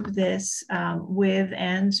approve this with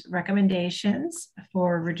Ann's recommendations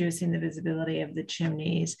for reducing the visibility of the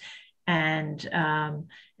chimneys. And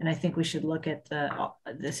I think we should look at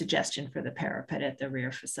the suggestion for the parapet at the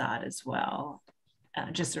rear facade as well.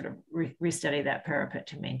 Just sort of restudy that parapet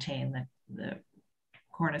to maintain the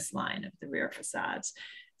cornice line of the rear facades.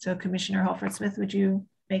 So Commissioner Holford Smith, would you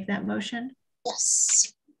make that motion?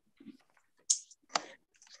 Yes.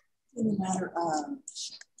 In the matter of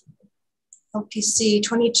LPC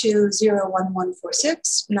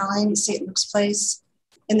 22-01146, 9 St. Luke's Place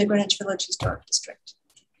in the Greenwich Village Historic District.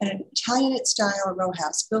 An Italianate style row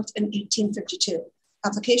house built in 1852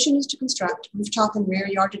 Application is to construct rooftop and rear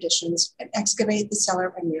yard additions and excavate the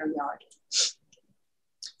cellar and rear yard.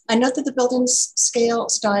 I note that the building's scale,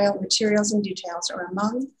 style, materials, and details are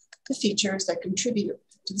among the features that contribute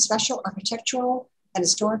to the special architectural and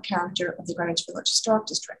historic character of the Greenwich Village Historic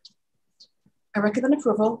District. I recommend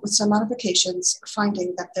approval with some modifications,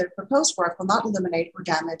 finding that the proposed work will not eliminate or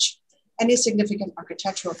damage any significant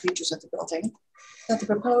architectural features of the building, that the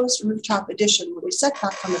proposed rooftop addition will be set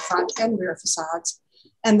back from the front and rear facades,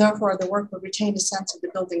 and therefore the work will retain a sense of the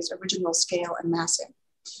building's original scale and massing,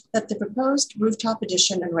 that the proposed rooftop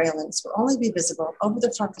addition and railings will only be visible over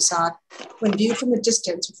the front facade when viewed from a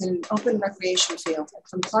distance within an open recreation field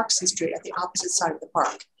from Clarkson Street at the opposite side of the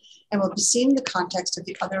park, and will be seen in the context of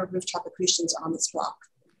the other rooftop accretions on this block.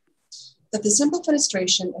 That the simple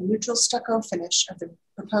fenestration and neutral stucco finish of the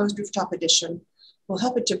proposed rooftop addition will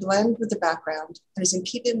help it to blend with the background and is in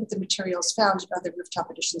keeping with the materials found in other rooftop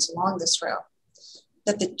additions along this row.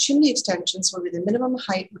 That the chimney extensions will be the minimum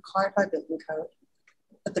height required by building code.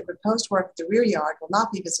 That the proposed work of the rear yard will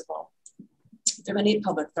not be visible through any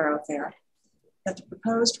public thoroughfare. That the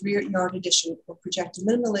proposed rear yard addition will project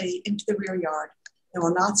minimally into the rear yard and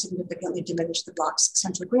will not significantly diminish the block's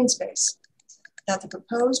central green space. That the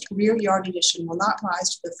proposed rear yard addition will not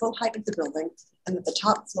rise to the full height of the building, and that the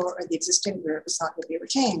top floor of the existing rear facade will be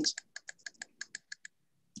retained.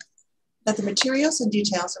 That the materials and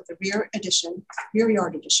details of the rear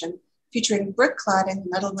yard addition, featuring brick cladding,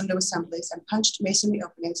 metal window assemblies, and punched masonry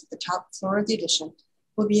openings at the top floor of the addition,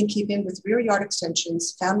 will be in keeping with rear yard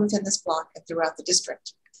extensions found within this block and throughout the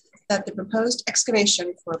district. That the proposed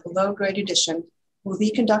excavation for a below-grade addition will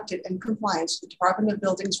be conducted in compliance with the Department of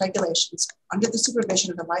Buildings regulations under the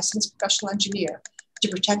supervision of a licensed professional engineer to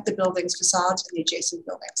protect the building's facades and the adjacent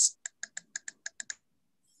buildings.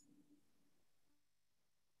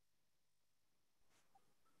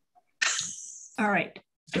 All right.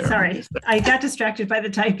 Sorry, I got distracted by the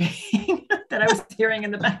typing that I was hearing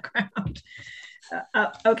in the background.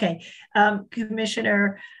 Okay,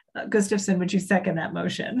 Commissioner Gustafson, would you second that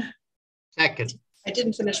motion? Second. I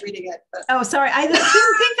didn't finish reading it. But... Oh, sorry. I didn't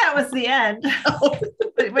think that was the end.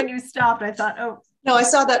 But when you stopped, I thought, oh. No, I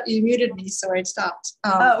saw that you muted me, so I stopped.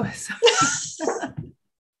 Oh, sorry.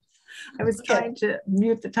 I was trying to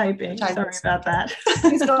mute the typing. Sorry about that.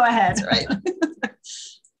 Please go ahead. That's right.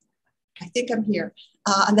 I think I'm here.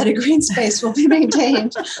 And that a green space will be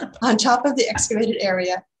maintained on top of the excavated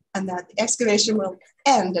area, and that the excavation will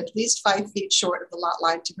end at least 5 feet short of the lot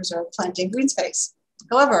line to preserve planting green space.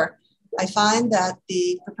 However, I find that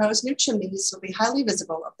the proposed new chimneys will be highly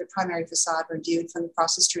visible of the primary facade when viewed from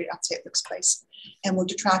across the street at St. Luke's Place and will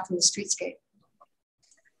detract from the streetscape.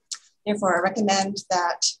 Therefore, I recommend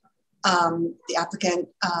that the applicant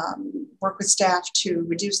work with staff to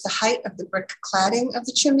reduce the height of the brick cladding of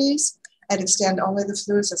the chimneys and extend only the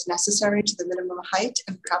flues as necessary to the minimum height,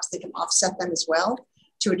 and perhaps they can offset them as well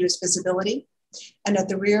to reduce visibility. And at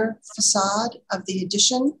the rear facade of the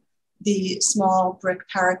addition, the small brick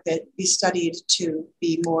parapet be studied to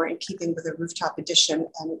be more in keeping with a rooftop addition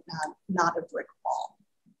and not a brick wall.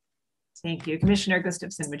 Thank you. Commissioner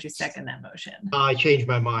Gustafson, would you second that motion? I changed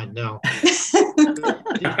my mind, no.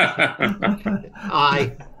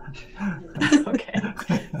 Aye. Okay.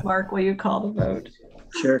 Mark, will you call the vote?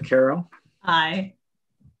 Chair Carroll. Aye.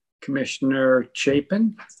 Commissioner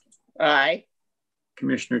Chapin. Aye.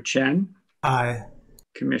 Commissioner Chen. Aye.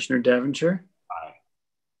 Commissioner Devonshire. Aye.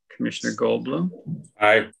 Commissioner Goldblum.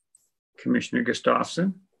 Aye. Commissioner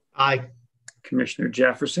Gustafson. Aye. Commissioner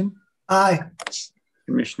Jefferson. Aye.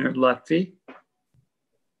 Commissioner Lutfi.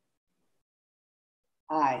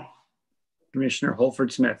 Aye. Commissioner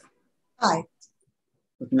Holford Smith. Aye.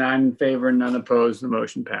 With 9 in favor and none opposed, the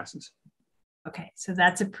motion passes. Okay, so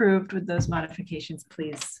that's approved with those modifications.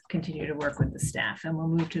 Please continue to work with the staff, and we'll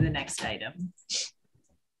move to the next item.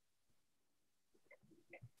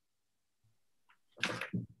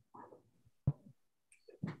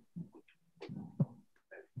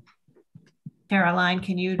 Caroline,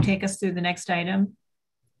 can you take us through the next item?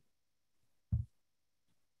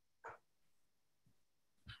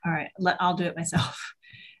 All right, I'll do it myself.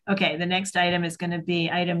 Okay, the next item is going to be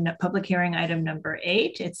public hearing item number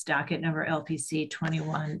 8. It's docket number LPC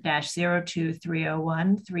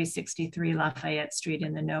 21-02301, 363 Lafayette Street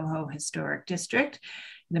in the NoHo Historic District,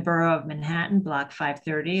 in the Borough of Manhattan, Block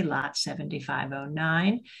 530, Lot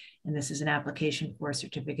 7509. And this is an application for a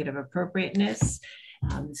certificate of appropriateness.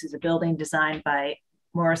 This is a building designed by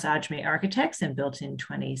Morris Ajme Architects and built in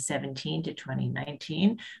 2017 to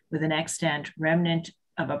 2019 with an extant remnant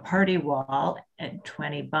of a party wall at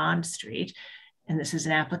 20 Bond Street. And this is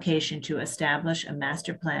an application to establish a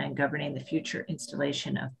master plan governing the future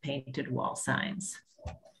installation of painted wall signs.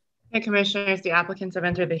 Okay, commissioners, the applicants have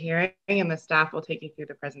entered the hearing and the staff will take you through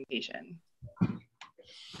the presentation.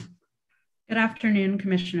 Good afternoon,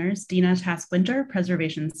 commissioners. Dina Task-Winter,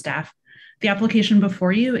 preservation staff. The application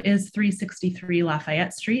before you is 363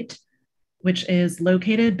 Lafayette Street, which is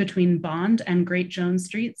located between Bond and Great Jones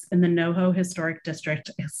Streets in the NoHo Historic District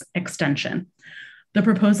Extension. The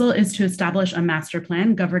proposal is to establish a master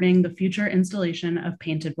plan governing the future installation of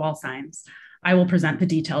painted wall signs. I will present the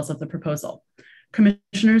details of the proposal.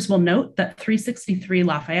 Commissioners will note that 363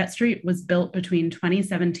 Lafayette Street was built between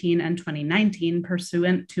 2017 and 2019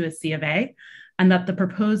 pursuant to a C of A, and that the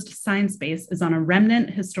proposed sign space is on a remnant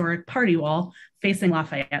historic party wall facing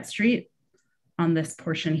Lafayette Street on this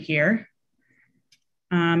portion here,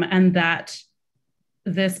 and that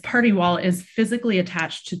this party wall is physically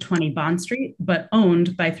attached to 20 Bond Street, but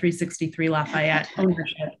owned by 363 Lafayette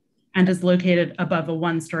ownership, and is located above a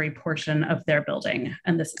one-story portion of their building.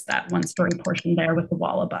 And this is that one-story portion there with the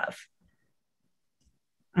wall above.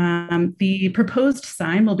 The proposed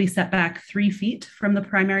sign will be set back 3 feet from the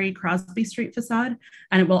primary Crosby Street facade,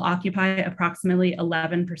 and it will occupy approximately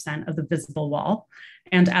 11% of the visible wall.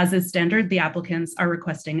 And as is standard, the applicants are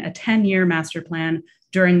requesting a 10-year master plan,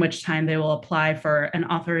 during which time they will apply for an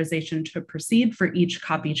authorization to proceed for each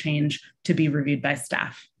copy change to be reviewed by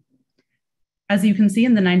staff. As you can see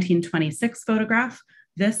in the 1926 photograph,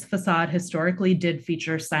 this facade historically did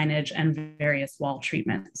feature signage and various wall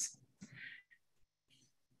treatments.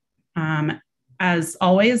 As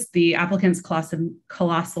always, the applicants'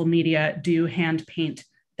 colossal media do hand paint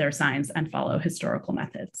their signs and follow historical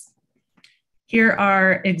methods. Here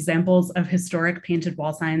are examples of historic painted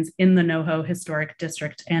wall signs in the NoHo Historic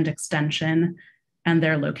District and Extension and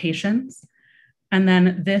their locations. And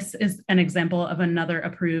then this is an example of another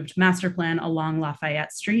approved master plan along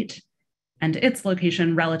Lafayette Street and its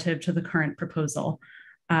location relative to the current proposal.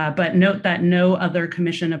 But note that no other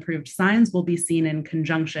commission approved signs will be seen in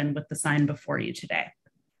conjunction with the sign before you today.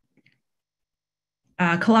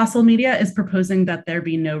 Colossal Media is proposing that there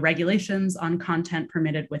be no regulations on content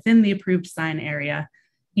permitted within the approved sign area.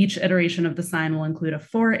 Each iteration of the sign will include a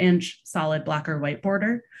 4-inch solid black or white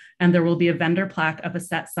border, and there will be a vendor plaque of a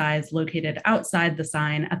set size located outside the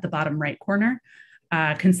sign at the bottom right corner,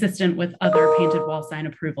 consistent with other painted wall sign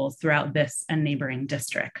approvals throughout this and neighboring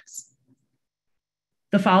districts.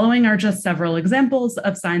 The following are just several examples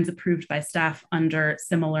of signs approved by staff under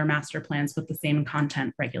similar master plans with the same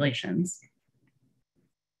content regulations.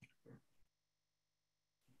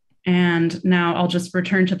 And now I'll just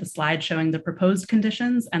return to the slide showing the proposed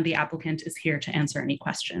conditions, and the applicant is here to answer any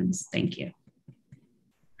questions. Thank you.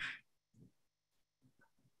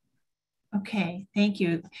 Okay, thank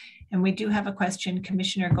you. And we do have a question,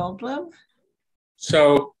 Commissioner Goldblum.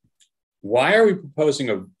 So why are we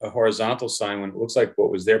proposing a horizontal sign when it looks like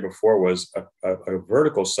what was there before was a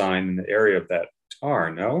vertical sign in the area of that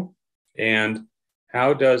tar, no? And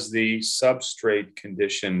how does the substrate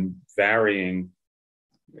condition varying,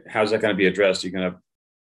 how's that going to be addressed? Are you going to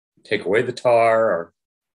take away the tar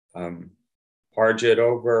or parge it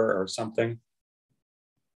over or something?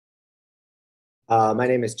 My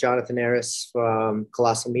name is Jonathan Harris from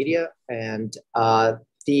Colossal Media, and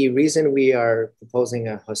the reason we are proposing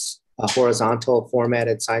a horizontal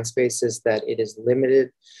formatted sign space is that it is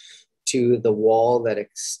limited to the wall that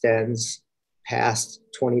extends past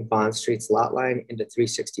 20 Bond Street's lot line into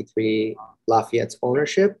 363 Lafayette's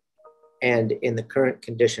ownership. And in the current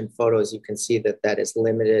condition photos, you can see that that is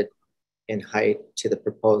limited in height to the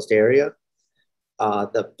proposed area.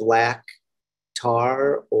 The black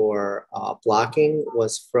tar or blocking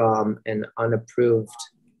was from an unapproved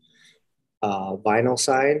vinyl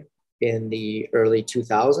sign in the early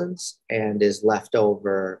 2000s and is left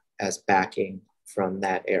over as backing from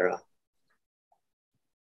that era.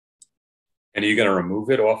 And are you going to remove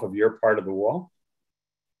it off of your part of the wall?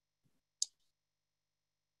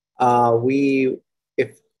 If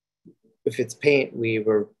it's paint, we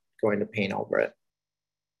were going to paint over it,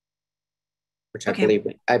 which Okay.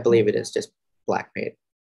 I believe it is just black paint.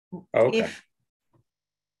 Okay.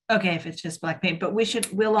 If it's just black paint, but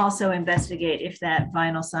we'll also investigate if that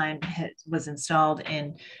vinyl sign was installed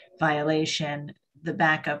in violation. The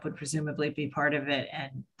backup would presumably be part of it,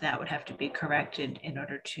 and that would have to be corrected in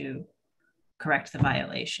order to correct the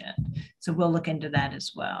violation. So we'll look into that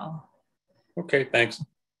as well. Okay, thanks.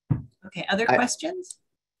 Okay, other questions?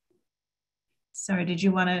 Sorry, did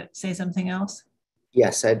you want to say something else?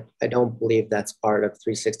 Yes, I don't believe that's part of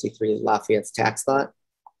 363 Lafayette's tax lot.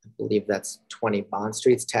 I believe that's 20 Bond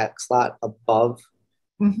Street's tax lot above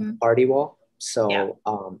party wall. So yeah.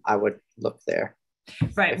 I would look there.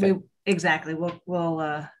 Right. Exactly.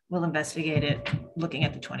 We'll investigate it looking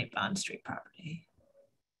at the 20 Bond Street property.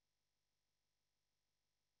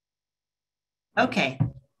 Okay.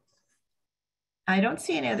 I don't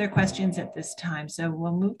see any other questions at this time, so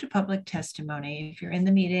we'll move to public testimony. If you're in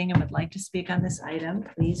the meeting and would like to speak on this item,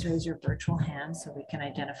 please raise your virtual hand so we can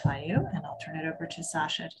identify you, and I'll turn it over to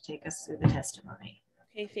Sasha to take us through the testimony.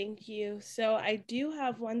 Okay, thank you. So I do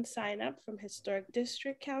have one sign up from Historic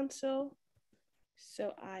District Council.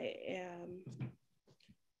 So I am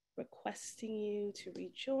requesting you to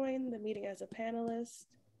rejoin the meeting as a panelist.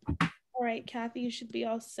 All right, Kathy, you should be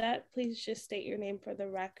all set. Please just state your name for the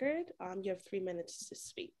record. You have 3 minutes to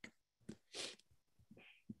speak.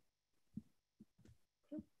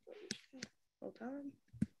 Hold on.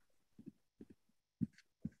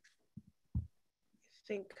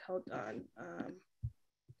 Hold on.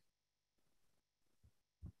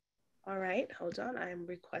 All right, hold on. I'm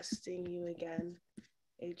requesting you again,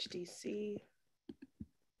 HDC.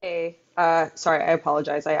 Hey, sorry, I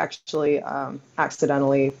apologize. I actually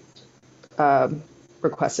accidentally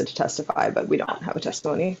requested to testify, but we don't have a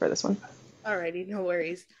testimony for this one. Alrighty, no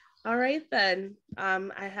worries. All right then,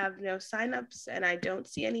 I have no signups and I don't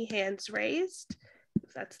see any hands raised.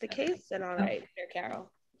 If that's the case, then all right, Chair Carroll.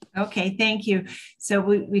 Okay, thank you. So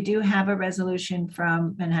we do have a resolution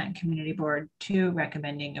from Manhattan Community Board 2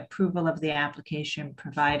 recommending approval of the application,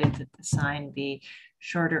 provided that the sign be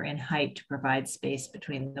shorter in height to provide space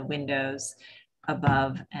between the windows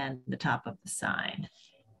above and the top of the sign.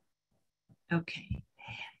 Okay.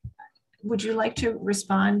 Would you like to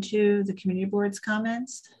respond to the Community Board's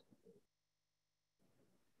comments?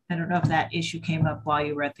 I don't know if that issue came up while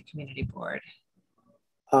you were at the Community Board.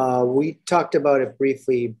 We talked about it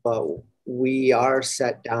briefly, but we are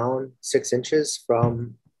set down 6 inches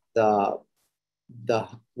from the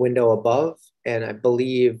window above, and I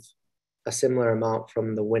believe a similar amount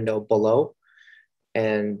from the window below.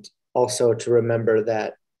 And also to remember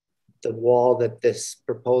that the wall that this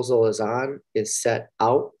proposal is on is set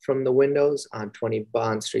out from the windows on 20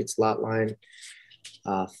 Bond Street's lot line,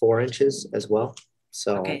 4 inches as well.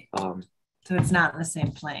 So, okay. So it's not in the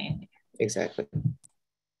same plane. Exactly.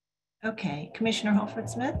 Okay, Commissioner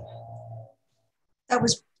Holford-Smith. That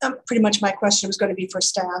was pretty much my question. Was going to be for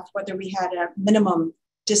staff, whether we had a minimum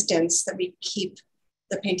distance that we keep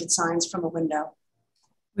the painted signs from a window.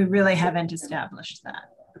 We really haven't established that.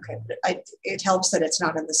 Okay, it helps that it's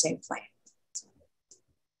not in the same plane.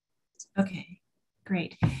 Okay,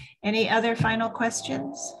 great. Any other final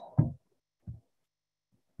questions?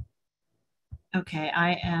 Okay,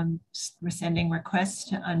 I am sending requests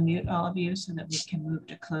to unmute all of you so that we can move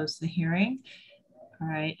to close the hearing. All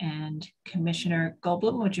right, and Commissioner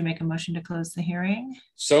Goldblum, would you make a motion to close the hearing?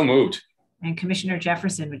 So moved. And Commissioner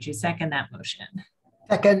Jefferson, would you second that motion?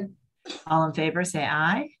 Second. All in favor, say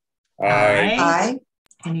aye. Aye. Aye.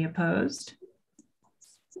 Any opposed?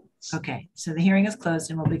 Okay, so the hearing is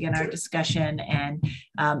closed and we'll begin our discussion. And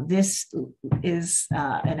this is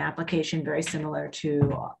an application very similar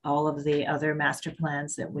to all of the other master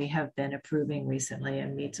plans that we have been approving recently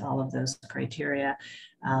and meets all of those criteria.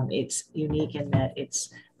 It's unique in that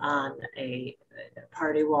it's on a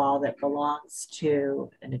party wall that belongs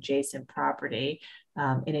to an adjacent property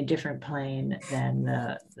in a different plane than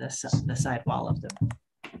the side wall of the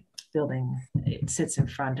building it sits in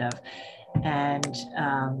front of, and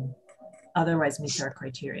otherwise meets our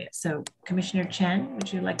criteria. So Commissioner Chen,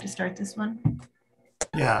 would you like to start this one?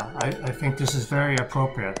 Yeah, I think this is very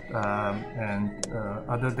appropriate, and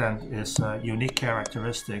other than its unique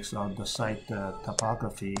characteristics of the site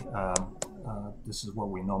topography, this is what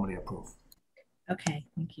we normally approve. Okay,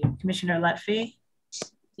 thank you. Commissioner Lutfi?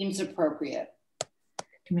 Seems appropriate.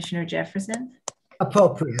 Commissioner Jefferson?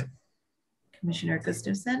 Appropriate. Commissioner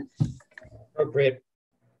Gustafson? Appropriate.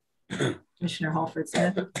 Commissioner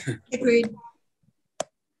Holford-Smith? Agreed.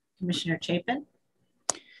 Commissioner Chapin?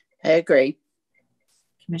 I agree.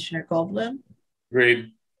 Commissioner Goldblum?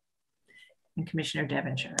 Agreed. And Commissioner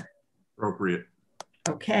Devonshire? Appropriate.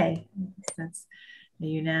 Okay, that's a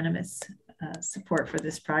unanimous support for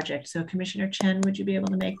this project. So Commissioner Chen, would you be able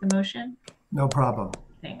to make the motion? No problem.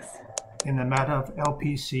 Thanks. In the matter of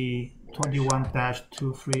LPC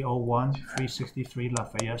 21-2301, 363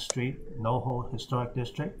 Lafayette Street, NoHo Historic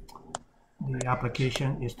District, the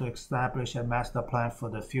application is to establish a master plan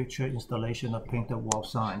for the future installation of painted wall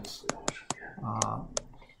signs.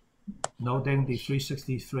 Noting the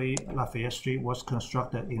 363 Lafayette Street was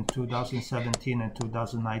constructed in 2017 and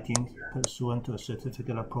 2019 pursuant to a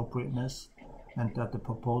certificate of appropriateness, and that the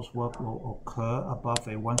proposed work will occur above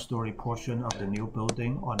a one-story portion of the new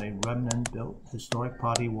building on a remnant-built historic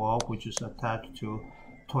party wall, which is attached to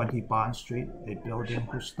 20 Bond Street, a building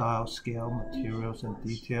whose style, scale, materials, and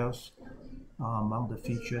details among the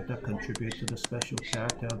features that contribute to the special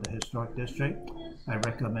character of the historic district. I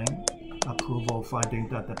recommend approval finding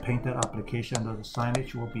that the painted application of the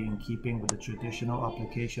signage will be in keeping with the traditional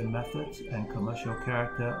application methods and commercial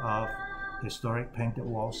character of historic painted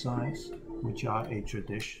wall signs, which are a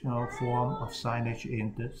traditional form of signage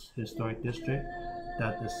in this historic district,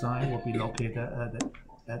 that the sign will be located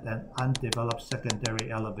at an undeveloped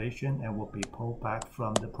secondary elevation and will be pulled back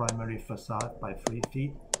from the primary facade by 3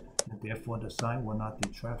 feet, and therefore the sign will not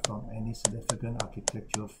detract from any significant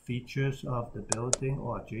architectural features of the building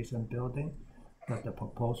or adjacent building, that the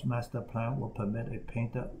proposed master plan will permit a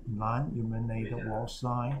painted non-illuminated wall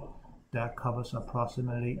sign that covers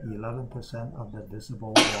approximately 11% of the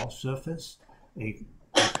visible wall surface, a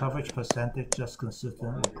coverage percentage just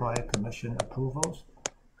consistent with prior commission approvals,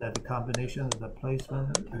 that the combination of the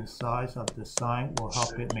placement and size of the sign will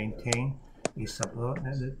help it maintain a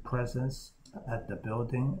subordinate presence at the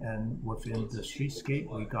building and within the streetscape,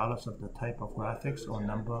 regardless of the type of graphics or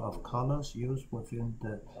number of colors used within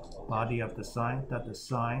the body of the sign, that the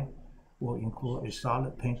sign will include a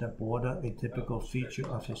solid painted border, a typical feature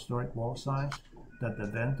of historic wall signs, that the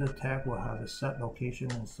vendor tag will have a set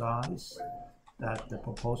location and size, that the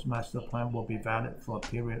proposed master plan will be valid for a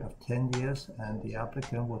period of 10 years, and the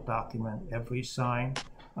applicant will document every sign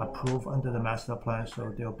approved under the master plan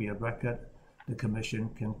so there'll be a record the commission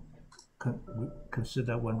can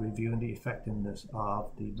consider when reviewing the effectiveness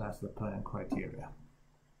of the master plan criteria.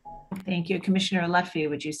 Thank you. Commissioner Lutfi,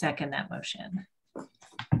 would you second that motion?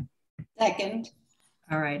 Second.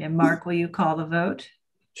 All right, and Mark, will you call the vote?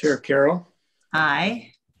 Chair Carroll.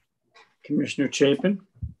 Aye. Commissioner Chapin.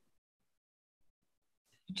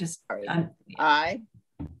 Just Aye.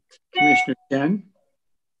 Commissioner Chen.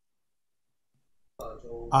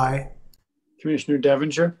 Aye. Commissioner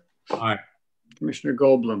Devinger. Aye. Commissioner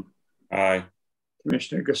Goldblum. Aye.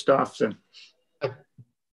 Commissioner Gustafson.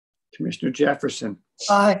 Commissioner Jefferson.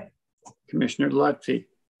 Aye. Commissioner Lutfi.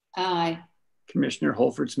 Aye. Commissioner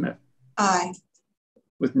Holford Smith. Aye.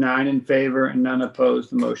 With 9 in favor and none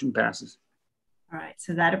opposed, the motion passes. All right,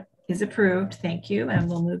 so that is approved. Thank you. And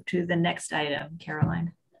we'll move to the next item.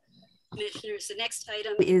 Caroline. Commissioners, the next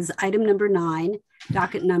item is item number 9,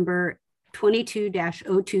 docket number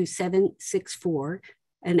 22-02764,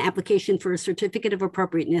 an application for a certificate of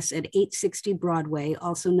appropriateness at 860 Broadway,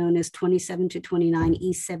 also known as 27 to 29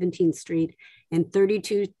 East 17th Street and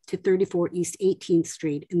 32 to 34 East 18th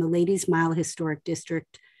Street in the Ladies Mile Historic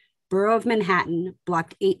District, Borough of Manhattan,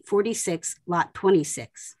 Block 846, Lot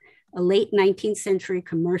 26, a late 19th century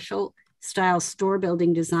commercial style store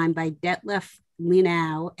building designed by Detlef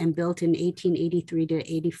Linau and built in 1883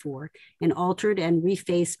 to 84 and altered and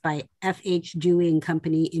refaced by F.H. Dewey and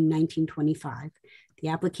Company in 1925. The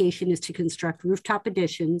application is to construct rooftop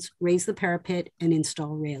additions, raise the parapet, and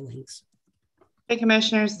install railings. Okay,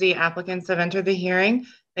 commissioners, the applicants have entered the hearing.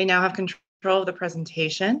 They now have control of the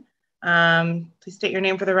presentation. Please state your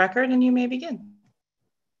name for the record and you may begin.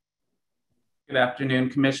 Good afternoon,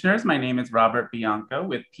 commissioners. My name is Robert Bianco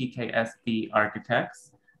with PKSB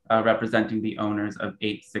Architects, representing the owners of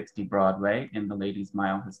 860 Broadway in the Ladies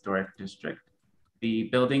Mile Historic District. The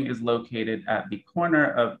building is located at the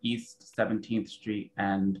corner of East 17th Street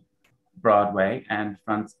and Broadway and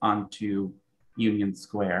fronts onto Union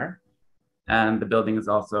Square. And the building is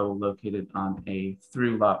also located on a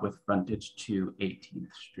through lot with frontage to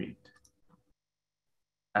 18th Street.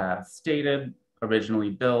 Stated, originally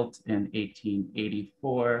built in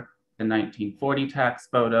 1884, the 1940 tax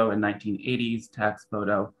photo and 1980s tax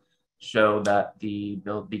photo show that the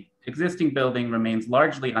existing building remains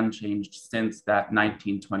largely unchanged since that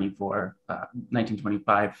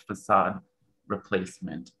 1925 facade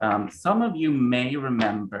replacement. Some of you may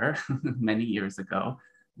remember many years ago,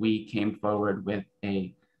 we came forward with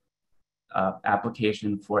a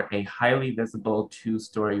application for a highly visible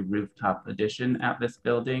 2-story rooftop addition at this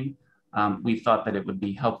building. We thought that it would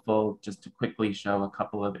be helpful just to quickly show a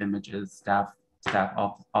couple of images. Staff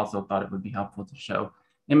also thought it would be helpful to show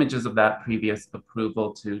images of that previous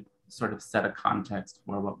approval to sort of set a context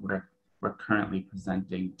for what we're currently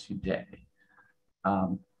presenting today.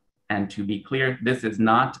 And to be clear, this is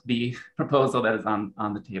not the proposal that is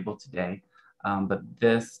on the table today, but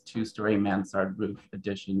this 2-story mansard roof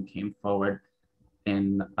addition came forward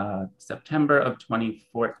in September of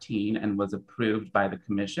 2014 and was approved by the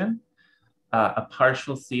commission. A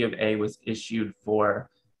partial C of A was issued for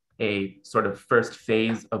a sort of first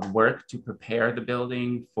phase of work to prepare the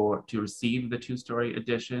building to receive the 2-story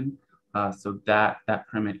addition. So that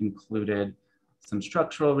permit included some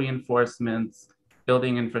structural reinforcements,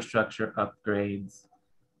 building infrastructure upgrades,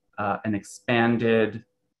 an expanded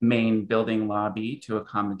main building lobby to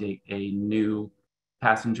accommodate a new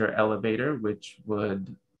passenger elevator, which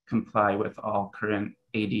would comply with all current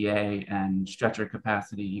ADA and stretcher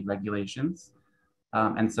capacity regulations,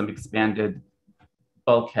 and some expanded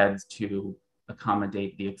bulkheads to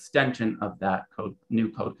accommodate the extension of that new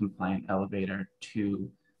code compliant elevator to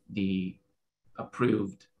the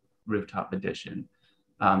approved rooftop addition.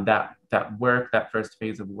 That first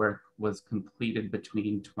phase of work was completed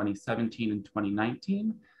between 2017 and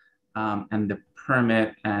 2019, and the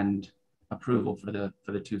permit and approval for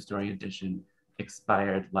the two-story addition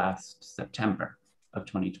expired last September of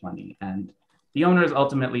 2020. And the owners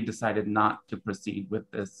ultimately decided not to proceed with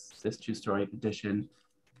this two-story addition,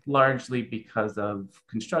 largely because of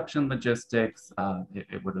construction logistics.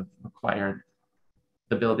 It would have required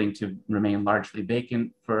the building to remain largely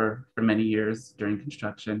vacant for many years during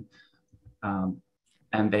construction.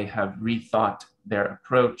 And they have rethought their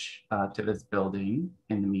approach to this building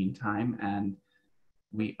in the meantime. And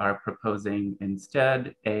we are proposing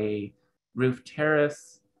instead a roof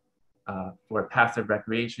terrace for passive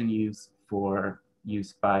recreation use, for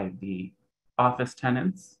use by the office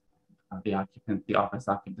tenants. The office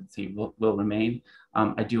occupancy will remain.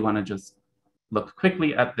 I do want to just look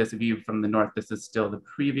quickly at this view from the north. This is still the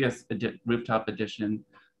previous rooftop addition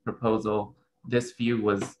proposal. This view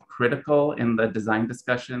was critical in the design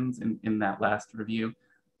discussions in that last review,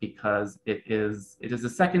 because it is a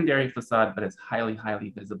secondary facade, but it's highly, highly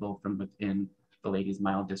visible from within the Ladies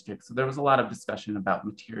Mile district. So there was a lot of discussion about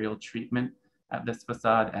material treatment at this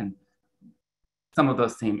facade, and some of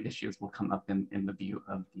those same issues will come up in the view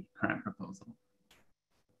of the current proposal.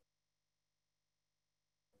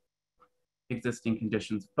 Existing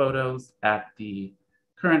conditions photos at the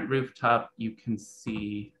current rooftop, you can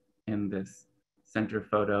see in this center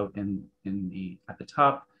photo at the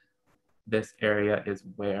top. This area is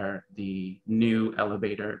where the new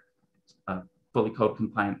elevator, fully code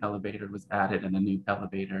compliant elevator, was added, and a new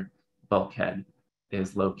elevator bulkhead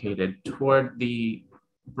is located toward the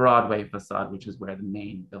Broadway facade, which is where the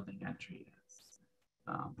main building entry is.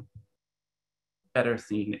 Better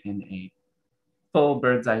seen in a full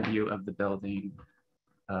bird's eye view of the building.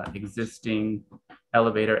 Existing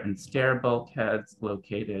elevator and stair bulkheads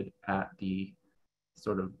located at the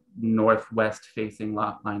sort of northwest facing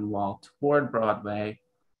lot line wall toward Broadway.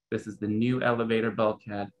 This is the new elevator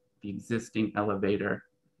bulkhead. The existing elevator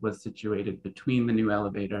was situated between the new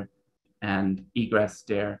elevator and egress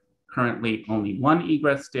stair. Currently, only one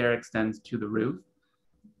egress stair extends to the roof.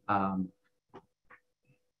 The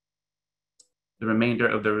remainder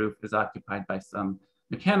of the roof is occupied by some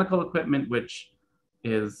mechanical equipment, which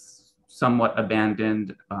is somewhat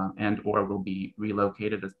abandoned and or will be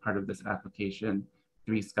relocated as part of this application.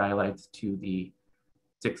 3 skylights to the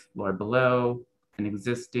 6th floor below, an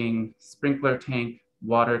existing sprinkler tank,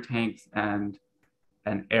 water tanks, and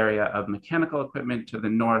an area of mechanical equipment to the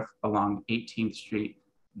north along 18th Street.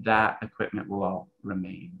 That equipment will all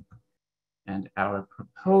remain. And our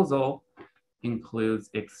proposal includes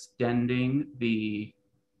extending the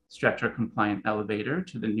stretcher compliant elevator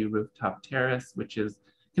to the new rooftop terrace, which is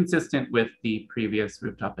consistent with the previous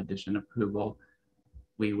rooftop addition approval.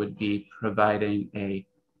 We would be providing a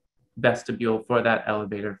vestibule for that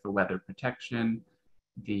elevator for weather protection.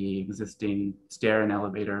 The existing stair and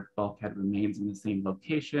elevator bulkhead remains in the same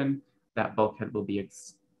location. That bulkhead will be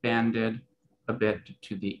expanded a bit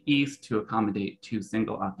to the east to accommodate 2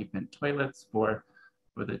 single occupant toilets for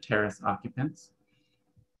the terrace occupants.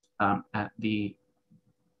 At the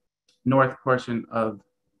north portion of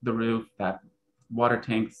the roof, that water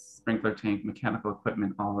tanks, sprinkler tank, mechanical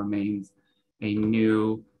equipment all remains. A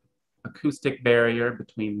new acoustic barrier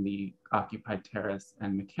between the occupied terrace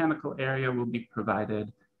and mechanical area will be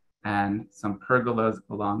provided, and some pergolas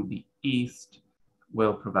along the east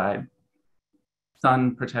will provide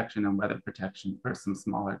sun protection and weather protection for some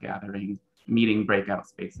smaller gathering, meeting breakout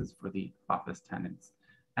spaces for the office tenants.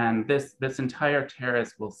 And this entire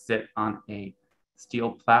terrace will sit on a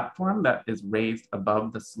steel platform that is raised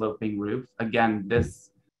above the sloping roof. Again,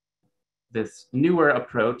 this newer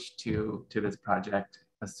approach to this project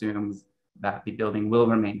assumes that the building will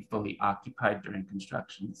remain fully occupied during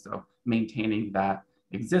construction. So maintaining that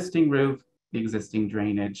existing roof, the existing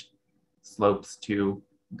drainage, slopes to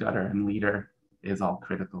gutter and leader is all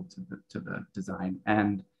critical to the design.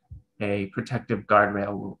 And a protective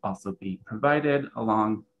guardrail will also be provided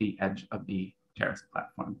along the edge of the terrace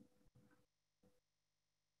platform.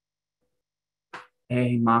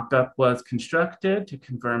 A mock-up was constructed to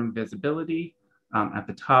confirm visibility. At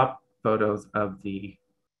the top, photos of the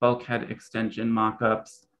bulkhead extension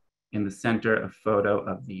mock-ups. In the center, a photo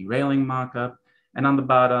of the railing mock-up. And on the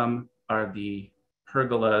bottom are the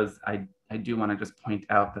pergolas. I do want to just point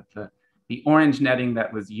out that the orange netting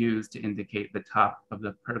that was used to indicate the top of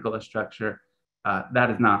the pergola structure that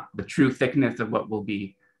is not the true thickness of what will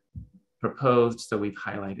be proposed. So we've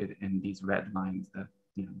highlighted in these red lines that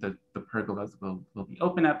the pergolas will be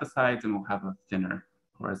open at the sides and will have a thinner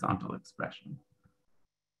horizontal expression.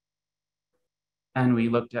 And we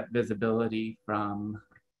looked at visibility from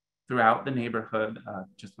throughout the neighborhood.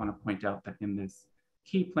 Just want to point out that in this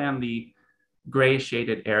key plan, the gray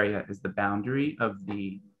shaded area is the boundary of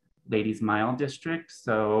the Ladies Mile district.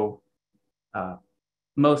 So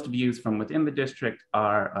most views from within the district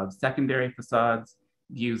are of secondary facades.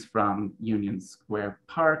 Views from Union Square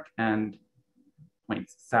Park and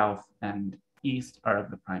points south and east are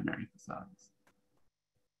of the primary facades.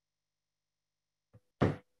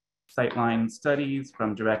 Sightline studies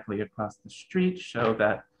from directly across the street show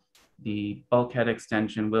that the bulkhead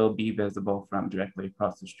extension will be visible from directly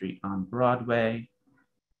across the street on Broadway,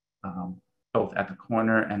 both at the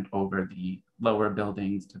corner and over the lower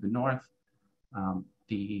buildings to the north.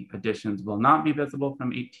 The additions will not be visible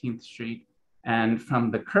from 18th Street, and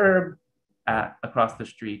from the curb across the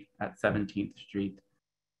street at 17th Street,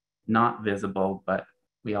 not visible, but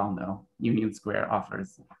we all know Union Square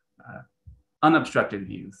offers unobstructed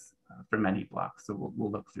views for many blocks. So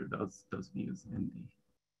we'll look through those views in the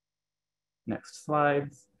next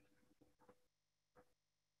slides.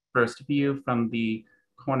 First view from the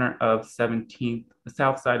corner of 17th, the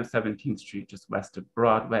south side of 17th Street, just west of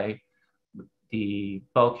Broadway. The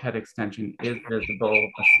bulkhead extension is visible.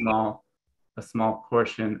 A small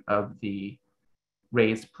portion of the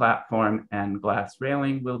raised platform and glass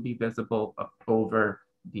railing will be visible over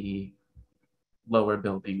the lower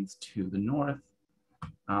buildings to the north.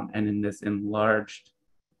 And in this enlarged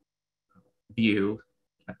view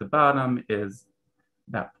at the bottom is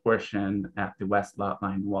that portion at the west lot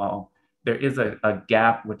line wall. There is a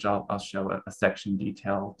gap, which I'll show a section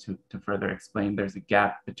detail to further explain. There's a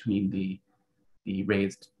gap between the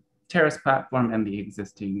raised terrace platform and the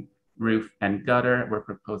existing roof and gutter. We're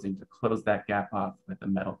proposing to close that gap off with a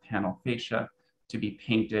metal panel fascia to be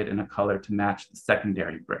painted in a color to match the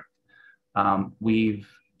secondary brick. We've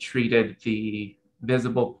treated the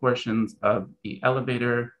visible portions of the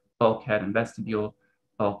elevator, bulkhead, and vestibule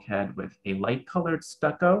bulkhead with a light colored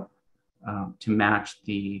stucco to match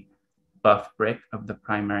the buff brick of the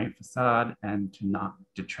primary facade and to not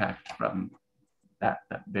detract from that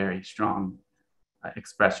very strong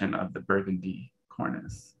expression of the burgundy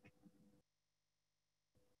cornice.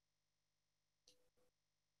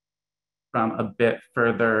 From a bit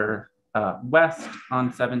further west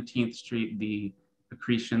on 17th Street, the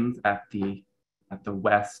accretions at the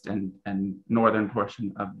west and northern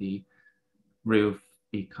portion of the roof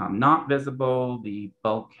become not visible. The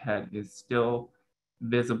bulkhead is still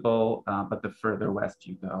visible, but the further west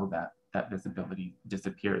you go, that visibility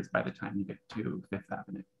disappears by the time you get to Fifth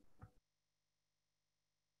Avenue.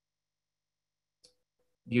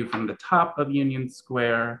 View from the top of Union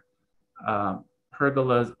Square,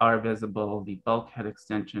 pergolas are visible. The bulkhead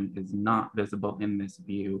extension is not visible in this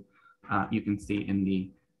view. You can see in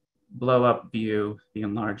the blow-up view, the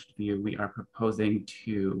enlarged view, we are proposing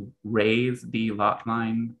to raise the lot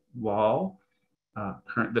line wall.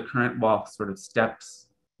 The current wall sort of steps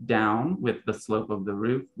down with the slope of the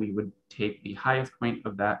roof. We would take the highest point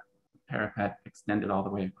of that parapet, extend it all the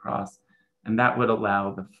way across, and that would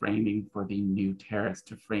allow the framing for the new terrace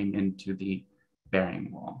to frame into the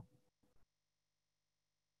bearing wall.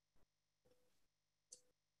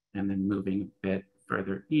 And then moving a bit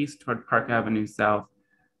further east toward Park Avenue South,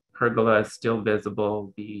 pergola is still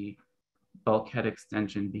visible. The bulkhead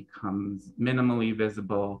extension becomes minimally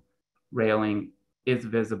visible. Railing is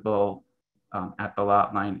visible at the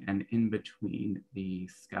lot line and in between the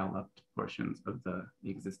scalloped portions of the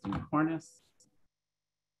existing cornice.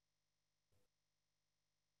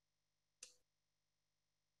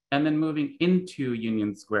 And then moving into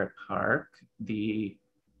Union Square Park, the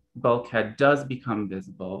bulkhead does become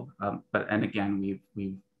visible, and again,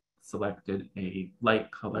 we've selected a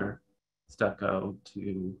light color stucco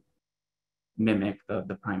to mimic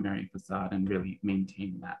the primary facade and really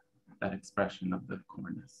maintain that expression of the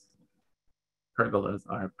cornice. Pergolas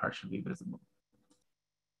are partially visible.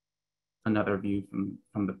 Another view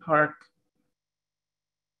from the park.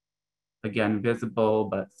 Again, visible,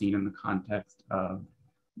 but seen in the context of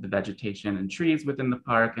the vegetation and trees within the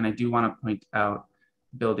park. And I do want to point out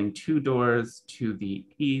building 2 doors to the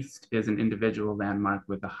east is an individual landmark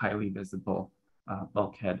with a highly visible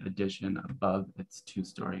bulkhead addition above its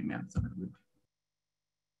 2-story mansard roof.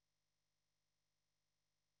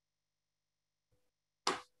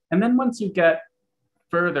 And then once you get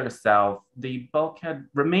further south, the bulkhead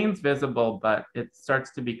remains visible, but it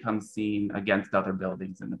starts to become seen against other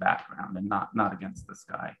buildings in the background and not against the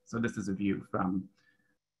sky. So this is a view from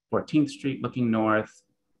 14th Street looking north,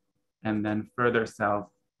 and then further south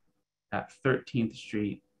at 13th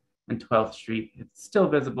Street and 12th Street. It's still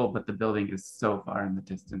visible, but the building is so far in the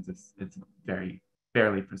distance, it's very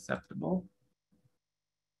barely perceptible.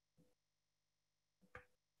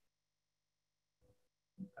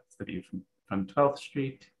 That's the view from 12th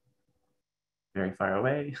Street, very far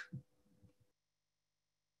away.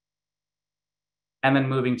 And then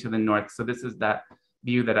moving to the north. So this is that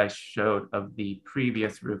view that I showed of the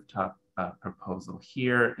previous rooftop proposal.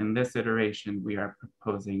 Here in this iteration, we are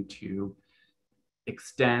proposing to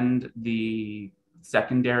extend the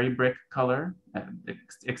secondary brick color,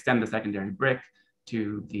 extend the secondary brick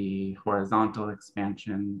to the horizontal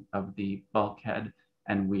expansion of the bulkhead.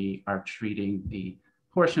 And we are treating the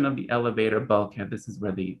portion of the elevator bulkhead. This is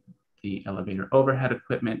where the elevator overhead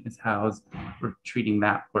equipment is housed. We're treating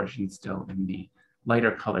that portion still in the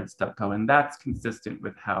lighter colored stucco. And that's consistent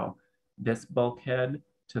with how this bulkhead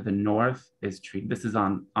to the north is treated. This is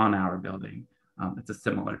on our building. It's a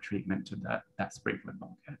similar treatment to that sprinkler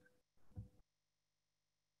bulkhead.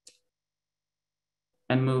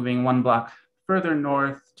 And moving one block further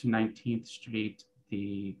north to 19th Street,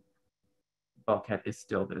 the bulkhead is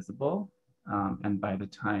still visible. And by the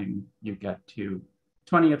time you get to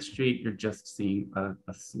 20th Street, you're just seeing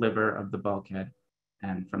a sliver of the bulkhead,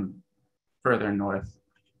 and from further north,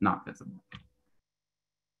 not visible.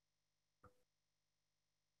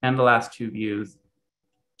 And the last two views,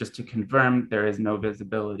 just to confirm, there is no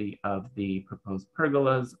visibility of the proposed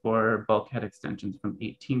pergolas or bulkhead extensions from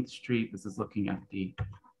 18th Street. This is looking at the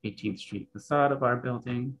 18th Street facade of our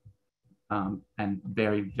building, and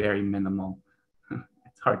very, very minimal,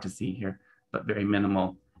 it's hard to see here, but very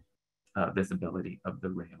minimal visibility of the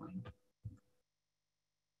railing.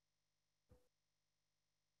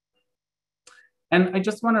 And I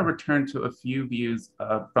just want to return to a few views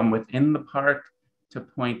from within the park to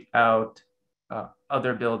point out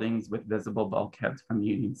other buildings with visible bulkheads from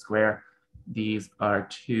Union Square. These are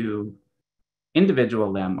two individual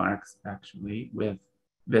landmarks, actually, with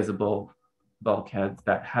visible bulkheads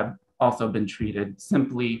that have also been treated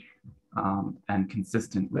simply and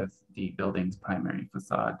consistent with the building's primary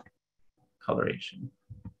facade coloration.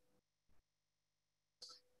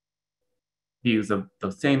 Views of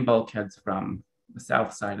those same bulkheads from the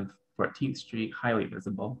south side of 14th Street, highly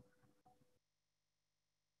visible.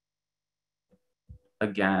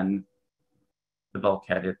 Again, the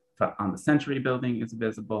bulkhead on the Century building is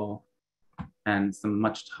visible, and some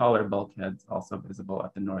much taller bulkheads also visible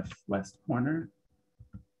at the northwest corner.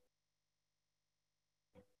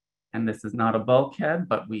 And this is not a bulkhead,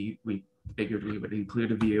 but we figured we would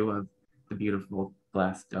include a view of the beautiful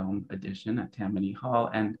glass dome addition at Tammany Hall.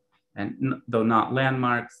 And though not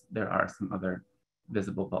landmarks, there are some other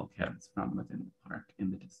visible bulkheads from within the park in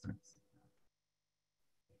the distance.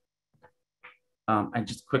 I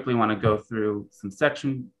just quickly want to go through some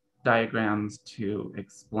section diagrams to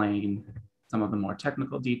explain some of the more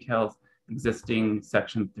technical details. Existing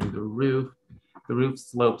section through the roof. The roof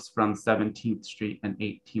slopes from 17th Street and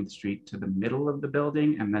 18th Street to the middle of the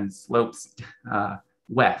building, and then slopes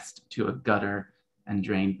west to a gutter and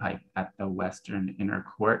drain pipe at the western inner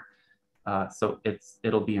court. So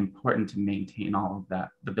it'll be important to maintain all of that,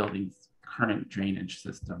 the building's current drainage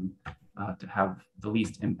system, to have the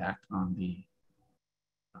least impact on the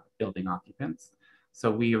building occupants.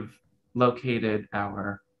 So we have located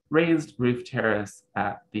our raised roof terrace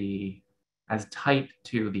as tight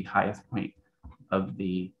to the highest point of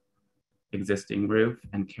the existing roof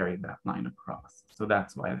and carried that line across. So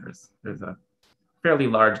that's why there's a fairly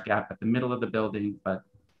large gap at the middle of the building, but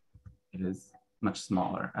it is much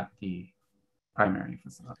smaller at the primary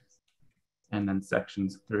facades. And then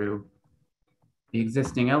sections through the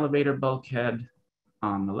existing elevator bulkhead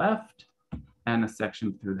on the left, and a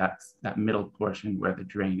section through that middle portion where the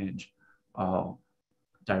drainage all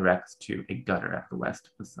directs to a gutter at the west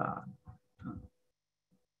facade.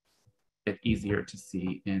 It's easier to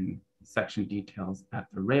see in section details at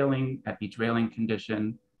the railing, at each railing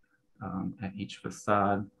condition, at each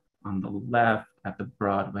facade. On the left, at the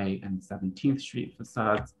Broadway and 17th Street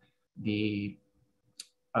facades, the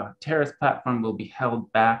terrace platform will be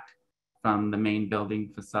held back from the main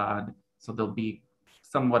building facade. So there'll be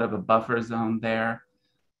somewhat of a buffer zone there.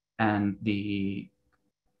 And the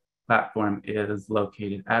platform is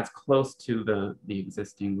located as close to the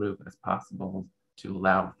existing roof as possible to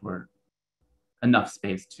allow for enough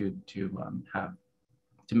space to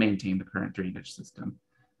maintain the current drainage system.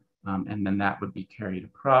 And then that would be carried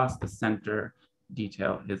across. The center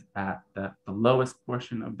detail is at the lowest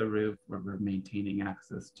portion of the roof where we're maintaining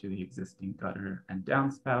access to the existing gutter and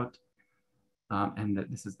downspout. And that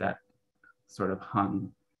this is that sort of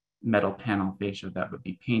hung metal panel fascia that would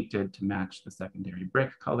be painted to match the secondary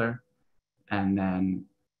brick color. And then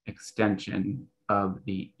extension of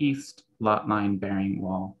the east lot line bearing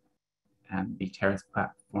wall, and the terrace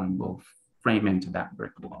platform will frame into that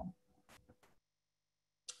brick wall.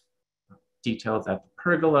 Details at the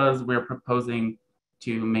pergolas, we're proposing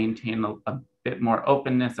to maintain a bit more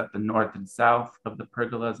openness at the north and south of the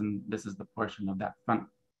pergolas, and this is the portion of that front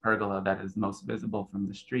pergola that is most visible from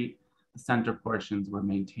the street. The center portions, we're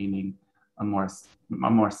maintaining a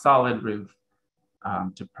more solid roof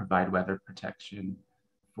to provide weather protection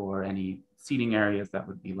for any seating areas that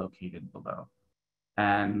would be located below.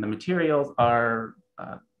 And the materials are,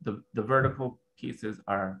 the vertical pieces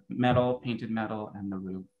are metal, painted metal, and the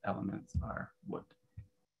roof elements are wood.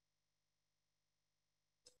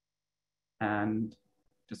 And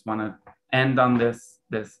just want to end on this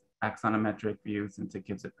axonometric view, since it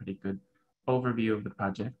gives a pretty good overview of the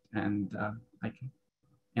project, and I can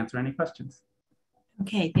answer any questions.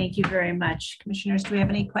 Okay, thank you very much. Commissioners, do we have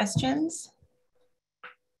any questions?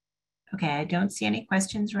 Okay, I don't see any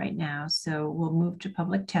questions right now, so we'll move to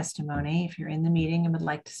public testimony. If you're in the meeting and would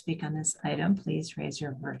like to speak on this item, please raise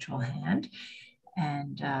your virtual hand,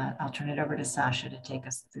 and I'll turn it over to Sasha to take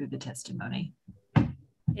us through the testimony.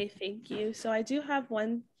 Okay, thank you. So I do have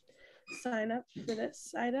one sign up for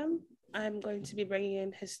this item. I'm going to be bringing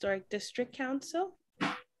in Historic District Council.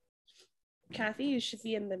 Kathy, you should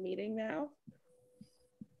be in the meeting now.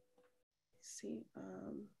 Let's see.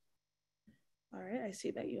 All right, I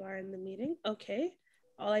see that you are in the meeting. Okay,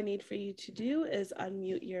 all I need for you to do is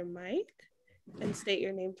unmute your mic and state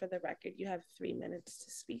your name for the record. You have 3 minutes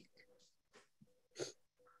to speak.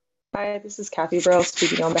 Hi, this is Kathy Burrell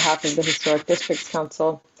speaking on behalf of the Historic Districts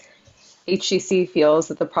Council. HGC feels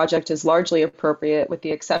that the project is largely appropriate with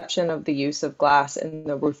the exception of the use of glass in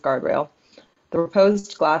the roof guardrail. The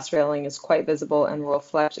proposed glass railing is quite visible and will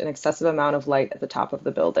reflect an excessive amount of light at the top of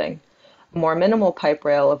the building. A more minimal pipe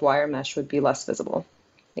rail of wire mesh would be less visible.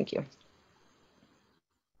 Thank you.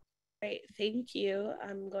 Great, thank you.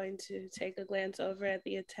 I'm going to take a glance over at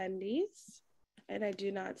the attendees, and I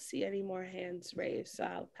do not see any more hands raised, so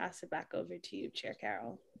I'll pass it back over to you, Chair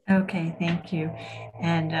Carroll. Okay, thank you.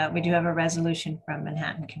 And we do have a resolution from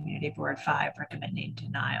Manhattan Community Board 5 recommending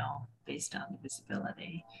denial based on the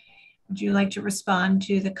visibility. Would you like to respond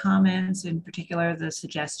to the comments, in particular the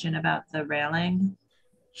suggestion about the railing?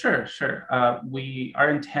 Sure. Our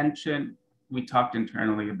intention, we talked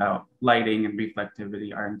internally about lighting and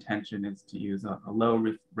reflectivity. Our intention is to use a low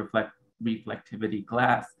reflectivity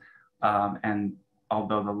glass. And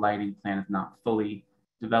although the lighting plan is not fully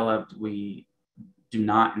developed, we do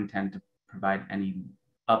not intend to provide any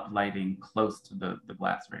uplighting close to the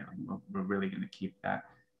glass railing. We're really going to keep that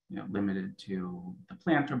limited to the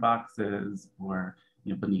planter boxes or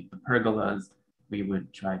beneath the pergolas. We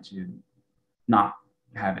would try to not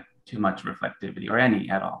have it too much reflectivity or any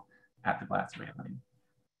at all at the glass railing.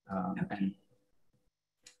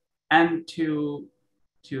 And to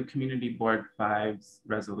Community Board 5's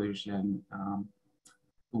resolution,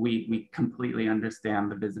 we completely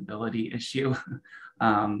understand the visibility issue.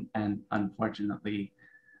 And unfortunately,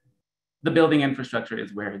 the building infrastructure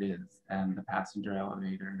is where it is, and the passenger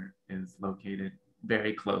elevator is located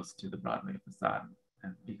very close to the Broadway facade,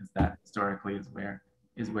 because that historically is where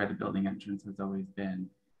the building entrance has always been.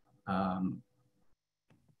 And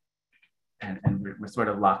we're sort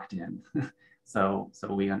of locked in. So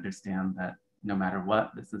we understand that no matter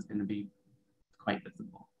what, this is going to be quite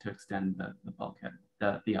visible to extend the bulkhead,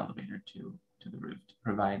 the elevator to the roof to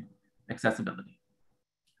provide accessibility.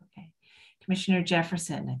 Okay, Commissioner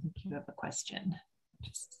Jefferson, I think you have a question.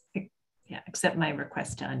 Just accept my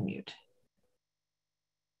request to unmute.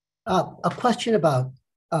 A question about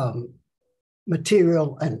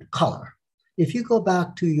material and color. If you go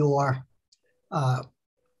back to your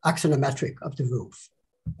axonometric of the roof,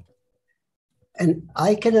 and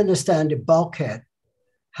I can understand the bulkhead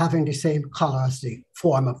having the same color as the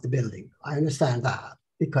form of the building. I understand that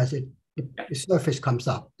because the surface comes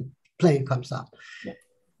up, the plane comes up. Yeah.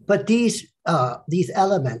 But these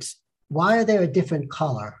elements, why are they a different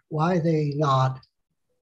color? Why are they not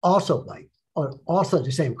also white or also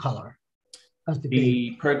the same color as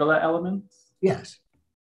the pergola elements? Yes.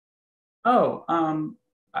 Oh,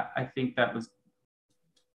 I think that was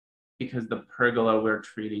because the pergola we're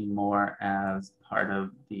treating more as part of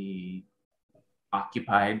the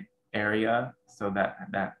occupied area, so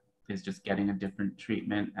that is just getting a different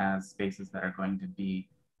treatment as spaces that are going to be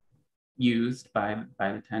used by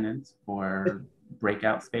the tenants for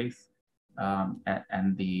breakout space.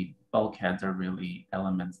 And the bulkheads are really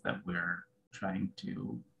elements that we're trying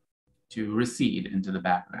to recede into the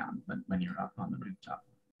background when you're up on the rooftop.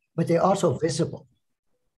 But they're also visible.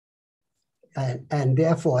 And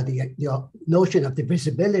therefore, the notion of the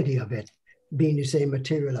visibility of it being the same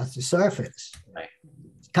material as the surface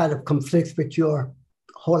kind of conflicts with your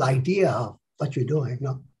whole idea of what you're doing,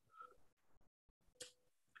 no?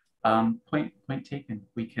 Point taken.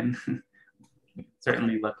 We can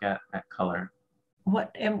certainly look at color.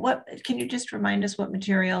 What can you just remind us what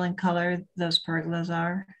material and color those pergolas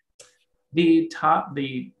are? The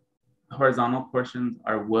horizontal portions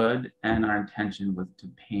are wood, and our intention was to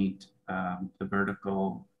paint the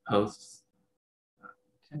vertical posts.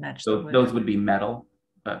 To match so those would be metal,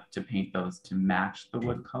 but to paint those to match the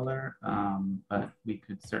wood color. But we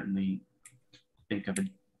could certainly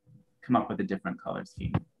come up with a different color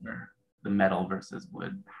scheme for the metal versus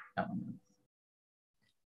wood elements.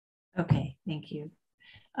 Okay, thank you.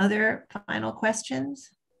 Other final questions?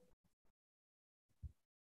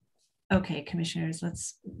 Okay, commissioners,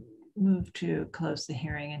 let's move to close the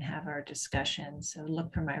hearing and have our discussion. So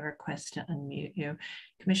look for my request to unmute you.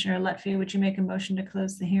 Commissioner Lutfi, would you make a motion to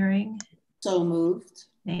close the hearing? So moved.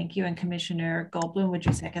 Thank you. And Commissioner Goldblum, would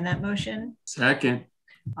you second that motion? Second.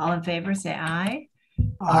 All in favor, say aye.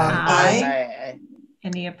 Aye.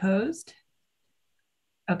 Any opposed?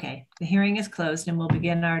 Okay, the hearing is closed and we'll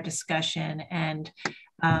begin our discussion. And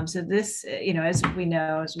so this, as we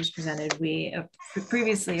know, as was presented, we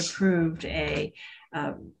previously approved a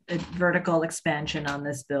vertical expansion on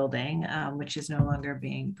this building, which is no longer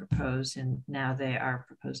being proposed. And now they are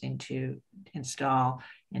proposing to install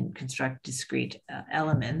and construct discrete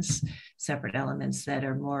elements, separate elements that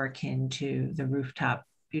are more akin to the rooftop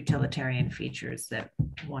utilitarian features that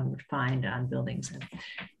one would find on buildings of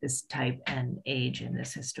this type and age in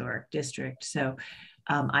this historic district. So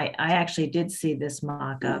I actually did see this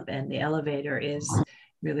mock-up, and the elevator is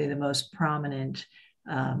really the most prominent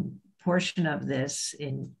portion of this,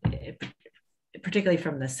 particularly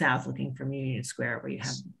from the south, looking from Union Square, where you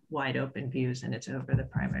have wide open views and it's over the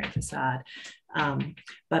primary facade.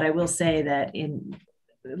 But I will say that in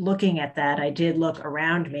looking at that, I did look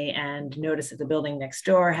around me and notice that the building next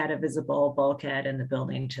door had a visible bulkhead, and the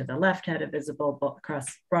building to the left had a visible, across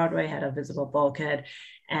Broadway had a visible bulkhead,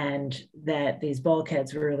 and that these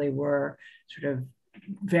bulkheads really were sort of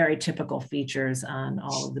very typical features on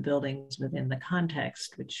all of the buildings within the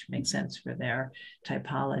context, which makes sense for their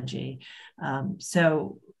typology.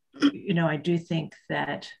 So, I do think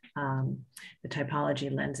that the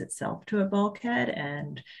typology lends itself to a bulkhead,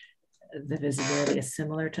 and the visibility is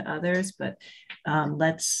similar to others, but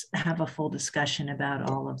let's have a full discussion about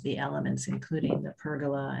all of the elements, including the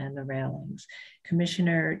pergola and the railings.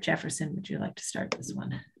 Commissioner Jefferson, would you like to start this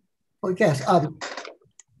one? Oh, yes.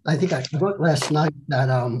 I think I wrote last night that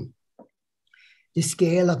the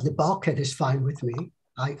scale of the bulkhead is fine with me.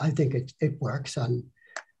 I think it works, and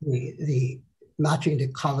the matching the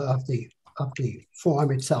color of the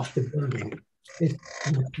form itself, the building, it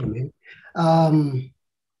works for me.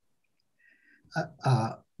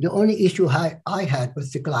 The only issue I had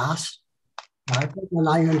was the glass, right? And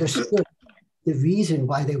I understood the reason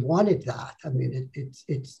why they wanted that. I mean,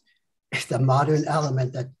 it's a modern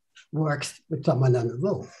element that works with someone on the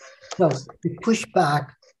roof. So the push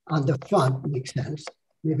back on the front makes sense.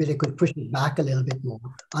 Maybe they could push it back a little bit more.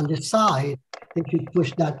 On the side, they should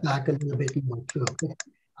push that back a little bit more too.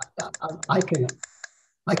 I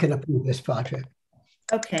can approve this project.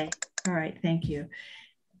 Okay, all right, thank you.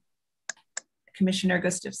 Commissioner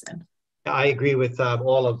Gustafson. I agree with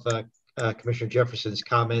all of Commissioner Jefferson's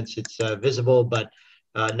comments. It's visible, but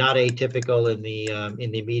not atypical in the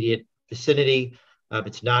immediate vicinity.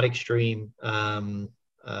 It's not extreme, and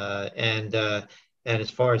as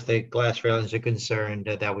far as the glass railings are concerned,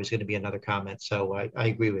 that was going to be another comment. So I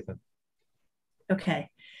agree with him. Okay,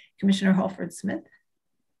 Commissioner Holford Smith.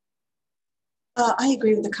 I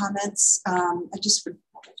agree with the comments. I just would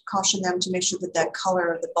caution them to make sure that that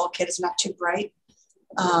color of the bulkhead is not too bright.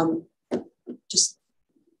 Just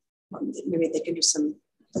maybe they can do some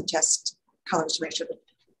test colors to make sure that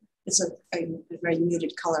it's a very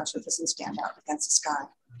muted color so it doesn't stand out against the sky.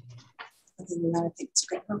 Other than that, I think it's a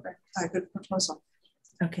great program, a good proposal.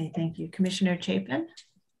 Okay, thank you. Commissioner Chapin.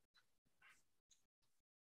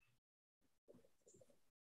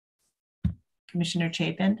 Commissioner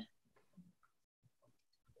Chapin.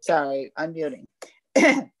 Sorry, unmuting.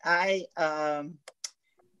 I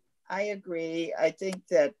agree. I think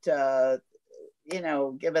that,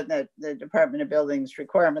 given that the Department of Buildings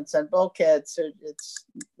requirements on bulkheads, it's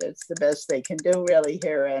the best they can do really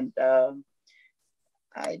here. And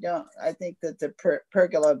I think that the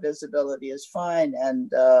pergola visibility is fine.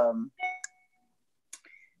 And,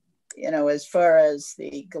 you know, as far as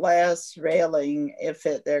the glass railing, if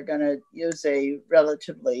they're going to use a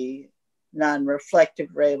relatively non-reflective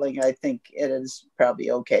railing, I think it is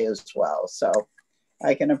probably okay as well. So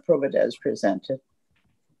I can approve it as presented.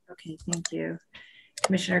 Okay, thank you.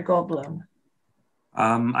 Commissioner Goldblum.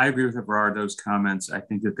 I agree with Everardo's comments. I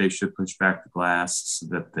think that they should push back the glass so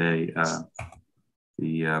that they,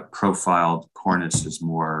 the profiled cornice is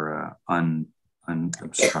more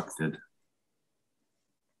unobstructed.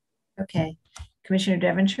 Okay, Commissioner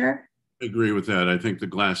Devonshire. I agree with that. I think the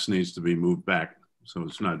glass needs to be moved back so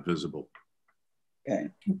it's not visible. Okay.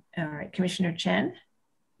 All right, Commissioner Chen.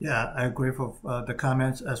 Yeah, I agree with the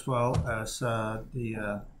comments as well as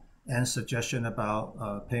the end suggestion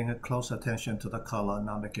about paying close attention to the color,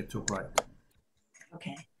 not make it too bright.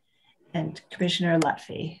 Okay, and Commissioner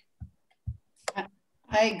Lutfi.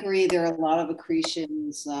 I agree. There are a lot of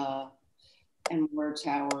accretions and water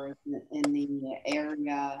towers in the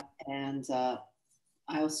area, and I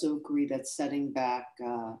also agree that setting back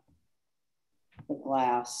the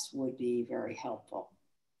glass would be very helpful.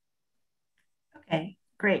 Okay,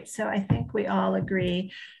 great. So I think we all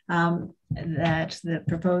agree that the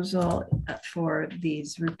proposal for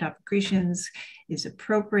these rooftop accretions is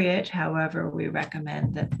appropriate. However, we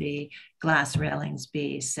recommend that the glass railings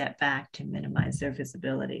be set back to minimize their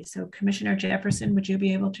visibility. So Commissioner Jefferson, would you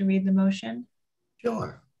be able to read the motion?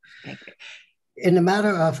 Sure. Okay, great. In the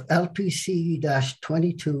matter of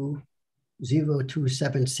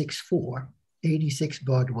LPC-22-02764, 86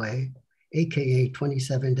 Broadway, aka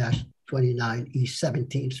 27-29 East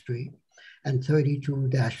 17th Street and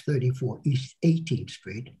 32-34 East 18th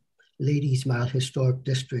Street, Ladies Mile Historic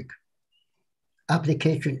District.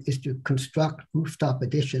 Application is to construct rooftop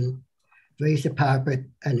addition, raise the parapet,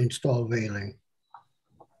 and install railing.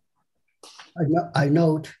 I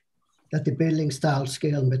note that the building style,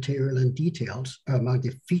 scale, material, and details are among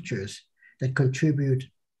the features that contribute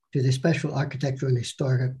to the special architectural and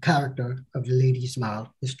historical character of the Ladies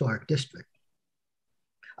Mile Historic District.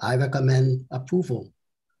 I recommend approval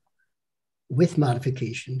with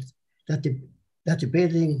modifications that the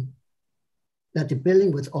building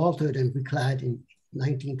was altered and reclad in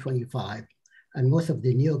 1925 and most of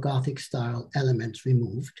the neo-Gothic style elements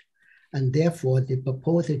removed, and therefore the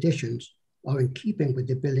proposed additions are in keeping with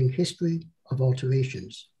the building history of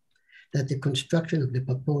alterations, that the construction of the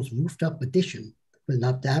proposed rooftop addition will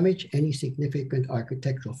not damage any significant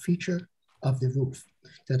architectural feature of the roof,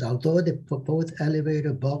 that although the proposed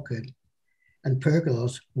elevator, bulkhead, and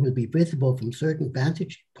pergolas will be visible from certain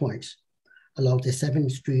vantage points along the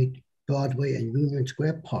 7th Street, Broadway, and Union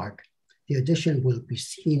Square Park, the addition will be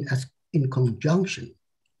seen as in conjunction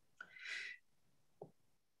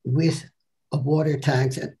with water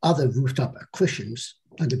tanks and other rooftop accretions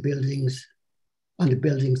on the building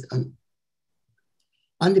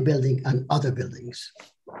and other buildings.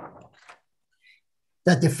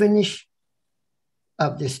 That the finish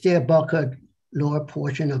of the stair bulkhead lower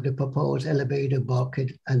portion of the proposed elevator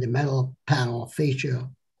bulkhead and the metal panel fascia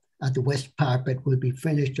at the west parapet will be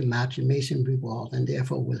finished to match the masonry wall and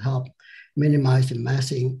therefore will help minimize the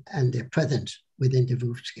massing and their presence within the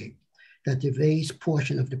roofscape. That the raised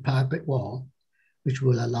portion of the parapet wall, which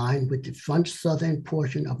will align with the front southern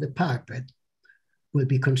portion of the parapet, will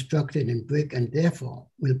be constructed in brick and therefore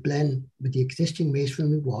will blend with the existing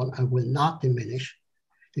masonry wall and will not diminish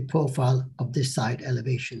the profile of this side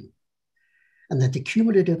elevation. And that the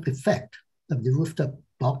cumulative effect of the rooftop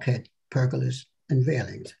bulkhead, pergolas, and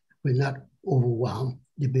railings will not overwhelm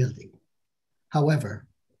the building. However,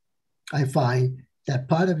 I find that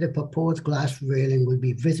part of the proposed glass railing will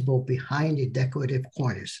be visible behind the decorative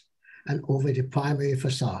cornice and over the primary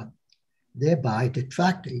facade, thereby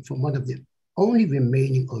detracting from one of the only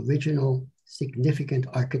remaining original significant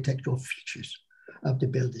architectural features of the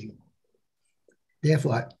building.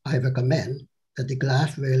 Therefore, I recommend that the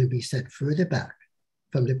glass railing be set further back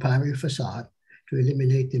from the primary facade to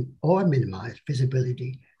eliminate or minimize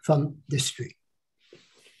visibility from the street.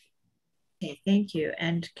 Okay, thank you.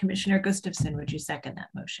 And Commissioner Gustafson, would you second that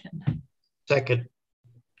motion? Second.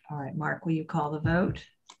 All right, Mark, will you call the vote?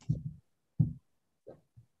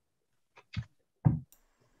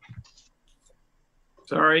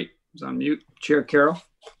 Sorry, I was on mute. Chair Carroll.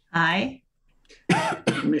 Aye.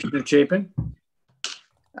 Commissioner Chapin.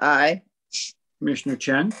 Aye. Commissioner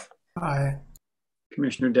Chen. Aye.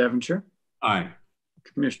 Commissioner Devonshire. Aye.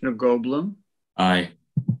 Commissioner Goldblum. Aye.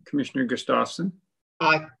 Commissioner Gustafson.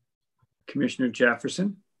 Aye. Commissioner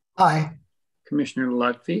Jefferson. Aye. Commissioner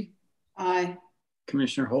Lutfi. Aye.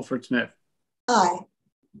 Commissioner Holford Smith. Aye.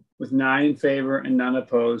 With 9 in favor and none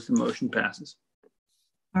opposed, the motion passes.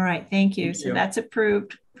 All right, thank you. Thank So you. that's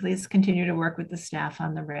approved. Please continue to work with the staff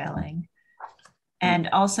on the railing. And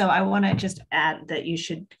also, I want to just add that you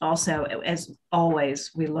should also, as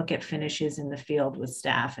always, we look at finishes in the field with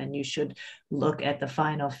staff, and you should look at the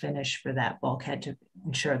final finish for that bulkhead to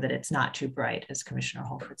ensure that it's not too bright, as Commissioner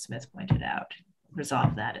Holford Smith pointed out.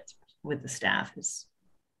 Resolve that with the staff is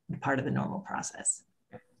part of the normal process.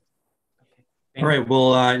 All right,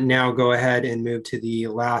 we'll now go ahead and move to the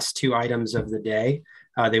last 2 items of the day.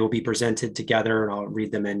 They will be presented together, and I'll read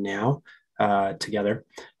them in now. Together.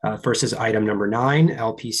 First is item number 9,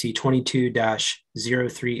 LPC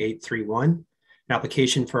 22-03831, an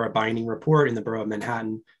application for a binding report in the Borough of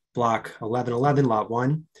Manhattan, Block 1111, Lot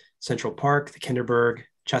 1, Central Park, the Kinderberg,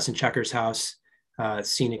 Chess and Checkers House,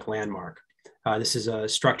 scenic landmark. This is a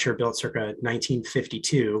structure built circa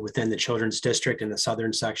 1952 within the Children's District in the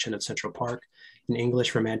southern section of Central Park, an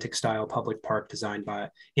English romantic style public park designed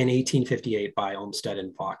in 1858 by Olmsted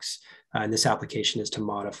and Fox. And this application is to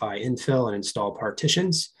modify infill and install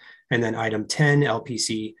partitions. And then item 10,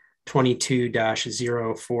 LPC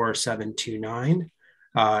 22-04729.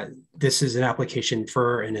 This is an application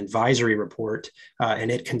for an advisory report,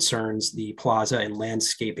 and it concerns the plaza and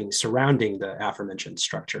landscaping surrounding the aforementioned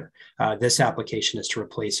structure. This application is to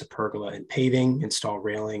replace a pergola and paving, install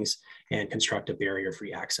railings, and construct a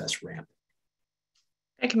barrier-free access ramp.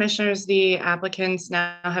 Okay, Commissioners, the applicants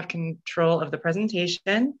now have control of the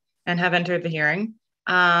presentation and have entered the hearing.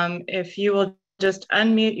 If you will just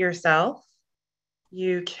unmute yourself,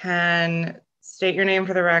 you can state your name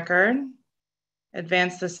for the record,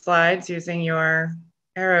 advance the slides using your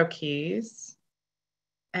arrow keys,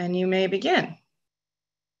 and you may begin.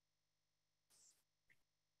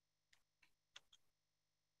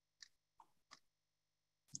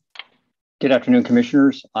 Good afternoon,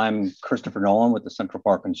 Commissioners. I'm Christopher Nolan with the Central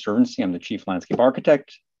Park Conservancy. I'm the Chief Landscape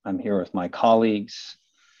Architect. I'm here with my colleagues,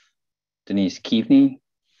 Denise Keaveney,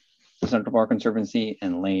 the Central Park Conservancy,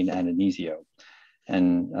 and Lane Ananizio.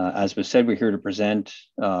 And as was said, we're here to present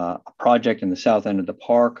a project in the south end of the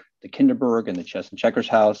park, the Kinderberg and the Chess and Checkers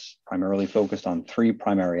House, primarily focused on 3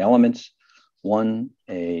 primary elements. 1,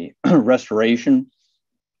 a restoration,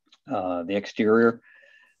 the exterior,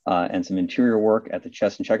 and some interior work at the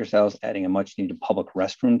Chess and Checkers House, adding a much needed public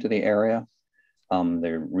restroom to the area.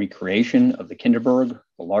 The recreation of the Kinderberg,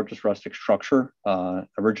 the largest rustic structure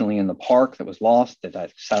originally in the park that was lost,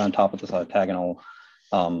 that sat on top of this octagonal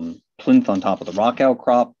plinth on top of the rock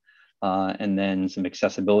outcrop, and then some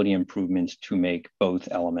accessibility improvements to make both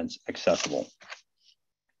elements accessible.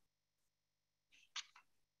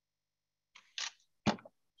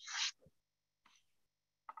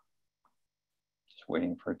 Just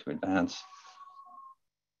waiting for it to advance.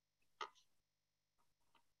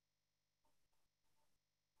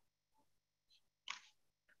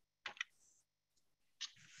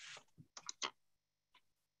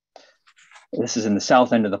 This is in the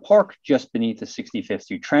south end of the park, just beneath the 65th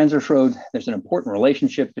Street Transverse Road. There's an important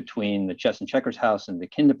relationship between the Chess and Checkers House and the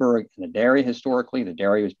Kinderberg and the dairy historically. The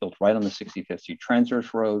dairy was built right on the 65th Street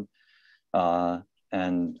Transverse Road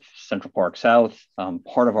and Central Park South.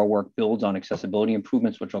 Part of our work builds on accessibility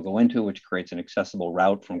improvements, which I'll go into, which creates an accessible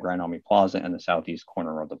route from Grand Army Plaza and the southeast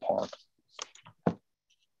corner of the park.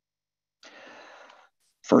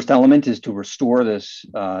 First element is to restore this,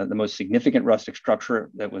 the most significant rustic structure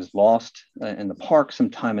that was lost in the park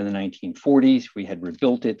sometime in the 1940s. We had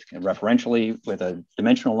rebuilt it referentially with a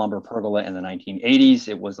dimensional lumber pergola in the 1980s.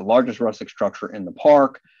 It was the largest rustic structure in the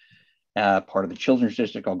park, part of the Children's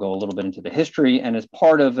District. I'll go a little bit into the history, and as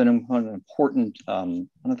part of an important, one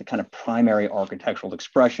of the kind of primary architectural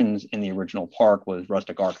expressions in the original park was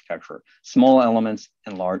rustic architecture. Small elements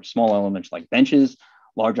and small elements like benches,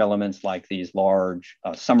 large elements like these large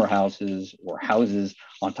summer houses or houses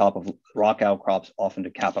on top of rock outcrops, often to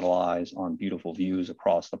capitalize on beautiful views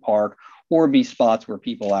across the park, or be spots where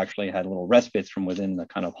people actually had little respites from within the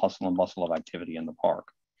kind of hustle and bustle of activity in the park.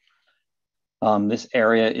 This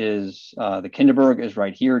area is, the Kinderberg is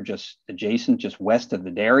right here, just adjacent, just west of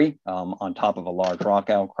the dairy, on top of a large rock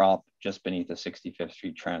outcrop, just beneath the 65th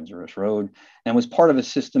Street Transverse Road, and was part of a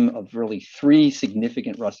system of really 3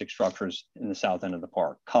 significant rustic structures in the south end of the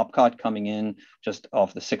park. Copcot coming in just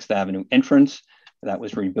off the 6th Avenue entrance, that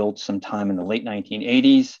was rebuilt sometime in the late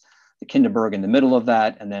 1980s, the Kinderberg in the middle of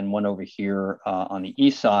that, and then one over here on the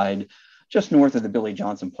east side, just north of the Billy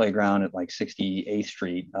Johnson Playground at like 68th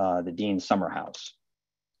Street, the Dean's Summer House.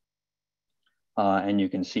 And you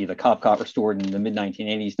can see the Copcot restored in the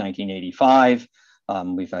mid-1980s, 1985.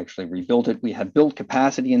 We've actually rebuilt it. We have built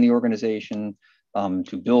capacity in the organization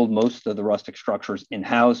to build most of the rustic structures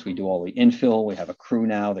in-house. We do all the infill. We have a crew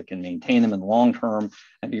now that can maintain them in the long term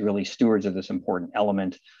and be really stewards of this important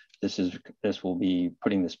element. This will be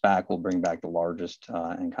putting this back, will bring back the largest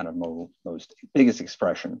and kind of most biggest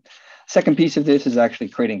expression. Second piece of this is actually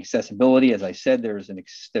creating accessibility. As I said, there's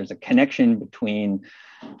a connection between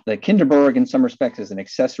the Kinderberg in some respects as an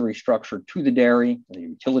accessory structure to the dairy. The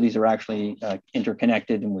utilities are actually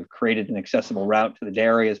interconnected, and we've created an accessible route to the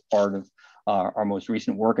dairy as part of our most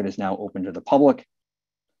recent work. It is now open to the public.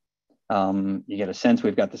 You get a sense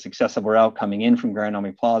we've got this accessible route coming in from Grand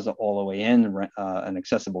Army Plaza all the way in. An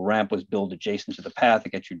accessible ramp was built adjacent to the path to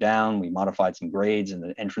get you down. We modified some grades and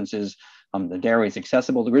the entrances. The dairy is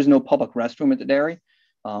accessible. There is no public restroom at the dairy.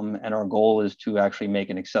 And our goal is to actually make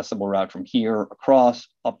an accessible route from here across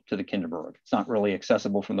up to the Kinderberg. It's not really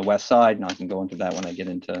accessible from the west side, and I can go into that when I get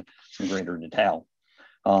into some greater detail.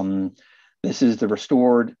 This is the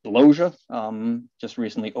restored loggia, just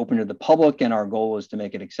recently opened to the public, and our goal is to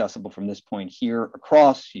make it accessible from this point here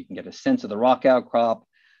across. You can get a sense of the rock outcrop.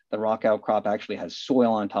 The rock outcrop actually has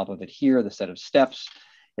soil on top of it here, the set of steps.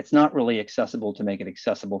 It's not really accessible to make it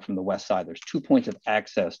accessible from the west side. There's 2 points of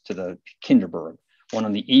access to the Kinderberg, one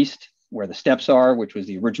on the east where the steps are, which was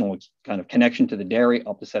the original kind of connection to the dairy,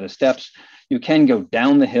 up the set of steps. You can go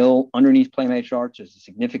down the hill underneath Playmates Arch. There's a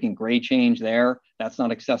significant grade change there. That's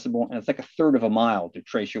not accessible. And it's like a third of a mile to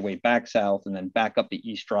trace your way back south and then back up the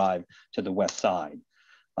East Drive to the west side.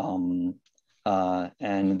 And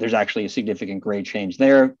there's actually a significant grade change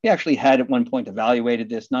there. We actually had at one point evaluated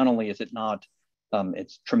this. Not only is it not,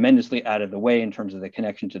 it's tremendously out of the way in terms of the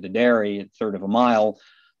connection to the dairy, a third of a mile,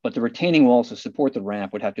 but the retaining walls to support the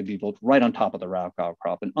ramp would have to be built right on top of the rock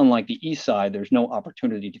outcrop. And unlike the east side, there's no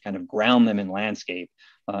opportunity to kind of ground them in landscape,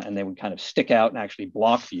 and they would kind of stick out and actually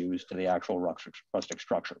block views to the actual rustic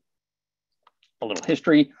structure. A little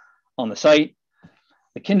history on the site.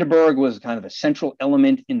 The Kinderberg was kind of a central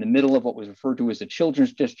element in the middle of what was referred to as the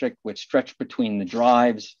Children's District, which stretched between the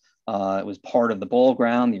drives. It was part of the ball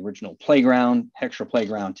ground, the original playground, extra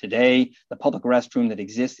playground today. The public restroom that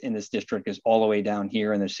exists in this district is all the way down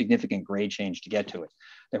here, and there's significant grade change to get to it.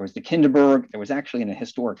 There was the Kinderberg. There was actually a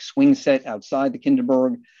historic swing set outside the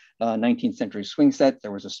Kinderberg, 19th century swing set.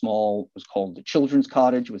 There was a small, it was called the Children's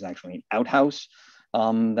Cottage. It was actually an outhouse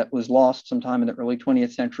that was lost sometime in the early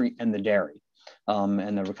 20th century, and the dairy.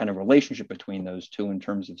 And there was kind of relationship between those two in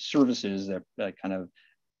terms of services that kind of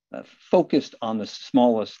focused on the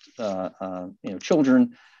smallest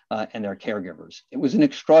children and their caregivers. It was an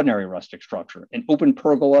extraordinary rustic structure, an open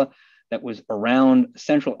pergola that was around a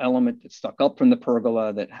central element that stuck up from the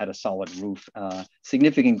pergola that had a solid roof.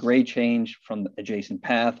 Significant grade change from the adjacent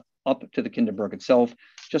path up to the Kinderberg itself,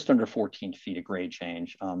 just under 14 feet of grade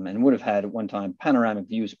change, and would have had at one time panoramic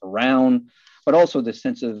views around, but also the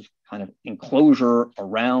sense of kind of enclosure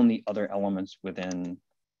around the other elements within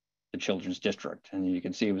the Children's District. And you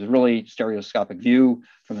can see it was a really stereoscopic view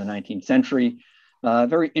from the 19th century.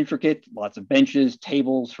 Very intricate, lots of benches,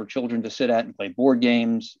 tables for children to sit at and play board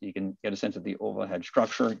games. You can get a sense of the overhead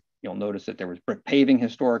structure. You'll notice that there was brick paving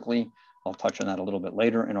historically. I'll touch on that a little bit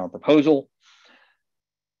later in our proposal.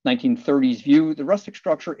 1930s view, the rustic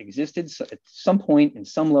structure existed at some point in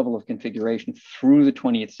some level of configuration through the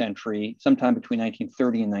 20th century. Sometime between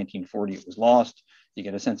 1930 and 1940, it was lost. You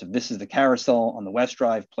get a sense of this is the carousel on the West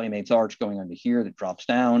Drive, Playmates Arch going under here that drops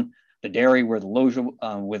down. The dairy where the loggia,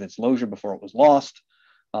 with its loggia before it was lost.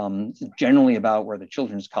 Generally about where the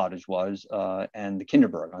Children's Cottage was, and the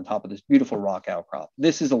Kinderberg on top of this beautiful rock outcrop.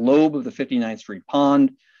 This is a lobe of the 59th Street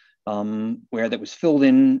Pond where that was filled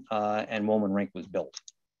in and Woolman Rink was built.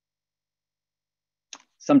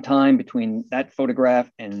 Sometime between that photograph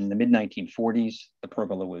and the mid-1940s, the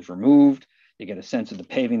pergola was removed. You get a sense of the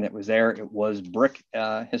paving that was there. It was brick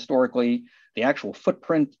historically. The actual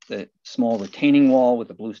footprint, the small retaining wall with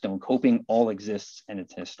the bluestone coping all exists, and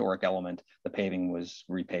it's a historic element. The paving was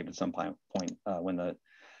repaved at some point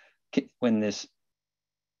when this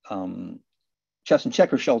chess and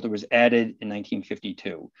checker shelter was added in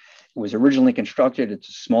 1952. It was originally constructed. It's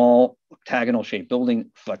a small octagonal shaped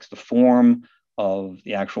building, reflects the form of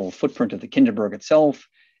the actual footprint of the Kinderberg itself.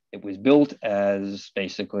 It was built as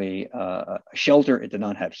basically a shelter. It did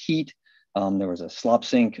not have heat. There was a slop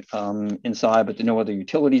sink inside, but there were no other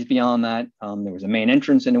utilities beyond that. There was a main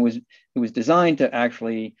entrance, and it was designed to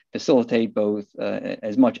actually facilitate both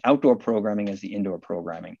as much outdoor programming as the indoor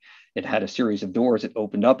programming. It had a series of doors that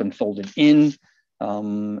opened up and folded in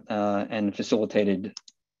and facilitated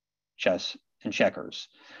chess and checkers.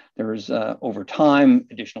 There was, over time,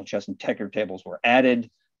 additional chess and checker tables were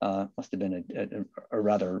added. Must have been a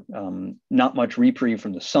rather not much reprieve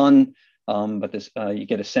from the sun but this you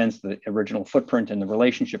get a sense that the original footprint and the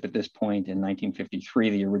relationship at this point in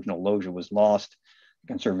 1953, the original loggia was lost. The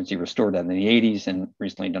Conservancy restored that in the 80s and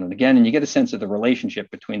recently done it again. And you get a sense of the relationship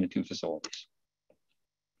between the two facilities.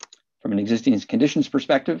 From an existing conditions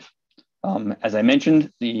perspective, as I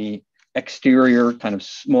mentioned, the exterior kind of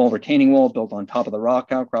small retaining wall built on top of the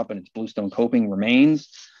rock outcrop and its bluestone coping remains.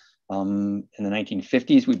 In the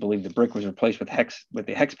 1950s, we believe the brick was replaced with the hex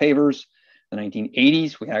pavers. In the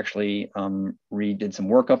 1980s, we actually redid some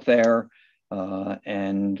work up there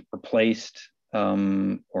and replaced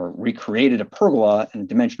or recreated a pergola and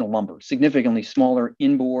dimensional lumber, significantly smaller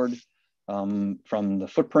inboard from the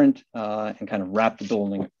footprint and kind of wrapped the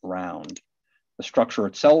building around. The structure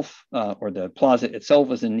itself or the plaza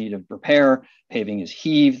itself is in need of repair. Paving is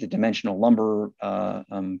heaved. The dimensional lumber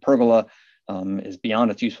pergola is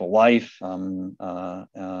beyond its useful life and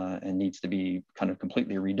needs to be kind of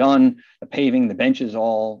completely redone. The paving, the benches,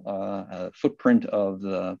 all footprint of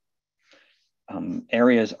the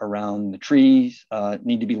areas around the trees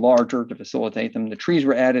need to be larger to facilitate them. The trees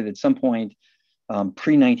were added at some point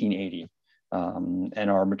pre-1980 and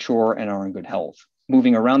are mature and are in good health.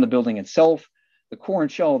 Moving around the building itself, the core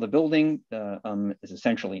and shell of the building is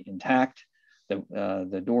essentially intact.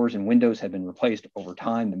 The doors and windows have been replaced over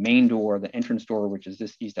time. The main door, the entrance door, which is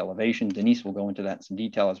this east elevation, Denise will go into that in some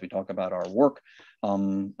detail as we talk about our work,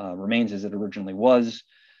 remains as it originally was.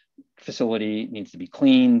 Facility needs to be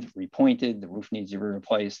cleaned, repointed, the roof needs to be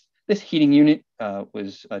replaced. This heating unit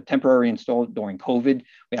was temporarily installed during COVID.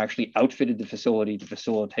 We actually outfitted the facility to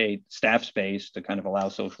facilitate staff space to kind of allow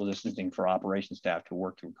social distancing for operations staff to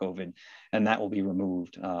work through COVID, and that will be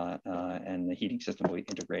removed and the heating system will be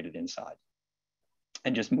integrated inside.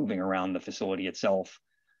 And just moving around the facility itself.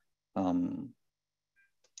 From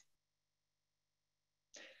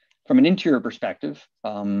an interior perspective,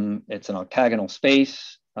 it's an octagonal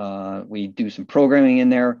space. We do some programming in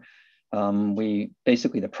there.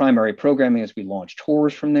 Basically the primary programming is we launch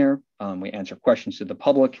tours from there. We answer questions to the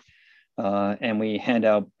public and we hand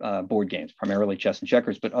out board games, primarily chess and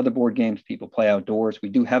checkers, but other board games people play outdoors. We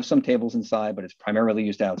do have some tables inside, but it's primarily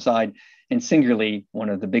used outside. And singularly, one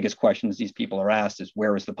of the biggest questions these people are asked is,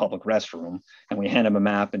 where is the public restroom? And we hand them a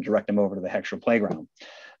map and direct them over to the Heckscher playground.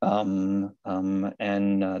 The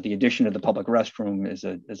addition of the public restroom is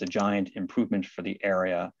a giant improvement for the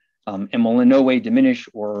area and will in no way diminish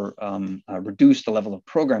or reduce the level of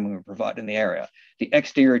programming we provide in the area. The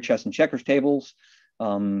exterior chess and checkers tables,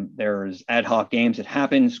 there's ad hoc games that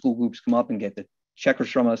happen. School groups come up and get the checkers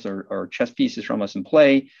from us or chess pieces from us and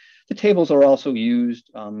play. The tables are also used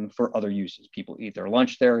for other uses. People eat their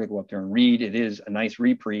lunch there, they go up there and read. It is a nice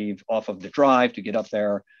reprieve off of the drive to get up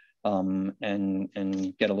there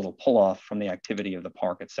and get a little pull off from the activity of the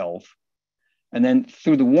park itself. And then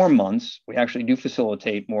through the warm months, we actually do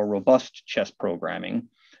facilitate more robust chess programming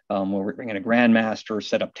where we bring in a grandmaster,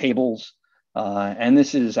 set up tables. And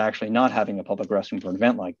this is actually not having a public restroom for an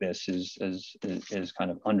event like this is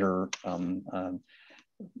kind of under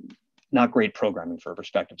not great programming for a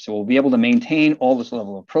perspective. So we'll be able to maintain all this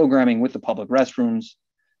level of programming with the public restrooms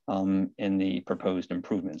in the proposed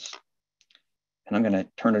improvements. And I'm going to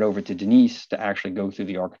turn it over to Denise to actually go through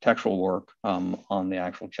the architectural work on the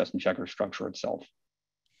actual chess and checker structure itself.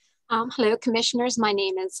 Hello, commissioners. My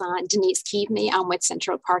name is Denise Keaveney. I'm with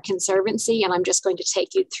Central Park Conservancy, and I'm just going to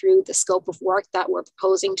take you through the scope of work that we're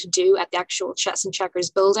proposing to do at the actual chess and checkers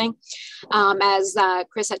building. As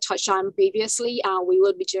Chris had touched on previously, we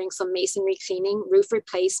will be doing some masonry cleaning, roof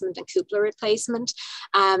replacement, and cupola replacement,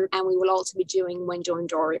 and we will also be doing window and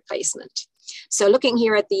door replacement. So looking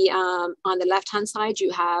here at the on the left-hand side, you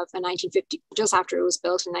have a 1950, just after it was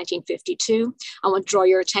built in 1952. I want to draw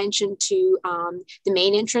your attention to the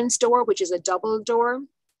main entrance door, which is a double door.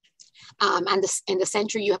 And in the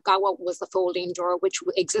center, you have got what was the folding door, which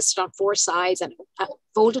existed on four sides and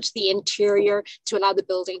folded to the interior to allow the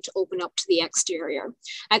building to open up to the exterior.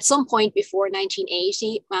 At some point before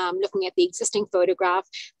 1980, looking at the existing photograph,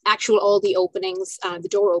 all the openings, the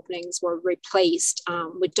door openings were replaced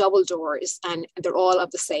with double doors, and they're all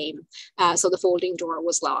of the same. So the folding door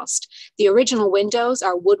was lost. The original windows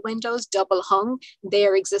are wood windows, double hung. They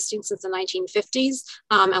are existing since the 1950s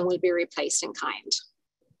and will be replaced in kind.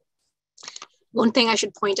 One thing I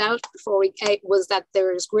should point out before we was that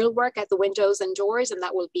there is grille work at the windows and doors, and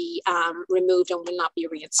that will be removed and will not be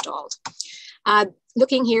reinstalled.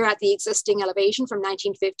 Looking here at the existing elevation from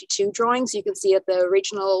 1952 drawings, you can see that the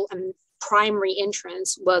original primary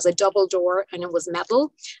entrance was a double door and it was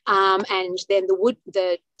metal. And then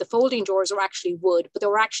the folding doors were actually wood, but they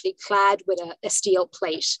were actually clad with a steel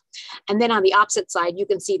plate. And then on the opposite side, you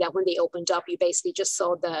can see that when they opened up, you basically just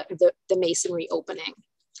saw the masonry opening.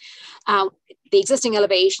 The existing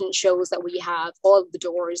elevation shows that we have all the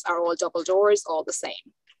doors are all double doors, all the same.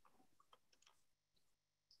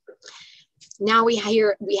 Now we have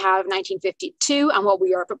 1952 and what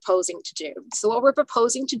we are proposing to do. So what we're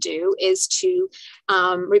proposing to do is to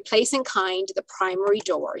replace in kind the primary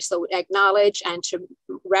door. So acknowledge and to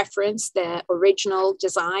reference the original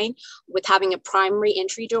design with having a primary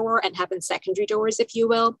entry door and having secondary doors, if you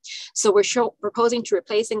will. So we're proposing to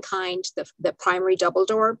replace in kind the primary double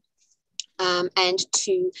door. And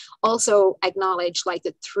to also acknowledge like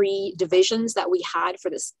the 3 divisions that we had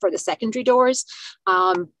for the secondary doors.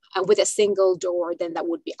 With a single door, then that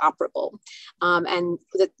would be operable. And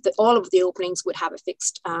all of the openings would have a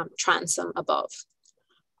fixed transom above.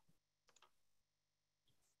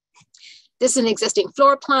 This is an existing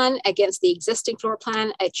floor plan. Against the existing floor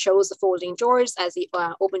plan, it shows the folding doors as it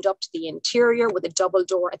opened up to the interior with a double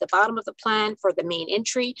door at the bottom of the plan for the main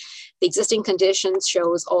entry. The existing conditions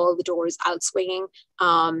shows all the doors outswinging,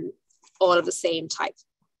 all of the same type.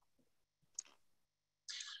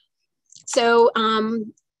 So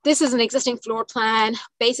this is an existing floor plan.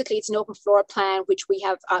 Basically, it's an open floor plan, which we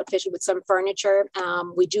have outfitted with some furniture.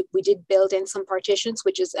 We did build in some partitions,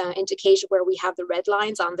 which is indicated where we have the red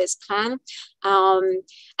lines on this plan. And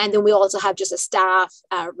then we also have just a staff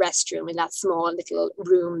restroom in that small little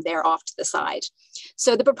room there off to the side.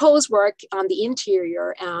 So the proposed work on the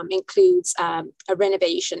interior includes a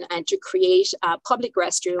renovation and to create public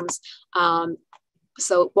restrooms.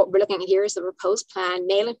 So what we're looking at here is the proposed plan,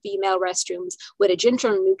 male and female restrooms with a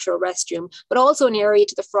gender neutral restroom, but also an area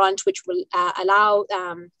to the front, which will allow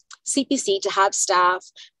CPC to have staff,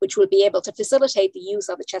 which will be able to facilitate the use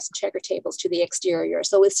of the chess and checker tables to the exterior.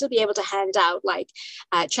 So we'll still be able to hand out like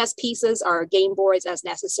chess pieces or game boards as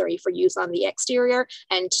necessary for use on the exterior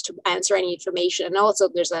and to answer any information. And also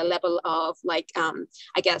there's a level of like,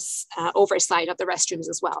 I guess, oversight of the restrooms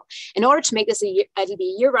as well. In order to make this it'll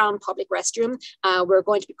be a year-round public restroom, we're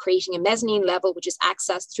going to be creating a mezzanine level, which is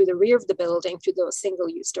accessed through the rear of the building through those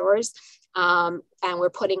single-use doors. And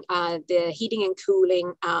we're putting the heating and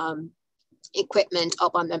cooling equipment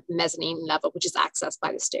up on the mezzanine level, which is accessed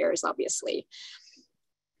by the stairs, obviously.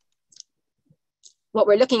 What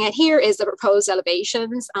we're looking at here is the proposed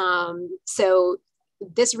elevations. So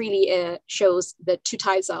this really shows the 2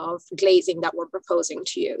 types of glazing that we're proposing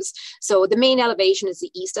to use. So the main elevation is the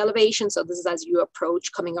east elevation. So this is as you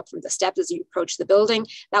approach, coming up from the steps as you approach the building.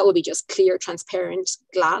 That will be just clear, transparent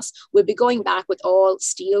glass. We'll be going back with all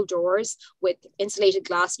steel doors with insulated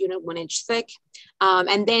glass unit 1 inch thick.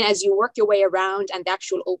 And then as you work your way around and the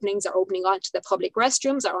actual openings are opening onto the public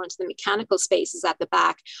restrooms or onto the mechanical spaces at the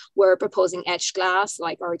back, we're proposing etched glass,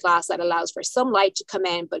 or glass that allows for some light to come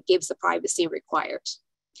in, but gives the privacy required.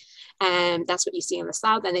 And that's what you see in the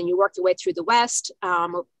south. And then you work your way through the west.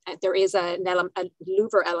 There is a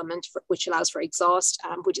louver element which allows for exhaust,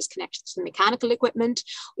 which is connected to the mechanical equipment.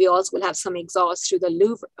 We also will have some exhaust through the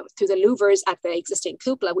louvers at the existing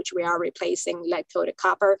cupola, which we are replacing lead-coated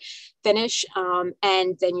copper finish.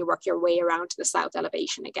 And then you work your way around to the south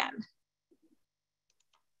elevation again.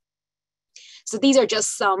 So these are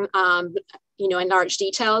just some enlarged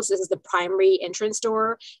details. This is the primary entrance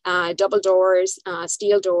door, double doors,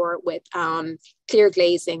 steel door with clear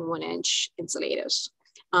glazing, 1 inch insulated.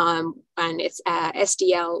 And it's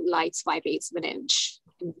SDL lights 5/8 of an inch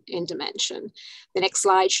in dimension. The next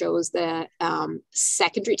slide shows the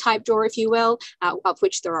secondary type door, if you will, of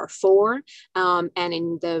which there are 4.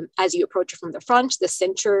 And as you approach it from the front, the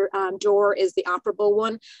center door is the operable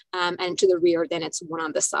one. And to the rear, then it's one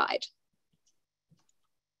on the side.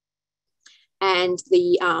 And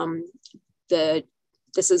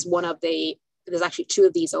this is one of there's actually 2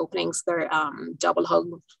 of these openings. They're double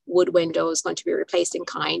hung wood windows going to be replaced in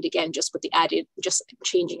kind, again, just with the added, just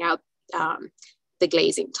changing out the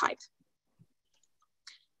glazing type.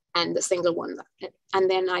 And the single one. And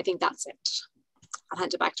then I think that's it. I'll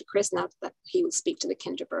hand it back to Chris now that he will speak to the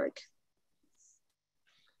Kinderberg.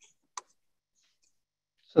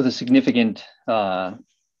 So the significant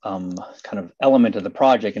kind of element of the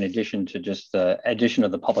project, in addition to just the addition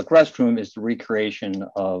of the public restroom, is the recreation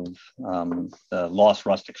of the lost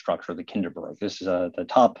rustic structure of the Kinderberg. This is the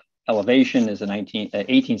top elevation is a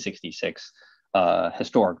 1866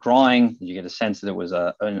 historic drawing. You get a sense that it was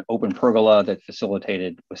an open pergola that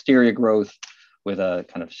facilitated wisteria growth with a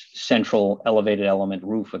kind of central elevated element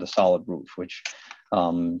roof with a solid roof, which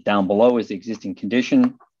down below is the existing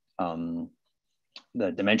condition.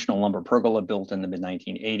 The dimensional lumber pergola built in the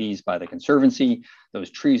mid-1980s by the Conservancy. Those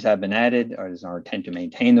trees have been added. It is our intent to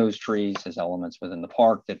maintain those trees as elements within the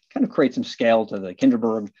park that kind of create some scale to the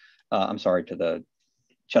Kinderberg, to the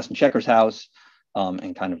Chess and Checkers house,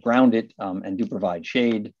 and kind of ground it and do provide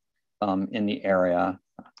shade. in the area.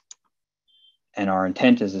 And our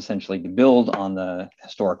intent is essentially to build on the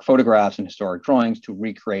historic photographs and historic drawings to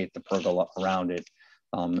recreate the pergola around it,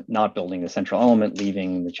 not building a central element,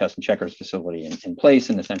 leaving the chess and checkers facility in place,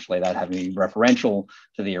 and essentially that having to be referential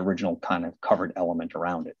to the original kind of covered element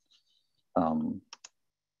around it.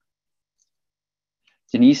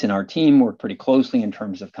 Denise and our team work pretty closely in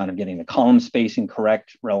terms of kind of getting the column spacing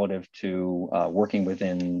correct relative to working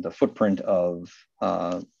within the footprint of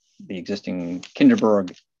the existing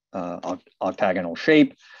Kinderberg octagonal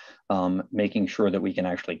shape, making sure that we can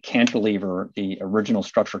actually cantilever the original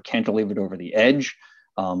structure, cantilevered over the edge,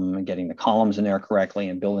 and getting the columns in there correctly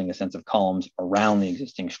and building a sense of columns around the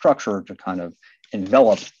existing structure to kind of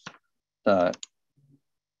envelop the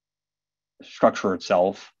structure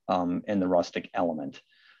itself in the rustic element.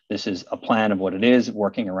 This is a plan of what it is,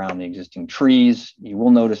 working around the existing trees. You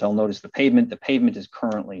will notice, I'll notice the pavement. The pavement is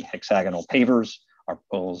currently hexagonal pavers. Our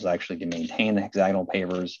proposal is actually to maintain the hexagonal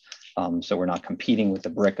pavers, so we're not competing with the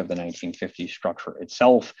brick of the 1950s structure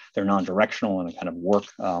itself. They're non-directional and kind of work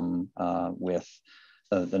with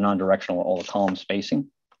the non-directional, all the column spacing.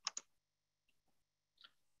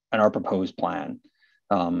 And our proposed plan,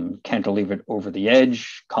 cantilevered over the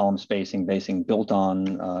edge, column spacing built on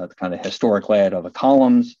the kind of historic layout of the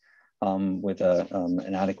columns with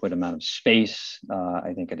an adequate amount of space.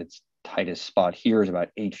 I think at its tightest spot here is about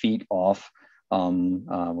 8 feet off,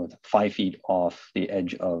 with 5 feet off the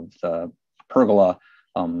edge of the pergola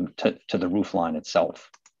to the roof line itself.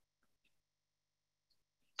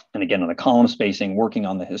 And again, on the column spacing, working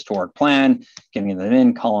on the historic plan, getting them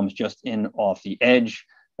in, columns just in off the edge.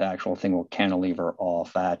 The actual thing will cantilever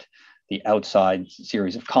off at the outside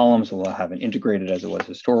series of columns. Will have an integrated, as it was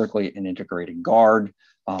historically, an integrated guard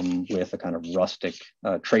with a kind of rustic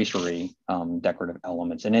tracery decorative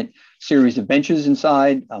elements in it. Series of benches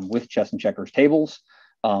inside with chess and checkers tables.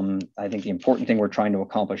 I think the important thing we're trying to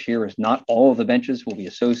accomplish here is not all of the benches will be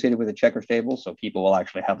associated with a checkers table. So people will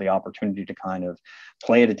actually have the opportunity to kind of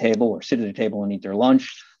play at a table or sit at a table and eat their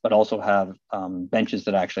lunch, but also have benches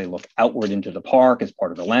that actually look outward into the park as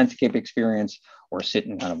part of the landscape experience, or sit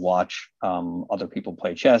and kind of watch other people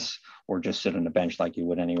play chess, or just sit on a bench like you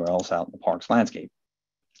would anywhere else out in the park's landscape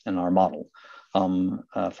in our model. From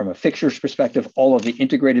a fixtures perspective, all of the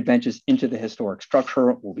integrated benches into the historic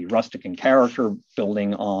structure will be rustic in character,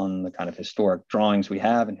 building on the kind of historic drawings we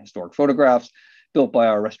have and historic photographs built by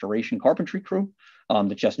our restoration carpentry crew.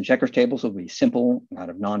 The chess and checkers tables will be simple, kind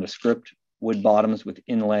of nondescript wood bottoms with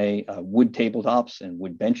inlay wood tabletops and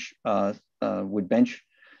wood bench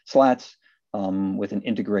slats with an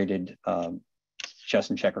integrated chess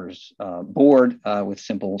and checkers board with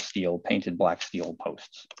simple steel, painted black steel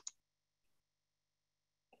posts.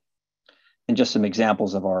 And just some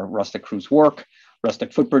examples of our rustic crew's work.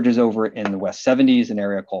 Rustic footbridges over in the West 70s, an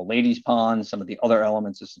area called Ladies Pond. Some of the other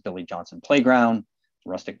elements, this is Billy Johnson Playground,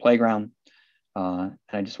 rustic playground. And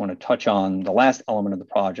I just want to touch on the last element of the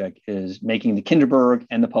project is making the Kinderberg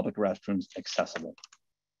and the public restrooms accessible,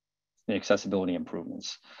 the accessibility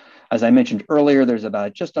improvements. As I mentioned earlier, there's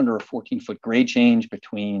about just under a 14-foot grade change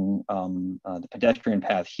between the pedestrian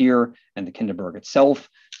path here and the Kinderberg itself,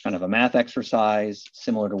 kind of a math exercise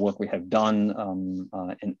similar to work we have done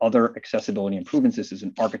in other accessibility improvements. This is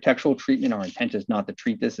an architectural treatment. Our intent is not to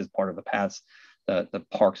treat this as part of the paths, the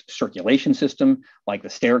park's circulation system, like the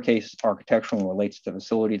staircase architectural relates to the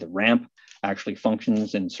facility. The ramp actually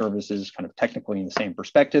functions and services kind of technically in the same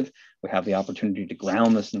perspective. We have the opportunity to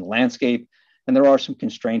ground this in the landscape. And there are some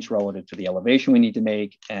constraints relative to the elevation we need to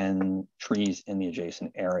make and trees in the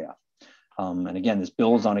adjacent area. And again, this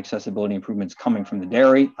builds on accessibility improvements coming from the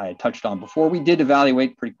dairy. I had touched on before. We did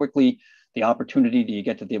evaluate pretty quickly the opportunity to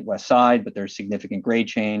get to the west side, but there's significant grade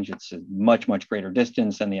change. It's a much, much greater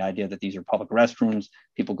distance. And the idea that these are public restrooms,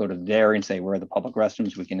 people go to the dairy and say, where are the public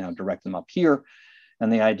restrooms? We can now direct them up here.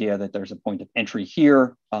 And the idea that there's a point of entry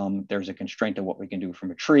here, there's a constraint to what we can do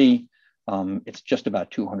from a tree. It's just about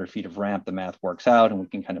 200 feet of ramp. The math works out and we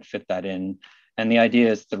can kind of fit that in. And the idea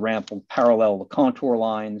is the ramp will parallel the contour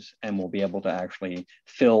lines and we'll be able to actually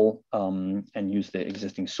fill and use the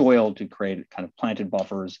existing soil to create kind of planted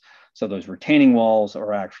buffers. So those retaining walls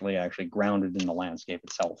are actually grounded in the landscape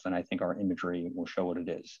itself. And I think our imagery will show what it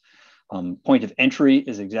is. Point of entry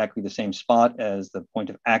is exactly the same spot as the point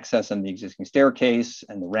of access and the existing staircase,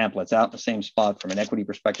 and the ramp lets out the same spot. From an equity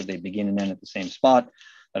perspective, they begin and end at the same spot.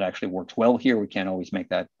 That actually works well here. We can't always make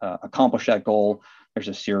that accomplish that goal. There's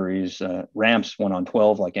a series ramps 1 on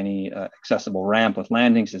 12, like any accessible ramp with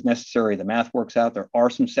landings is necessary. The math works out. There are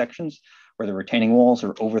some sections where the retaining walls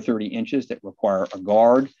are over 30 inches that require a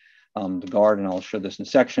guard. The guard, and I'll show this in a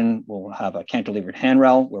section, will have a cantilevered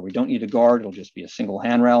handrail where we don't need a guard. It'll just be a single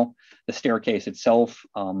handrail. The staircase itself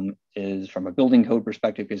is, from a building code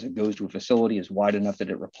perspective, because it goes to a facility, is wide enough that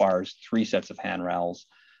it requires 3 sets of handrails,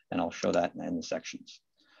 and I'll show that in the sections.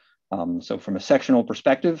 So from a sectional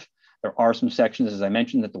perspective, there are some sections, as I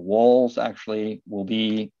mentioned, that the walls actually will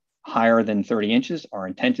be higher than 30 inches. Our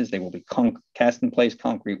intent is they will be cast in place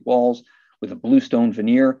concrete walls with a bluestone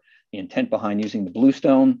veneer. The intent behind using the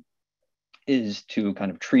bluestone is to kind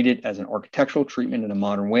of treat it as an architectural treatment in a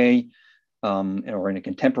modern way, or in a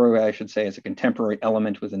contemporary way, I should say, as a contemporary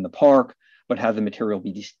element within the park, but have the material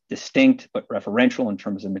be distinct but referential in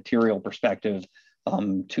terms of material perspective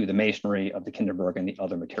to the masonry of the Kinderberg and the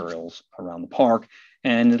other materials around the park.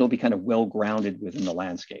 And it'll be kind of well grounded within the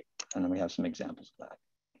landscape. And then we have some examples of that.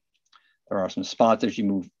 There are some spots as you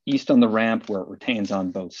move east on the ramp where it retains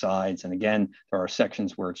on both sides. And again, there are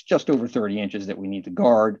sections where it's just over 30 inches that we need the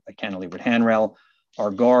guard, a cantilevered handrail. Our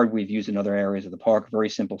guard we've used in other areas of the park, very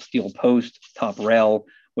simple steel post, top rail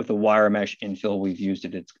with a wire mesh infill. We've used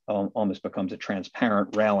it. It almost becomes a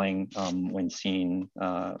transparent railing when seen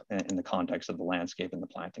in the context of the landscape and the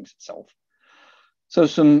plantings itself. So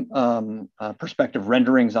some perspective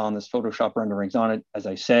renderings on this, Photoshop renderings on it. As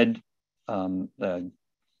I said, the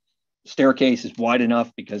staircase is wide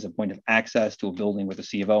enough because of point of access to a building with a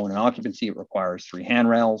C of O and an occupancy, it requires 3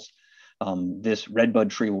 handrails. This redbud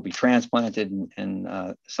tree will be transplanted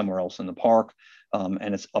and somewhere else in the park.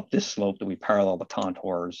 And it's up this slope that we parallel the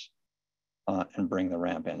contours and bring the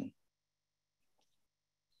ramp in.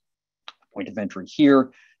 Point of entry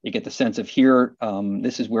here, you get the sense of here,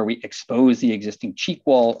 this is where we expose the existing cheek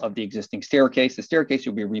wall of the existing staircase. The staircase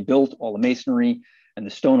will be rebuilt, all the masonry, and the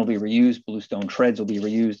stone will be reused. Bluestone treads will be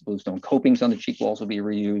reused. Bluestone copings on the cheek walls will be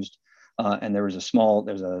reused. And there's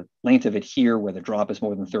a length of it here where the drop is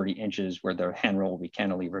more than 30 inches, where the handrail will be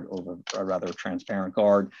cantilevered over a rather transparent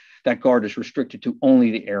guard. That guard is restricted to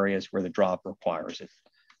only the areas where the drop requires it.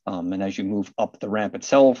 And as you move up the ramp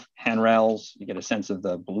itself, handrails, you get a sense of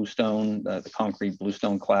the bluestone, the concrete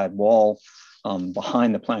bluestone clad wall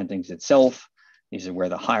behind the plantings itself. These are where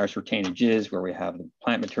the highest retainage is, where we have the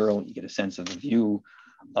plant material. You get a sense of the view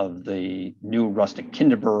of the new rustic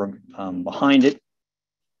Kinderberg behind it,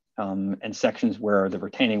 and sections where the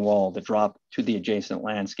retaining wall, the drop to the adjacent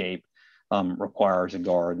landscape requires a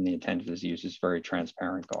guard, and the intent is used as very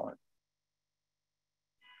transparent guard.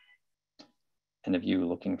 And a view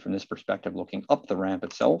looking from this perspective, looking up the ramp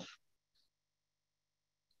itself.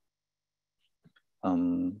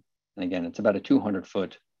 And again, it's about a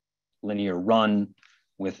 200-foot linear run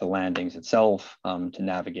with the landings itself to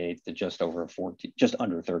navigate the just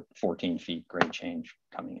under 14 feet grade change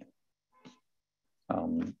coming in.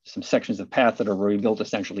 Some sections of path that are rebuilt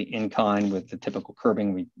essentially in kind with the typical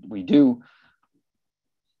curbing we do.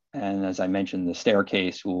 And as I mentioned, the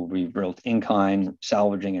staircase will be built in kind,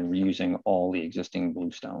 salvaging and reusing all the existing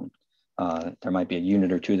bluestone. There might be a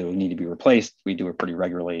unit or two that will need to be replaced. We do it pretty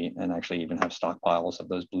regularly and actually even have stockpiles of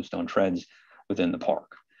those bluestone treads within the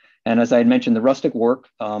park. And as I had mentioned, the rustic work,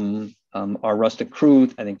 our rustic crew,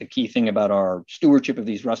 I think the key thing about our stewardship of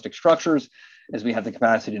these rustic structures is we have the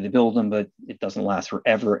capacity to build them, but it doesn't last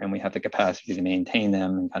forever. And we have the capacity to maintain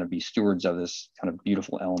them and kind of be stewards of this kind of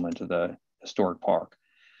beautiful element of the historic park.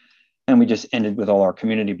 And we just ended with all our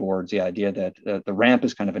community boards, the idea that the ramp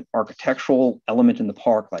is kind of an architectural element in the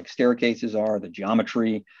park, like staircases are. The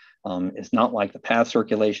geometry is not like the path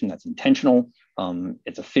circulation, that's intentional.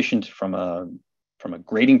 It's efficient from a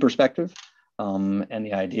grading perspective. And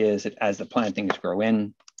the idea is that as the plantings grow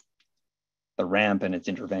in, the ramp and its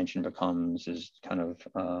intervention becomes as kind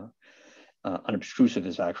of unobtrusive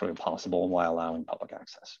as actually possible while allowing public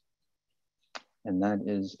access. And that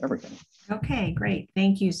is everything. Okay, great.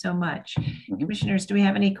 Thank you so much. Commissioners, do we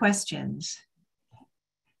have any questions? It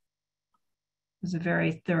was a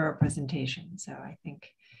very thorough presentation, so I think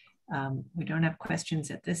we don't have questions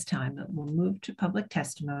at this time, but we'll move to public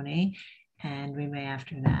testimony, and we may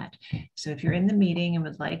after that. So if you're in the meeting and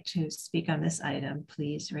would like to speak on this item,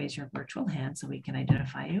 please raise your virtual hand so we can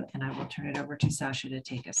identify you, and I will turn it over to Sasha to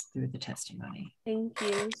take us through the testimony. Thank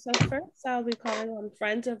you. So first, I'll be calling on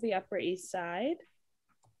Friends of the Upper East Side.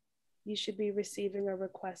 You should be receiving a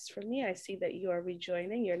request from me. I see that you are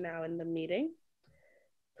rejoining. You're now in the meeting.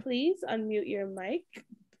 Please unmute your mic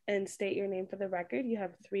and state your name for the record. You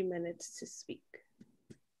have 3 minutes to speak.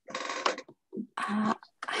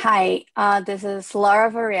 Hi, this is Laura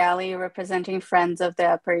Variali representing Friends of the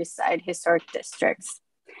Upper East Side Historic Districts.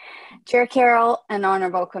 Chair Carroll and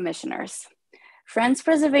Honorable Commissioners, Friends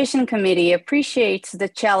Preservation Committee appreciates the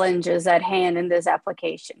challenges at hand in this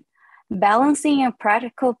application. Balancing a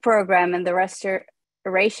practical program and the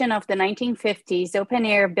restoration of the 1950s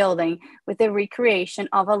open-air building with the recreation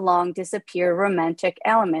of a long-disappeared romantic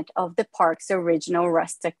element of the park's original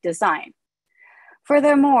rustic design.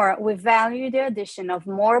 Furthermore, we value the addition of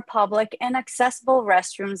more public and accessible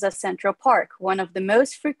restrooms at Central Park, one of the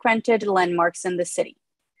most frequented landmarks in the city.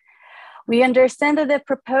 We understand that the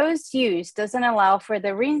proposed use doesn't allow for the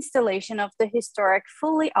reinstallation of the historic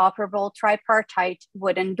fully operable tripartite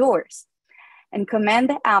wooden doors, and commend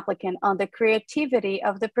the applicant on the creativity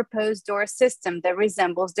of the proposed door system that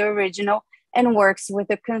resembles the original and works with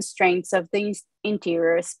the constraints of the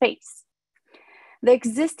interior space. The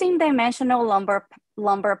existing dimensional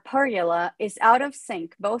lumber pergola is out of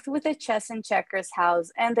sync both with the Chess and Checkers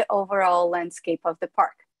house and the overall landscape of the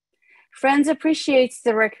park. Friends appreciates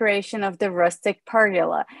the recreation of the rustic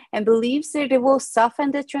pergola and believes that it will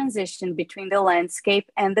soften the transition between the landscape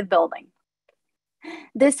and the building.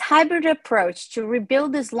 This hybrid approach to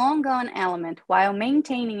rebuild this long-gone element while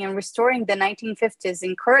maintaining and restoring the 1950s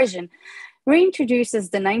incursion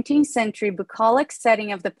reintroduces the 19th century bucolic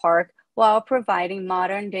setting of the park while providing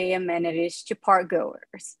modern-day amenities to park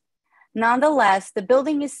goers. Nonetheless, the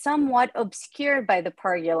building is somewhat obscured by the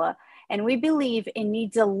pergola, and we believe it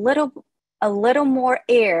needs a little more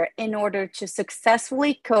air in order to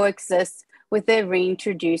successfully coexist with the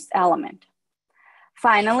reintroduced element.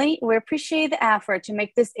 Finally, we appreciate the effort to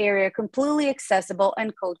make this area completely accessible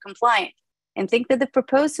and code compliant, and think that the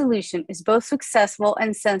proposed solution is both successful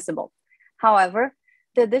and sensible. However,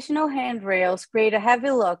 the additional handrails create a heavy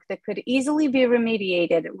look that could easily be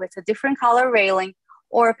remediated with a different color railing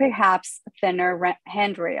or perhaps thinner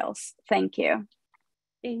handrails. Thank you.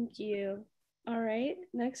 Thank you. All right,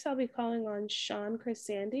 next I'll be calling on Sean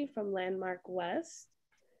Crisandi from Landmark West.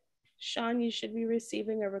 Sean, you should be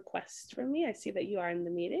receiving a request from me. I see that you are in the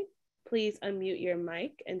meeting. Please unmute your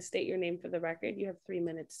mic and state your name for the record. You have 3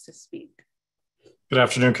 minutes to speak. Good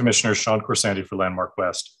afternoon, Commissioner. Sean Crisandi for Landmark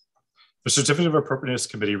West. The Certificate of Appropriateness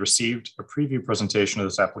Committee received a preview presentation of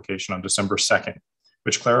this application on December 2nd,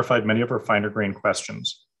 which clarified many of our finer grained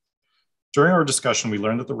questions. During our discussion, we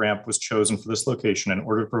learned that the ramp was chosen for this location in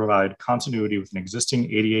order to provide continuity with an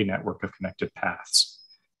existing ADA network of connected paths.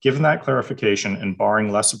 Given that clarification and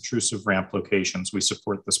barring less obtrusive ramp locations, we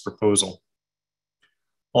support this proposal.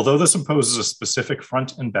 Although this imposes a specific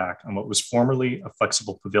front and back on what was formerly a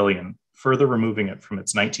flexible pavilion, further removing it from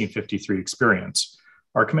its 1953 experience,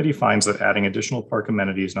 our committee finds that adding additional park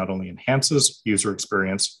amenities not only enhances user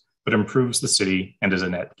experience, but improves the city and is a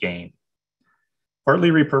net gain. Partly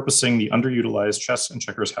repurposing the underutilized Chess and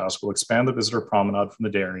Checkers house will expand the visitor promenade from the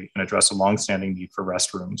dairy and address a longstanding need for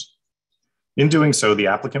restrooms. In doing so, the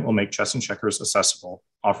applicant will make Chess and Checkers accessible,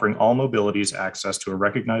 offering all mobilities access to a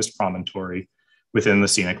recognized promontory within the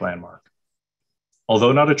scenic landmark.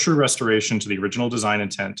 Although not a true restoration to the original design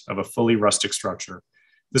intent of a fully rustic structure,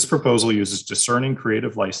 this proposal uses discerning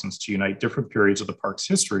creative license to unite different periods of the park's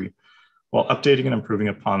history while updating and improving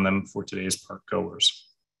upon them for today's park goers.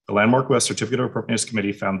 The Landmark West Certificate of Appropriateness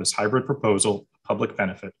Committee found this hybrid proposal a public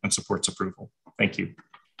benefit and supports approval. Thank you.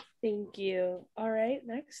 Thank you. All right,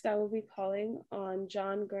 next I will be calling on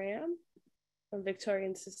John Graham from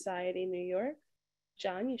Victorian Society, New York.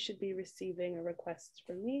 John, you should be receiving a request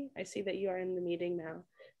from me. I see that you are in the meeting now.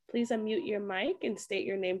 Please unmute your mic and state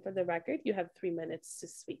your name for the record. You have 3 minutes to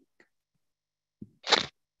speak.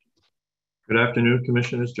 Good afternoon,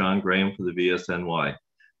 Commissioners. John Graham for the VSNY.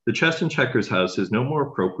 The Chess and Checkers house is no more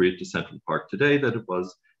appropriate to Central Park today than it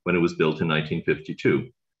was when it was built in 1952.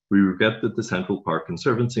 We regret that the Central Park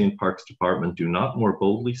Conservancy and Parks Department do not more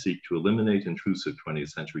boldly seek to eliminate intrusive 20th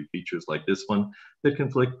century features like this one that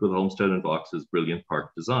conflict with Olmsted and Vaux's brilliant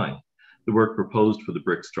park design. The work proposed for the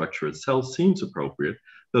brick structure itself seems appropriate,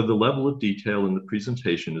 though the level of detail in the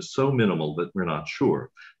presentation is so minimal that we're not sure.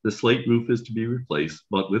 The slate roof is to be replaced,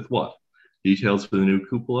 but with what? Details for the new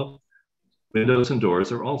cupola, windows and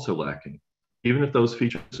doors are also lacking. Even if those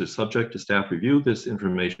features are subject to staff review, this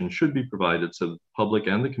information should be provided so that the public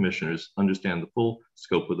and the commissioners understand the full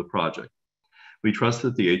scope of the project. We trust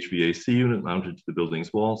that the HVAC unit mounted to the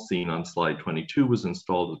building's wall, seen on slide 22, was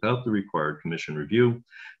installed without the required commission review,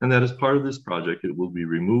 and that as part of this project, it will be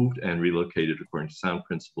removed and relocated according to sound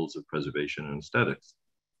principles of preservation and aesthetics.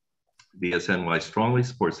 VSNY strongly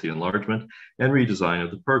supports the enlargement and redesign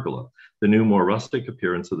of the pergola. The new, more rustic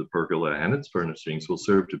appearance of the pergola and its furnishings will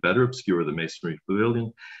serve to better obscure the masonry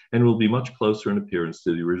pavilion and will be much closer in appearance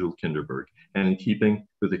to the original Kinderberg and in keeping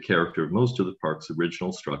with the character of most of the park's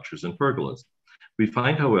original structures and pergolas. We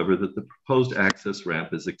find, however, that the proposed access ramp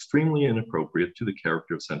is extremely inappropriate to the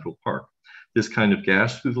character of Central Park. This kind of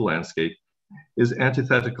gash through the landscape is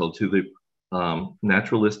antithetical to the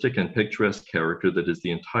naturalistic and picturesque character that is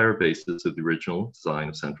the entire basis of the original design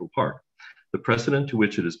of Central Park. The precedent to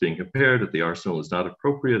which it is being compared at the Arsenal is not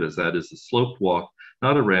appropriate, as that is a sloped walk,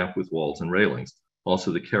 not a ramp with walls and railings.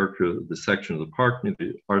 Also, the character of the section of the park near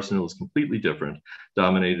the Arsenal is completely different,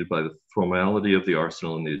 dominated by the formality of the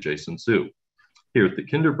Arsenal and the adjacent zoo. Here at the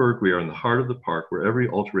Kinderberg, we are in the heart of the park, where every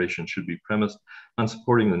alteration should be premised on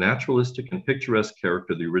supporting the naturalistic and picturesque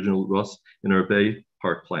character of the original Russ in our Bay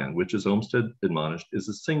Park plan, which, as Olmsted admonished, is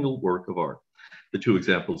a single work of art. The two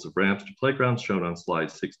examples of ramps to playgrounds shown on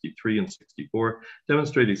slides 63 and 64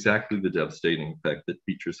 demonstrate exactly the devastating effect that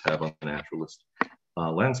features have on the naturalist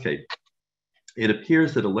landscape. It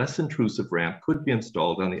appears that a less intrusive ramp could be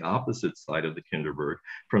installed on the opposite side of the Kinderberg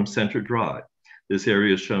from Center Drive. This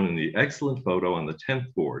area is shown in the excellent photo on the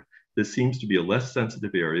 10th board. This seems to be a less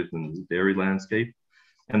sensitive area than the dairy landscape,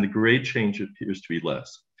 and the grade change appears to be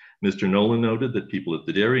less. Mr. Nolan noted that people at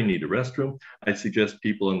the dairy need a restroom. I suggest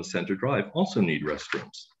people on the Center Drive also need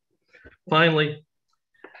restrooms. Finally,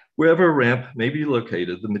 wherever a ramp may be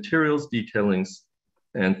located, the materials, detailings,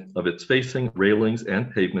 and of its facing, railings,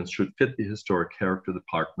 and pavements should fit the historic character of the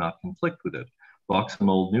park, not conflict with it. Vaux and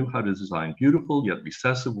Mold knew how to design beautiful yet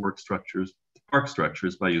recessive park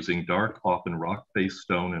structures by using dark, often rock-based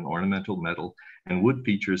stone and ornamental metal and wood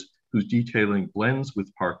features whose detailing blends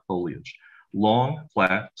with park foliage. Long,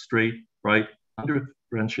 flat, straight, bright,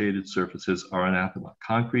 undifferentiated surfaces are anathema.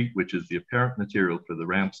 Concrete, which is the apparent material for the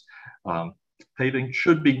ramps paving,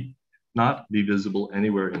 should not be visible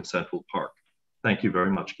anywhere in Central Park. Thank you very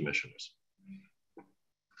much, Commissioners.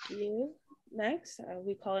 Thank you. Next, I'll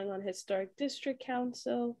be calling on Historic District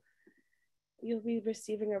Council. You'll be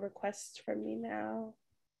receiving a request from me now.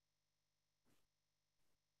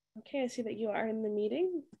 Okay, I see that you are in the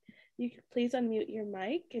meeting. You can please unmute your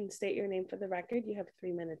mic and state your name for the record. You have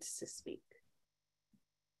 3 minutes to speak.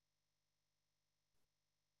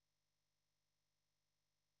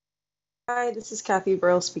 Hi, this is Kathy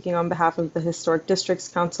Burrell speaking on behalf of the Historic Districts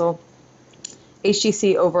Council.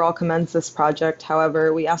 HGC overall commends this project.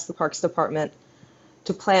 However, we ask the Parks Department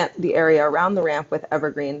to plant the area around the ramp with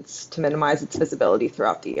evergreens to minimize its visibility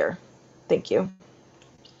throughout the year. Thank you.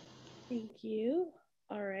 Thank you.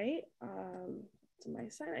 All right. To my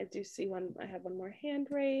side, I do see one. I have one more hand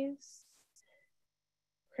raised.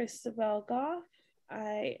 Christabel Goff,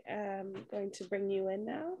 I am going to bring you in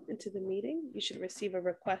now into the meeting. You should receive a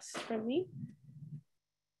request from me.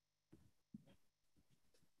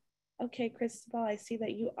 Okay, Christabel, I see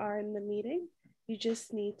that you are in the meeting. You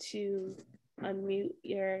just need to unmute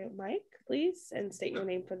your mic, please, and state your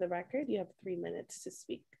name for the record. You have 3 minutes to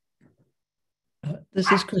speak.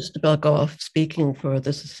 This is Christabel Goff speaking for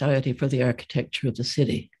the Society for the Architecture of the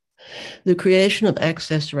City. The creation of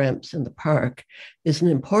access ramps in the park is an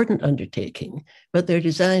important undertaking, but their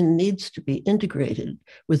design needs to be integrated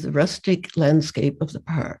with the rustic landscape of the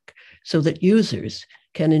park so that users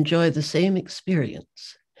can enjoy the same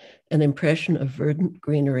experience, an impression of verdant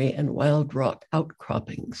greenery and wild rock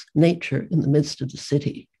outcroppings, nature in the midst of the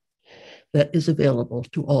city, that is available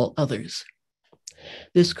to all others.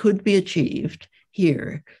 This could be achieved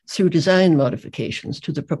here through design modifications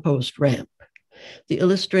to the proposed ramp. The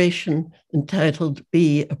illustration entitled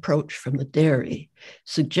B, Approach from the Dairy,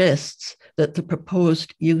 suggests that the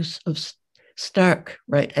proposed use of stark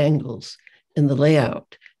right angles in the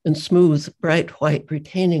layout and smooth bright white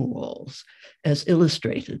retaining walls, as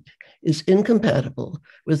illustrated, is incompatible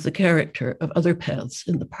with the character of other paths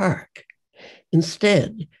in the park.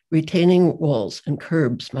 Instead, retaining walls and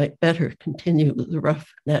curbs might better continue the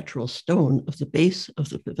rough natural stone of the base of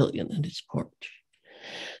the pavilion and its porch.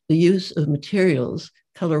 The use of materials,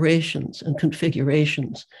 colorations, and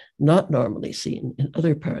configurations not normally seen in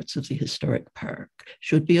other parts of the historic park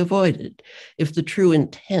should be avoided if the true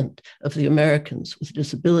intent of the Americans with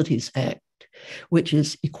Disabilities Act, which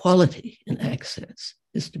is equality in access,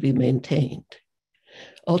 is to be maintained.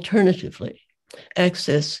 Alternatively,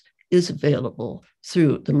 access is available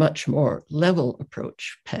through the much more level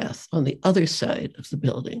approach path on the other side of the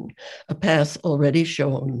building, a path already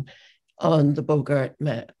shown on the Bogart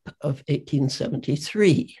map of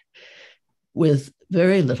 1873, with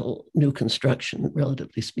very little new construction,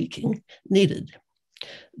 relatively speaking, needed.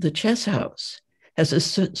 The Chess House has a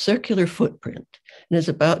circular footprint and is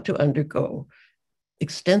about to undergo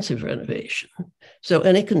extensive renovation. So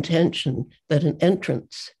any contention that an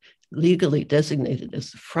entrance legally designated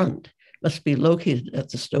as the front must be located at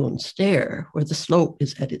the stone stair where the slope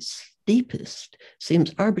is at its steepest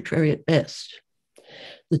seems arbitrary at best.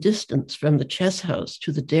 The distance from the Chess House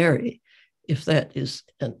to the dairy, if that is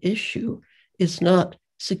an issue, is not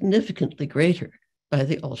significantly greater by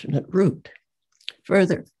the alternate route.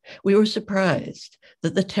 Further, we were surprised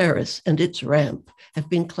that the terrace and its ramp have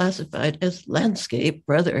been classified as landscape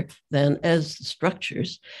rather than as the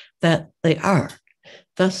structures that they are,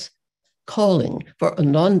 thus calling for a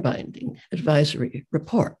non-binding advisory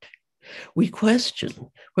report. We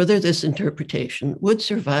question whether this interpretation would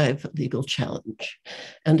survive legal challenge.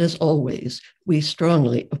 And as always, we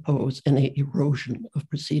strongly oppose any erosion of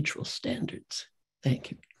procedural standards.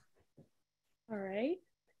 Thank you. All right.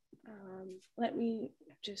 Let me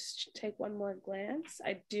just take one more glance.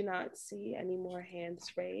 I do not see any more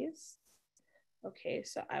hands raised. Okay,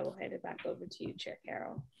 so I will hand it back over to you, Chair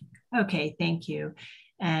Carroll. Okay, thank you.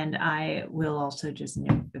 And I will also just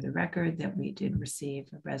note for the record that we did receive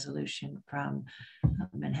a resolution from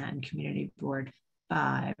Manhattan Community Board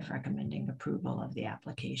 5 recommending approval of the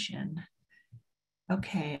application.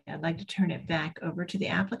 Okay, I'd like to turn it back over to the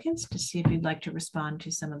applicants to see if you'd like to respond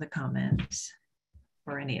to some of the comments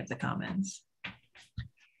or any of the comments.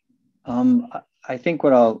 I think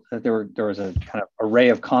there was a kind of array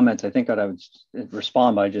of comments. I think that I would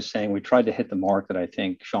respond by just saying we tried to hit the mark that I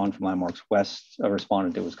think Sean from Landmarks West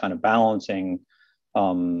responded to, was kind of balancing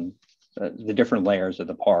the different layers of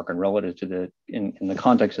the park, and relative to in the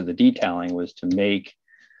context of the detailing was to make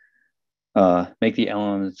the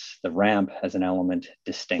elements, the ramp as an element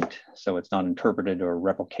distinct. So it's not interpreted or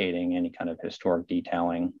replicating any kind of historic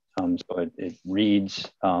detailing. So it reads,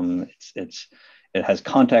 it has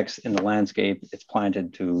context in the landscape. It's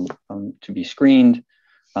planted to be screened.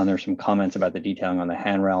 There's some comments about the detailing on the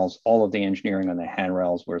handrails. All of the engineering on the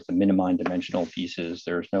handrails, whereas the minimum dimensional pieces,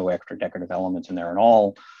 there's no extra decorative elements in there at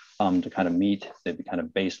all to kind of meet the kind of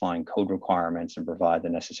baseline code requirements and provide the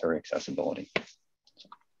necessary accessibility.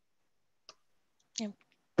 Yeah.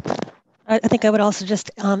 I think I would also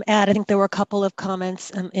just add, I think there were a couple of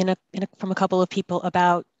comments from a couple of people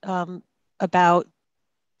about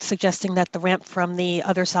suggesting that the ramp from the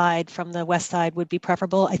other side, from the west side, would be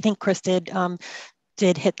preferable. I think Chris did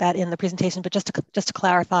hit that in the presentation, but just to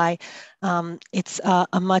clarify, it's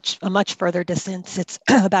a much further distance. It's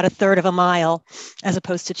about 1/3 of a mile as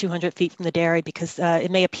opposed to 200 feet from the dairy, because it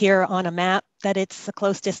may appear on a map that it's a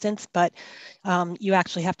close distance, but you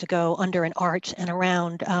actually have to go under an arch and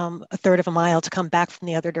around 1/3 of a mile to come back from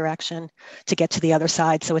the other direction to get to the other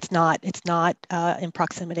side. So it's not in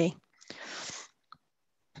proximity.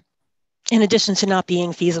 In addition to not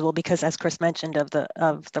being feasible, because as Chris mentioned, of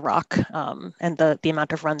the rock and the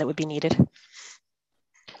amount of run that would be needed.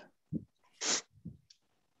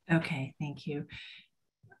 Okay, thank you.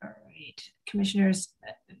 All right, commissioners,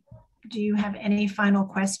 do you have any final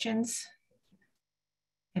questions?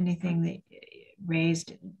 Anything that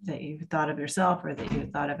raised that you thought of yourself or that you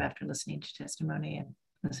thought of after listening to testimony and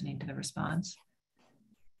listening to the response?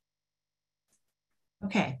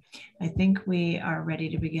 Okay, I think we are ready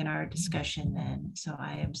to begin our discussion then. So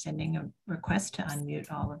I am sending a request to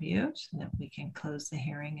unmute all of you so that we can close the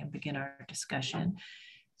hearing and begin our discussion.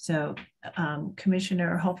 So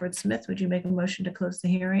Commissioner Holford-Smith, would you make a motion to close the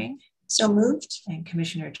hearing? So moved. And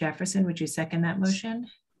Commissioner Jefferson, would you second that motion?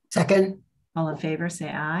 Second. All in favor, say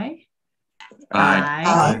aye. Aye.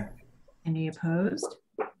 Aye. Any opposed?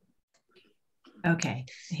 Okay,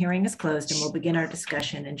 the hearing is closed and we'll begin our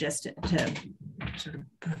discussion. And just to sort of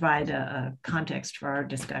provide a context for our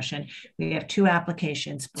discussion, we have two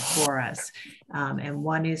applications before us. And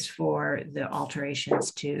one is for the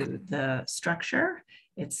alterations to the structure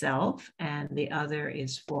itself, and the other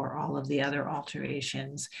is for all of the other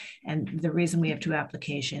alterations. And the reason we have two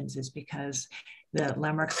applications is because the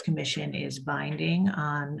Landmarks Commission is binding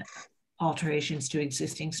on alterations to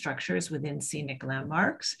existing structures within scenic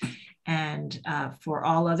landmarks. And for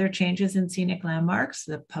all other changes in scenic landmarks,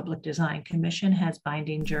 the Public Design Commission has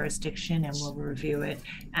binding jurisdiction and will review it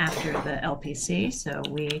after the LPC. So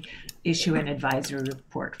we issue an advisory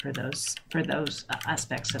report for those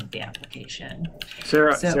aspects of the application.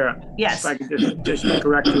 Sarah, yes. If I could just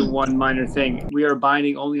correct you one minor thing. We are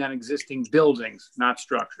binding only on existing buildings, not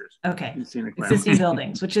structures. Okay, existing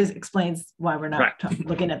buildings, which explains why we're not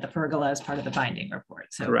looking at the pergola as part of the binding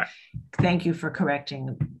report. So correct. Thank you for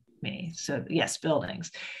correcting me. So yes,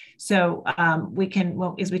 buildings. So we can,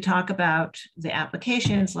 well, as we talk about the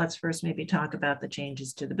applications, let's first maybe talk about the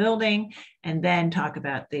changes to the building and then talk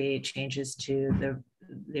about the changes to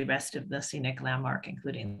the rest of the scenic landmark,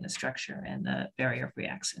 including the structure and the barrier-free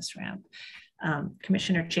access ramp.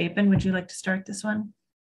 Commissioner Chapin, would you like to start this one?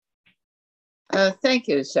 Thank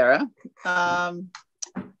you, Sarah.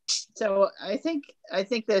 So I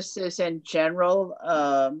think this is in general,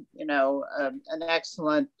 an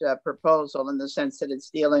excellent proposal in the sense that it's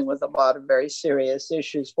dealing with a lot of very serious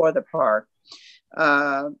issues for the park.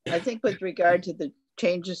 I think with regard to the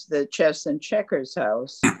changes to the chess and checkers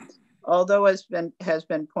house. Although has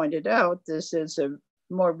been pointed out, this is a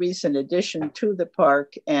more recent addition to the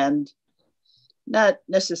park and not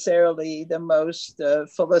necessarily the most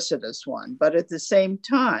felicitous one, but at the same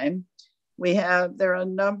time, there are a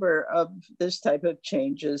number of this type of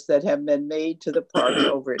changes that have been made to the park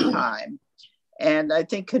over time. And I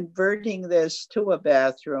think converting this to a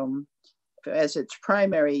bathroom as its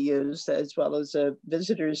primary use, as well as a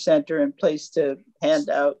visitor center and place to hand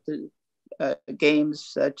out the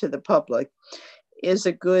games to the public, is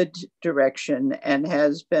a good direction and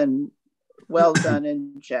has been well done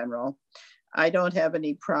in general. I don't have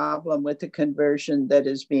any problem with the conversion that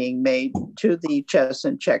is being made to the chess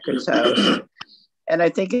and checkers house. And I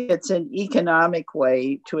think it's an economic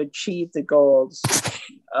way to achieve the goals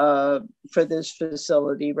for this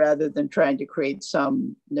facility rather than trying to create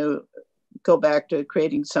go back to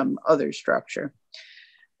creating some other structure.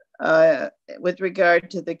 With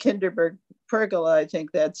regard to the Kinderberg pergola, I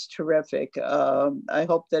think that's terrific. I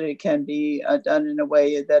hope that it can be done in a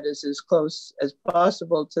way that is as close as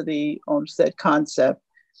possible to the Olmsted concept,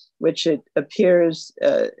 which it appears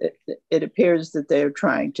that they're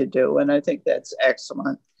trying to do, and I think that's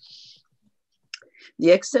excellent.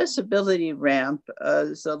 The accessibility ramp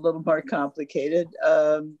is a little more complicated.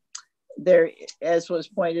 There, as was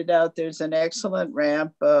pointed out, there's an excellent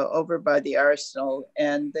ramp over by the Arsenal,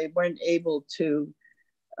 and they weren't able to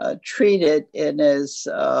treat it in as,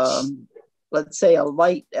 let's say, a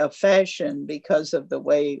light fashion because of the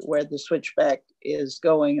way where the switchback is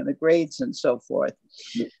going and the grades and so forth.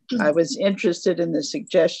 I was interested in the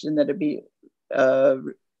suggestion that it be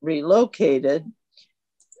relocated.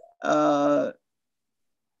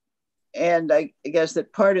 And I guess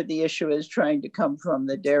that part of the issue is trying to come from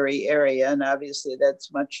the Derry area, and obviously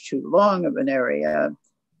that's much too long of an area,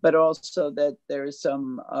 but also that there's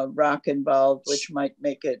some rock involved, which might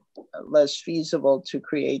make it less feasible to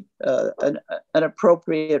create an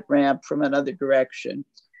appropriate ramp from another direction.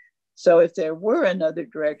 So if there were another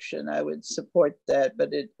direction, I would support that,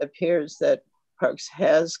 but it appears that Parks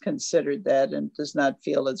has considered that and does not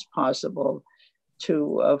feel it's possible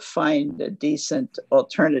to find a decent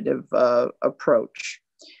alternative approach.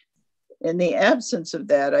 In the absence of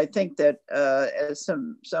that, I think that as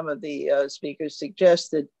some of the speakers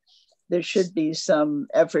suggested, there should be some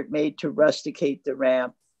effort made to rusticate the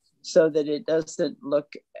ramp so that it doesn't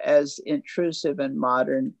look as intrusive and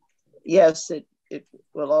modern. Yes, it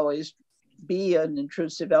will always be an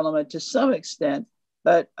intrusive element to some extent,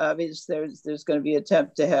 but obviously there's going to be an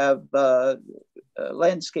attempt to have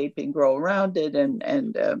landscaping grow around it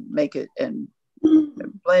and make it and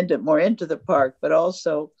blend it more into the park. But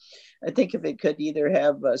also, I think if it could either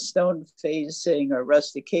have a stone facing or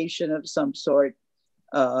rustication of some sort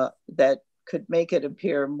that could make it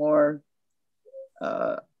appear more,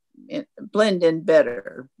 blend in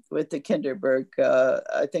better with the Kinderberg,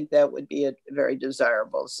 I think that would be very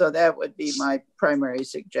desirable. So that would be my primary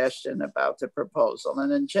suggestion about the proposal.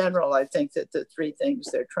 And in general, I think that the three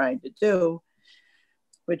things they're trying to do,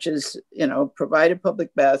 which is, provide a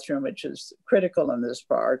public bathroom, which is critical in this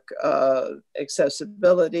park,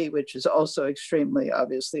 accessibility, which is also extremely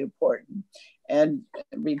obviously important, and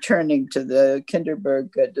returning to the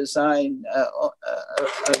Kinderberg design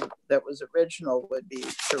that was original would be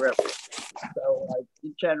terrific. So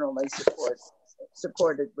in general, I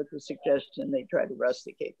support it with the suggestion they try to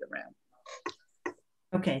rusticate the ramp.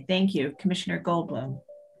 Okay, thank you. Commissioner Goldblum.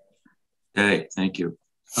 Okay, thank you.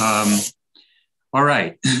 All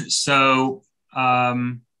right, so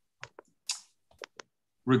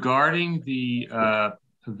regarding the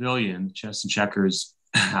pavilion, Chess and Checkers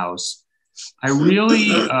house, I really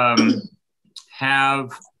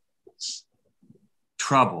have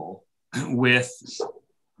trouble with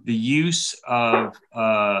the use of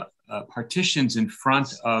partitions in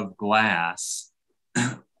front of glass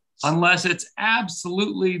unless it's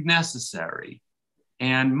absolutely necessary.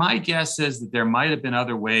 And my guess is that there might have been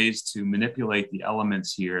other ways to manipulate the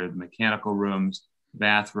elements here: the mechanical rooms,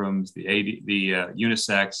 bathrooms, the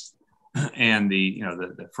unisex, and the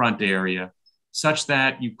front area, such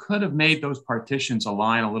that you could have made those partitions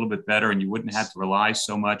align a little bit better, and you wouldn't have to rely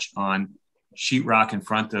so much on sheetrock in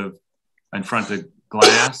front of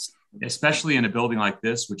glass, especially in a building like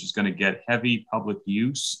this, which is going to get heavy public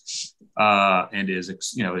use and is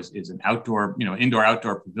an outdoor,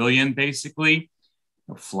 indoor-outdoor pavilion basically.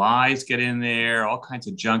 Flies get in there, all kinds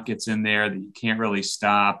of junk gets in there that you can't really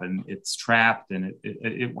stop, and it's trapped, and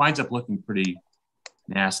it winds up looking pretty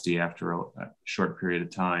nasty after a short period of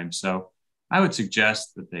time. So I would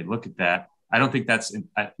suggest that they look at that. I don't think that's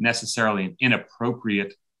necessarily an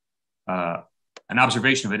inappropriate, an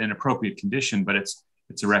observation of an inappropriate condition, but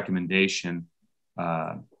it's a recommendation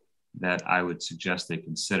that I would suggest they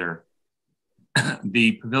consider.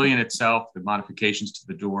 The pavilion itself, the modifications to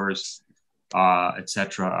the doors,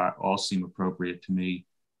 etc., all seem appropriate to me.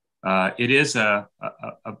 It is a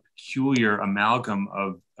peculiar amalgam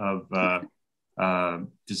of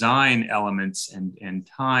design elements and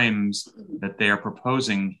times that they are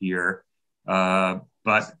proposing here.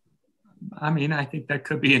 But I mean, I think that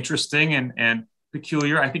could be interesting and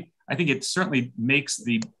peculiar. I think it certainly makes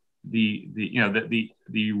the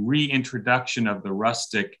reintroduction of the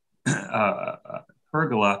rustic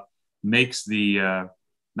pergola makes the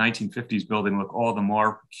 1950s building look all the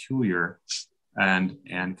more peculiar and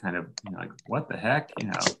kind of like, what the heck,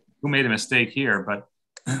 who made a mistake here? But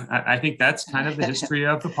I think that's kind of the history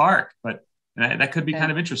of the park, but that could be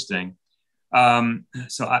kind of interesting.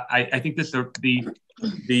 So I think that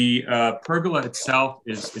the pergola itself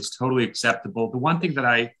is totally acceptable. The one thing that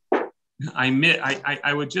I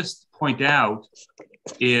would just point out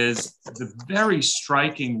is the very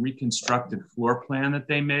striking reconstructed floor plan that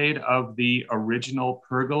they made of the original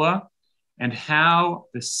pergola and how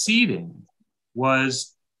the seating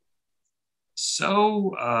was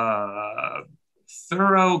so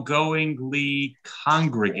thoroughgoingly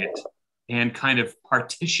congregate and kind of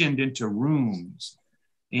partitioned into rooms.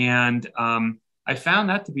 And I found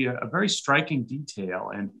that to be a very striking detail.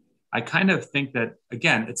 And I kind of think that,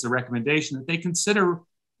 again, it's a recommendation that they consider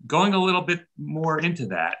going a little bit more into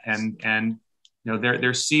that. And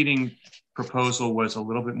their seating proposal was a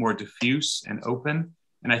little bit more diffuse and open.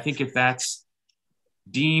 And I think if that's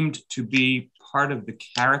deemed to be part of the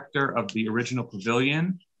character of the original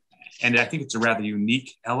pavilion, and I think it's a rather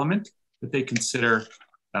unique element, that they consider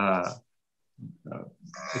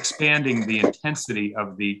expanding the intensity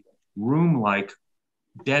of the room-like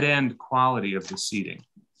dead-end quality of the seating.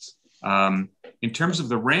 In terms of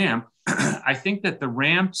the ramp, I think that the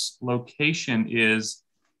ramp's location is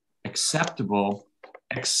acceptable,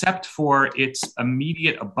 except for its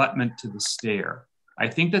immediate abutment to the stair. I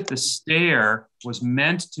think that the stair was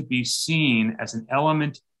meant to be seen as an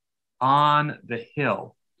element on the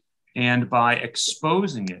hill. And by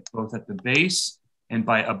exposing it, both at the base and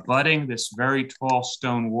by abutting this very tall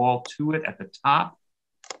stone wall to it at the top,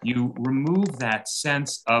 you remove that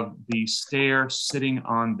sense of the stair sitting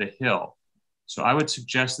on the hill. So I would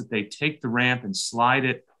suggest that they take the ramp and slide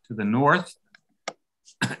it to the north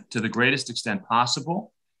to the greatest extent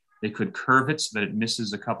possible. They could curve it so that it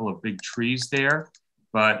misses a couple of big trees there.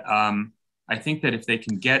 But I think that if they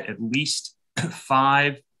can get at least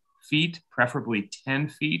 5 feet, preferably 10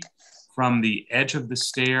 feet, from the edge of the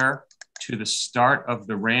stair to the start of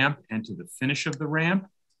the ramp and to the finish of the ramp,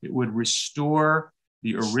 it would restore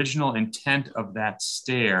the original intent of that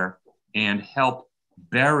stair and help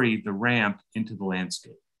bury the ramp into the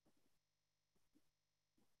landscape.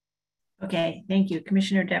 Okay, thank you.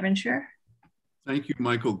 Commissioner Devonshire. Thank you,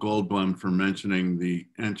 Michael Goldblum, for mentioning the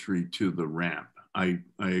entry to the ramp. I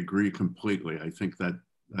agree completely. I think that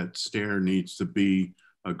that stair needs to be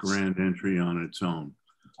a grand entry on its own.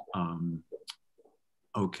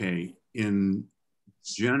 Okay, in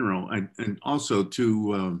general, and also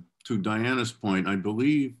to Diana's point, I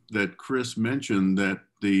believe that Chris mentioned that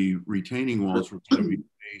the retaining walls were going to be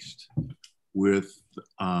faced with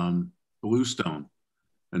bluestone.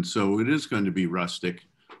 And so it is going to be rustic.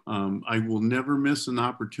 I will never miss an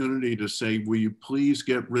opportunity to say, will you please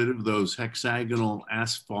get rid of those hexagonal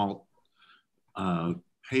asphalt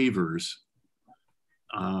pavers?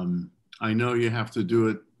 I know you have to do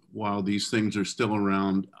it while these things are still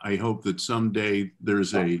around. I hope that someday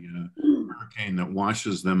there's a hurricane that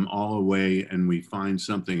washes them all away and we find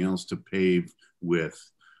something else to pave with.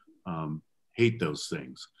 Hate those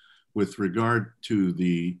things. With regard to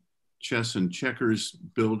the Chess and Checkers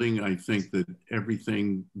building, I think that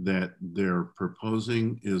everything that they're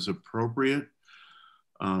proposing is appropriate.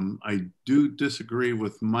 I do disagree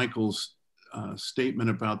with Michael's statement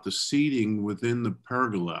about the seating within the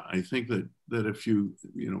pergola. I think that if you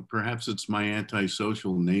perhaps it's my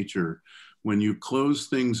antisocial nature, when you close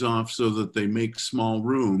things off so that they make small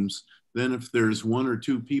rooms, then if there's 1 or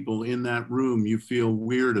 2 people in that room, you feel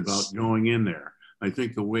weird about going in there. I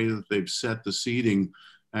think the way that they've set the seating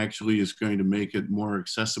actually is going to make it more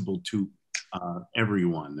accessible to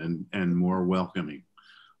everyone and more welcoming.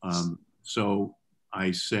 So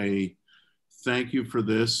I say thank you for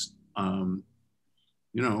this.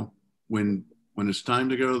 When it's time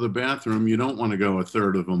to go to the bathroom, you don't want to go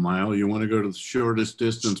 1/3 of a mile. You want to go to the shortest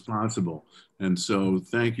distance possible. And so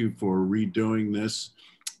thank you for redoing this.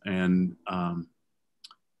 And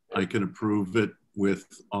I can approve it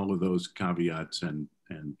with all of those caveats and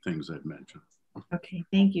things I've mentioned. Okay,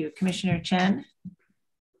 thank you. Commissioner Chen.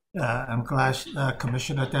 I'm glad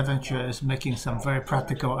Commissioner Devonshire is making some very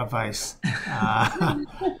practical advice and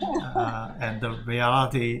the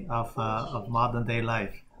reality of modern day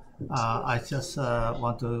life. I just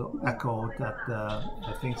want to echo that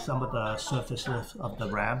I think some of the surfaces of the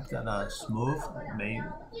ramp that are smooth may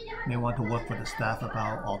want to work with the staff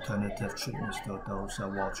about alternative treatments to those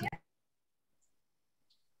wall treatments.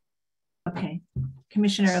 Okay,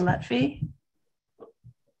 Commissioner Lutfi.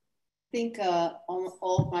 I think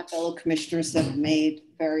all of my fellow commissioners have made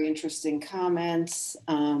very interesting comments.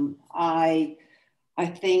 I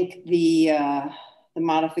think the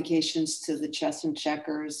modifications to the Chess and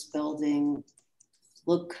Checkers building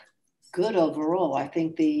look good overall. I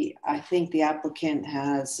think the applicant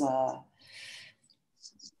has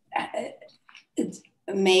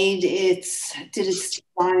did its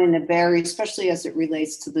design in a very, especially as it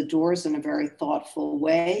relates to the doors, in a very thoughtful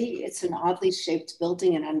way. It's an oddly shaped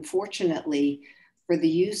building, and unfortunately for the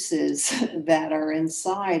uses that are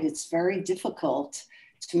inside, it's very difficult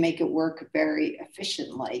to make it work very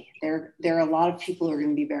efficiently. There are a lot of people who are going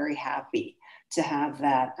to be very happy to have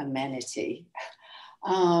that amenity.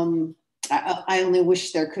 I only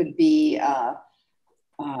wish there could be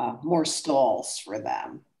more stalls for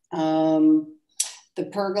them. The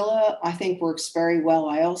pergola, I think, works very well.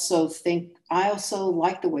 I also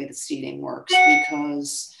like the way the seating works,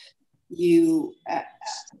 because you, as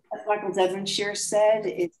Michael Devonshire said,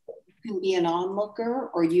 you can be an onlooker,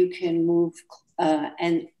 or you can move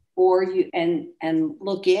and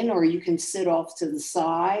look in, or you can sit off to the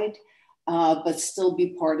side, but still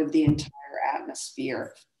be part of the entire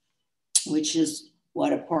atmosphere, which is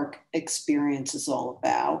what a park experience is all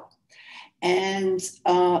about. And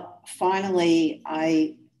finally,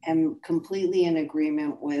 I am completely in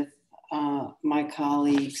agreement with my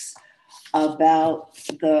colleagues about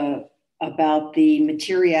the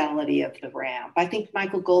materiality of the ramp. I think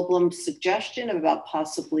Michael Goldblum's suggestion about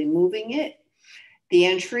possibly moving it, the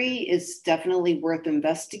entry, is definitely worth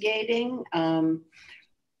investigating. But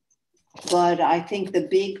I think the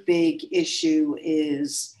big issue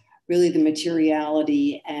is really the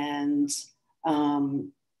materiality and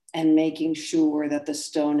making sure that the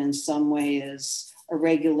stone in some way is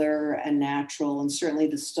irregular and natural. And certainly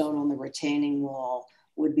the stone on the retaining wall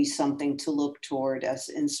would be something to look toward as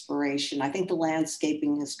inspiration. I think the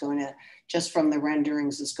landscaping is going to, just from the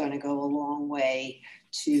renderings, is going to go a long way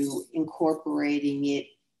to incorporating it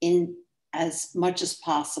in as much as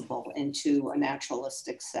possible into a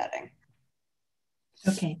naturalistic setting.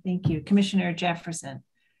 Okay, thank you. Commissioner Jefferson.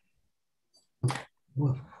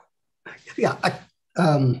 Well, yeah,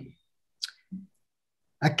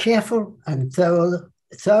 a careful and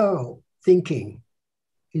thorough thinking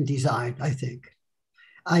in design, I think.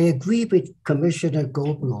 I agree with Commissioner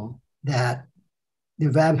Goldblum that the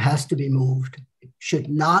ramp has to be moved. It should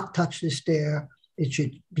not touch the stair. It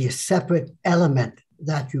should be a separate element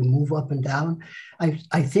that you move up and down.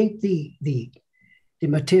 I think the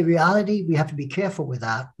materiality, we have to be careful with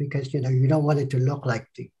that, because you don't want it to look like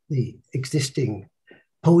the existing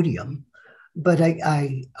podium. But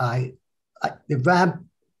the ramp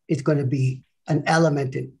is going to be an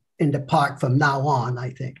element in the park from now on. I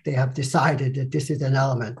think they have decided that this is an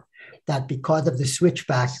element that, because of the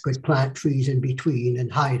switchback, you could plant trees in between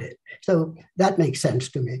and hide it. So that makes sense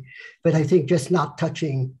to me. But I think just not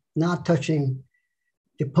touching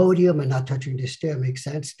the podium and not touching the stair makes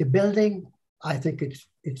sense. The building, I think it's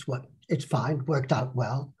fine, worked out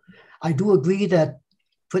well. I do agree that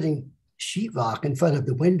putting sheetrock in front of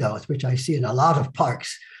the windows, which I see in a lot of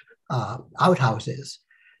parks, outhouses,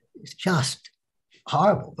 is just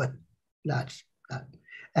horrible, but that's that.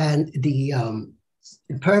 And the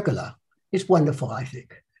pergola is wonderful, I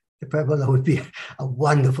think. The pergola would be a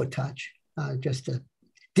wonderful touch, just a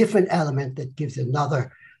different element that gives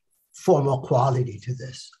another formal quality to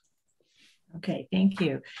this. Okay, thank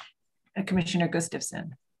you. Commissioner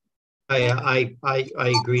Gustafson. I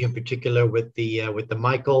agree in particular with the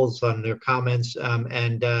Michaels on their comments,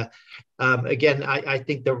 again, I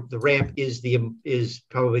think the ramp is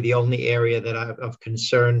probably the only area that of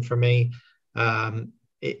concern for me.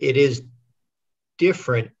 It is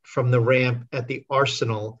different from the ramp at the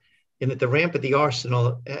Arsenal, in that the ramp at the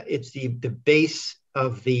Arsenal, it's the base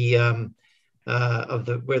of the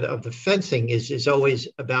fencing is always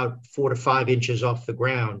about 4 to 5 inches off the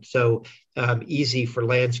ground, so easy for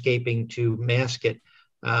landscaping to mask it.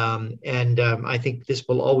 I think this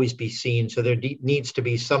will always be seen, so there needs to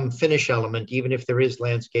be some finish element, even if there is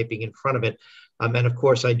landscaping in front of it. And of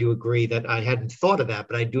course, I do agree that I hadn't thought of that,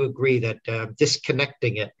 but I do agree that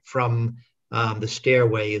disconnecting it from the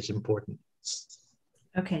stairway is important.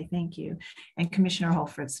 Okay, thank you. And Commissioner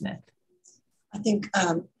Holford-Smith. I think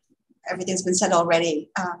everything's been said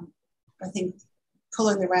already. I think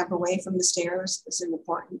pulling the ramp away from the stairs is an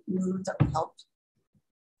important move that will help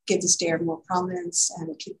give the stair more prominence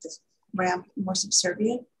and keep the ramp more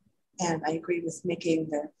subservient. And I agree with making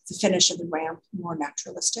the finish of the ramp more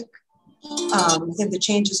naturalistic. I think the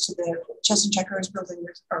changes to the Chess and Checkers building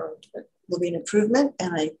will be an improvement.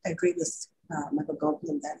 And I agree with Michael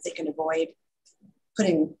Goldblum that they can avoid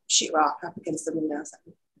putting sheetrock up against the windows. That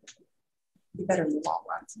would be better in the long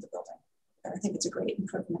run for the building. And I think it's a great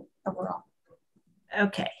improvement overall.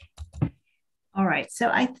 Okay. All right. So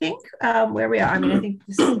I think where we are, I mean, I think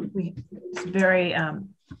this is very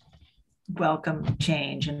welcome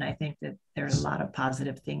change. And I think that there's a lot of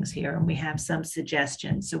positive things here. And we have some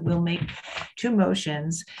suggestions. So we'll make 2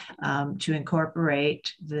 motions to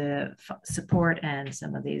incorporate the support and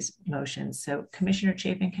some of these motions. So Commissioner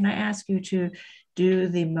Chapin, can I ask you to do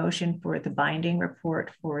the motion for the binding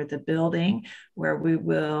report for the building, where we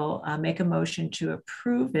will make a motion to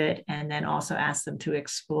approve it and then also ask them to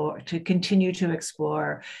continue to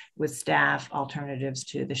explore with staff alternatives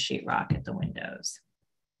to the sheetrock at the windows.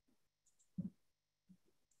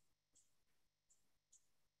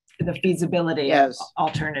 The feasibility of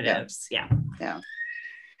alternatives. Yeah.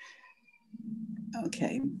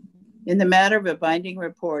 Okay. In the matter of a binding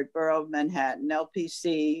report, Borough of Manhattan,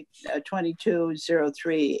 LPC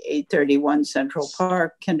 2203-831 Central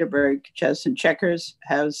Park, Kinderberg, Chess and Checkers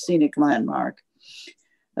House, scenic landmark.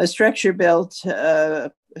 A structure built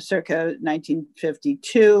circa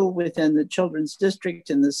 1952 within the Children's District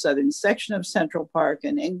in the southern section of Central Park,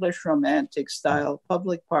 an English Romantic style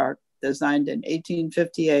public park designed in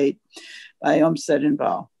 1858 by Olmsted and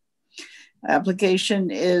Ball. Application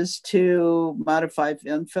is to modify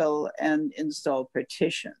infill and install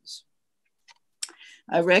partitions.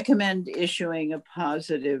 I recommend issuing a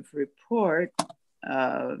positive report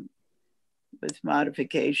with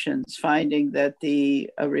modifications, finding that the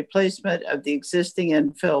replacement of the existing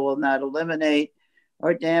infill will not eliminate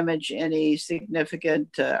or damage any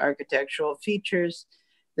significant architectural features,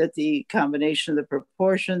 that the combination of the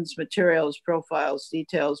proportions, materials, profiles,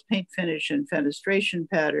 details, paint finish, and fenestration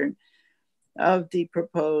pattern of the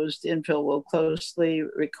proposed infill will closely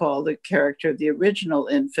recall the character of the original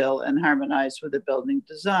infill and harmonize with the building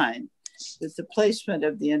design. With the placement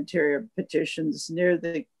of the interior partitions near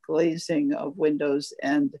the glazing of windows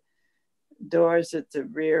and doors at the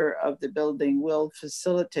rear of the building will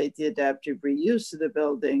facilitate the adaptive reuse of the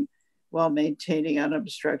building while maintaining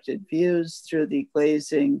unobstructed views through the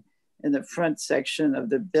glazing in the front section of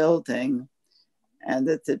the building, and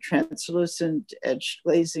that the translucent edged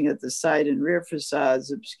glazing at the side and rear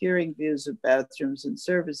facades obscuring views of bathrooms and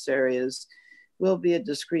service areas will be a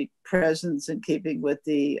discrete presence in keeping with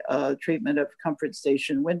the treatment of comfort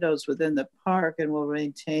station windows within the park, and will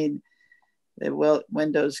maintain the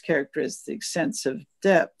windows' characteristic sense of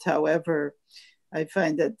depth. However, I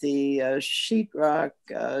find that the sheetrock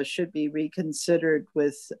should be reconsidered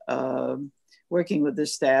with working with the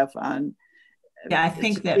staff on. Yeah, I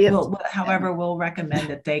think that however, we'll recommend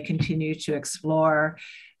that they continue to explore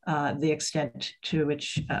the extent to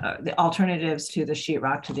which the alternatives to the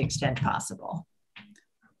sheetrock to the extent possible.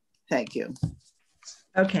 Thank you.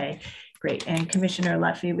 Okay, great. And Commissioner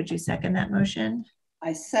Lutfi, would you second that motion?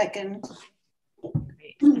 I second.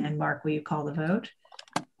 Great. And Mark, will you call the vote?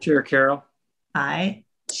 Chair Carroll. Aye.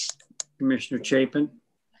 Commissioner Chapin.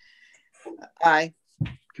 Aye.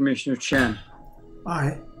 Commissioner Chen.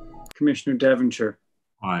 Aye. Commissioner Devonshire.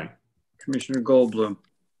 Aye. Commissioner Goldblum.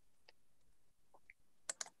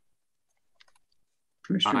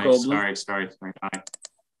 Commissioner Aye. Goldblum. Sorry. Aye.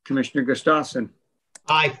 Commissioner Gustafson.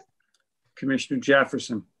 Aye. Commissioner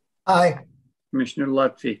Jefferson. Aye. Commissioner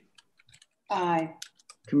Lutfi. Aye.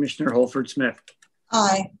 Commissioner Holford Smith.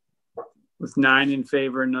 Aye. With 9 in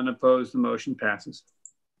favor and none opposed, the motion passes.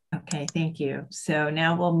 Okay, thank you. So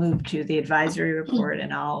now we'll move to the advisory report,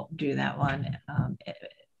 and I'll do that one.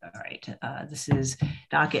 All right, this is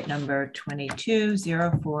docket number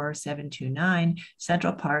 2204729,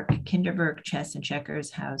 Central Park, Kinderberg, Chess and Checkers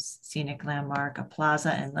House, scenic landmark, a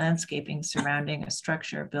plaza and landscaping surrounding a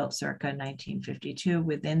structure built circa 1952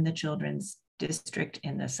 within the Children's District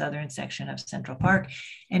in the southern section of Central Park,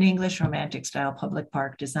 an English Romantic style public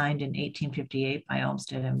park designed in 1858 by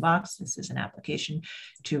Olmsted and Box. This is an application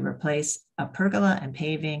to replace a pergola and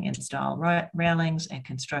paving, install railings, and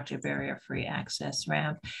construct a barrier-free access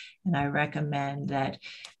ramp. And I recommend that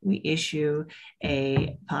we issue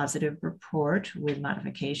a positive report with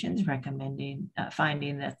modifications, recommending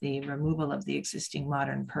finding that the removal of the existing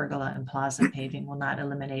modern pergola and plaza paving will not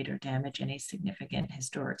eliminate or damage any significant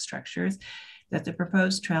historic structures, that the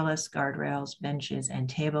proposed trellis, guardrails, benches, and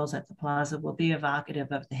tables at the plaza will be evocative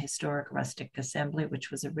of the historic rustic assembly, which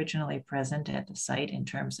was originally present at the site in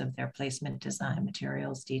terms of their placement, design,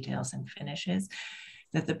 materials, details, and finishes,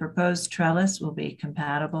 that the proposed trellis will be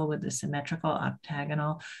compatible with the symmetrical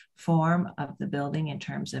octagonal form of the building in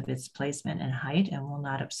terms of its placement and height and will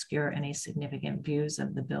not obscure any significant views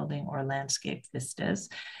of the building or landscape vistas,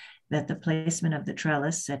 that the placement of the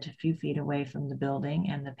trellis set a few feet away from the building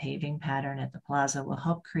and the paving pattern at the plaza will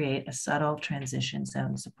help create a subtle transition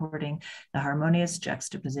zone supporting the harmonious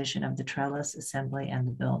juxtaposition of the trellis assembly and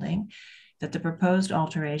the building, that the proposed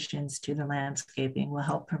alterations to the landscaping will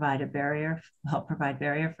help provide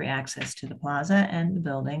barrier-free access to the plaza and the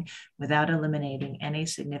building without eliminating any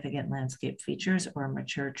significant landscape features or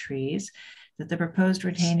mature trees, that the proposed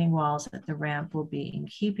retaining walls at the ramp will be in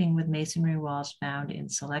keeping with masonry walls found in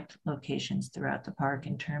select locations throughout the park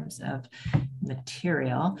in terms of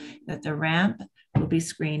material, that the ramp will be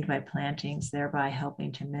screened by plantings, thereby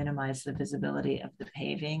helping to minimize the visibility of the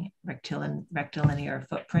paving, rectilinear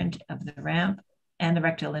footprint of the ramp, and the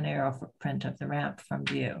rectilinear footprint of the ramp from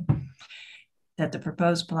view. That the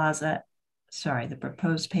proposed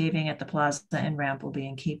paving at the plaza and ramp will be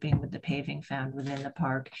in keeping with the paving found within the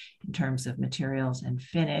park in terms of materials and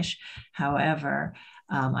finish. However,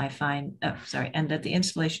 and that the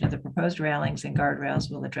installation of the proposed railings and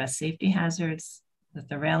guardrails will address safety hazards, that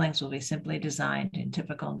the railings will be simply designed in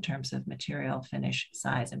typical in terms of material, finish,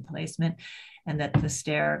 size, and placement, and that the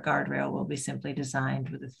stair guardrail will be simply designed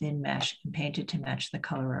with a thin mesh and painted to match the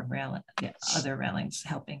color of other railings,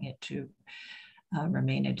 helping it to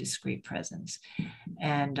remain a discrete presence.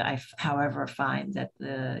 And I, however, find that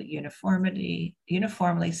the uniformly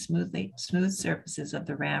smooth surfaces of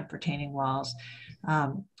the ramp retaining walls,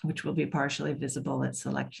 which will be partially visible at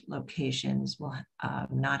select locations, will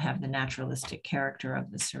not have the naturalistic character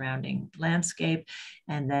of the surrounding landscape,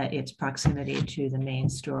 and that its proximity to the main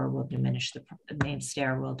stair will diminish the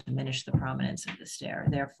prominence of the stair.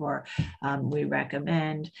 Therefore, we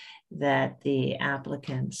recommend that the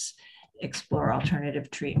applicants explore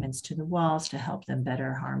alternative treatments to the walls to help them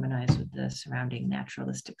better harmonize with the surrounding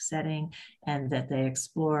naturalistic setting, and that they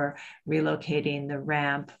explore relocating the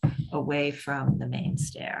ramp away from the main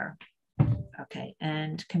stair. Okay,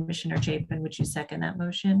 and Commissioner Chapin, would you second that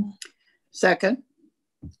motion? Second.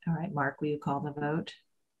 All right, Mark, will you call the vote?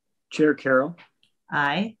 Chair Carroll.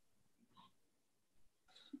 Aye.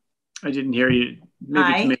 I didn't hear you.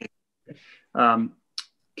 Maybe Aye.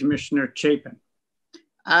 Commissioner Chapin.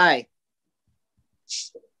 Aye.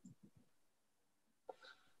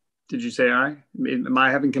 Did you say aye? Am I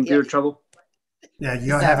having computer trouble? Yeah,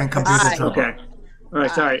 you're having computer trouble. Okay. All right,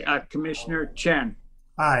 sorry. Commissioner Chen.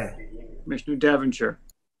 Aye. Commissioner Devonshire.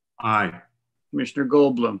 Aye. Commissioner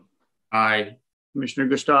Goldblum. Aye. Commissioner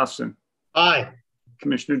Gustafson. Aye.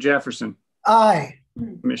 Commissioner Jefferson. Aye.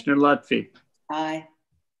 Commissioner Lutfi. Aye.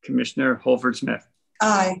 Commissioner Holford Smith.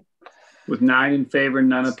 Aye. With 9 in favor,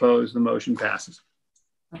 none opposed, the motion passes.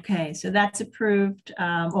 Okay, so that's approved.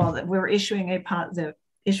 Well, we're issuing a positive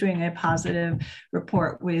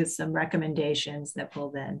report with some recommendations that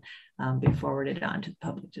will then be forwarded on to the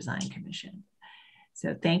Public Design Commission.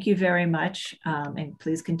 So thank you very much, and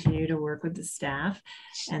please continue to work with the staff.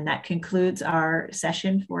 And that concludes our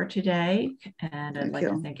session for today. And I'd like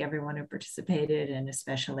to thank everyone who participated, and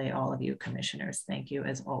especially all of you commissioners. Thank you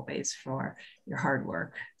as always for your hard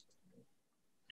work.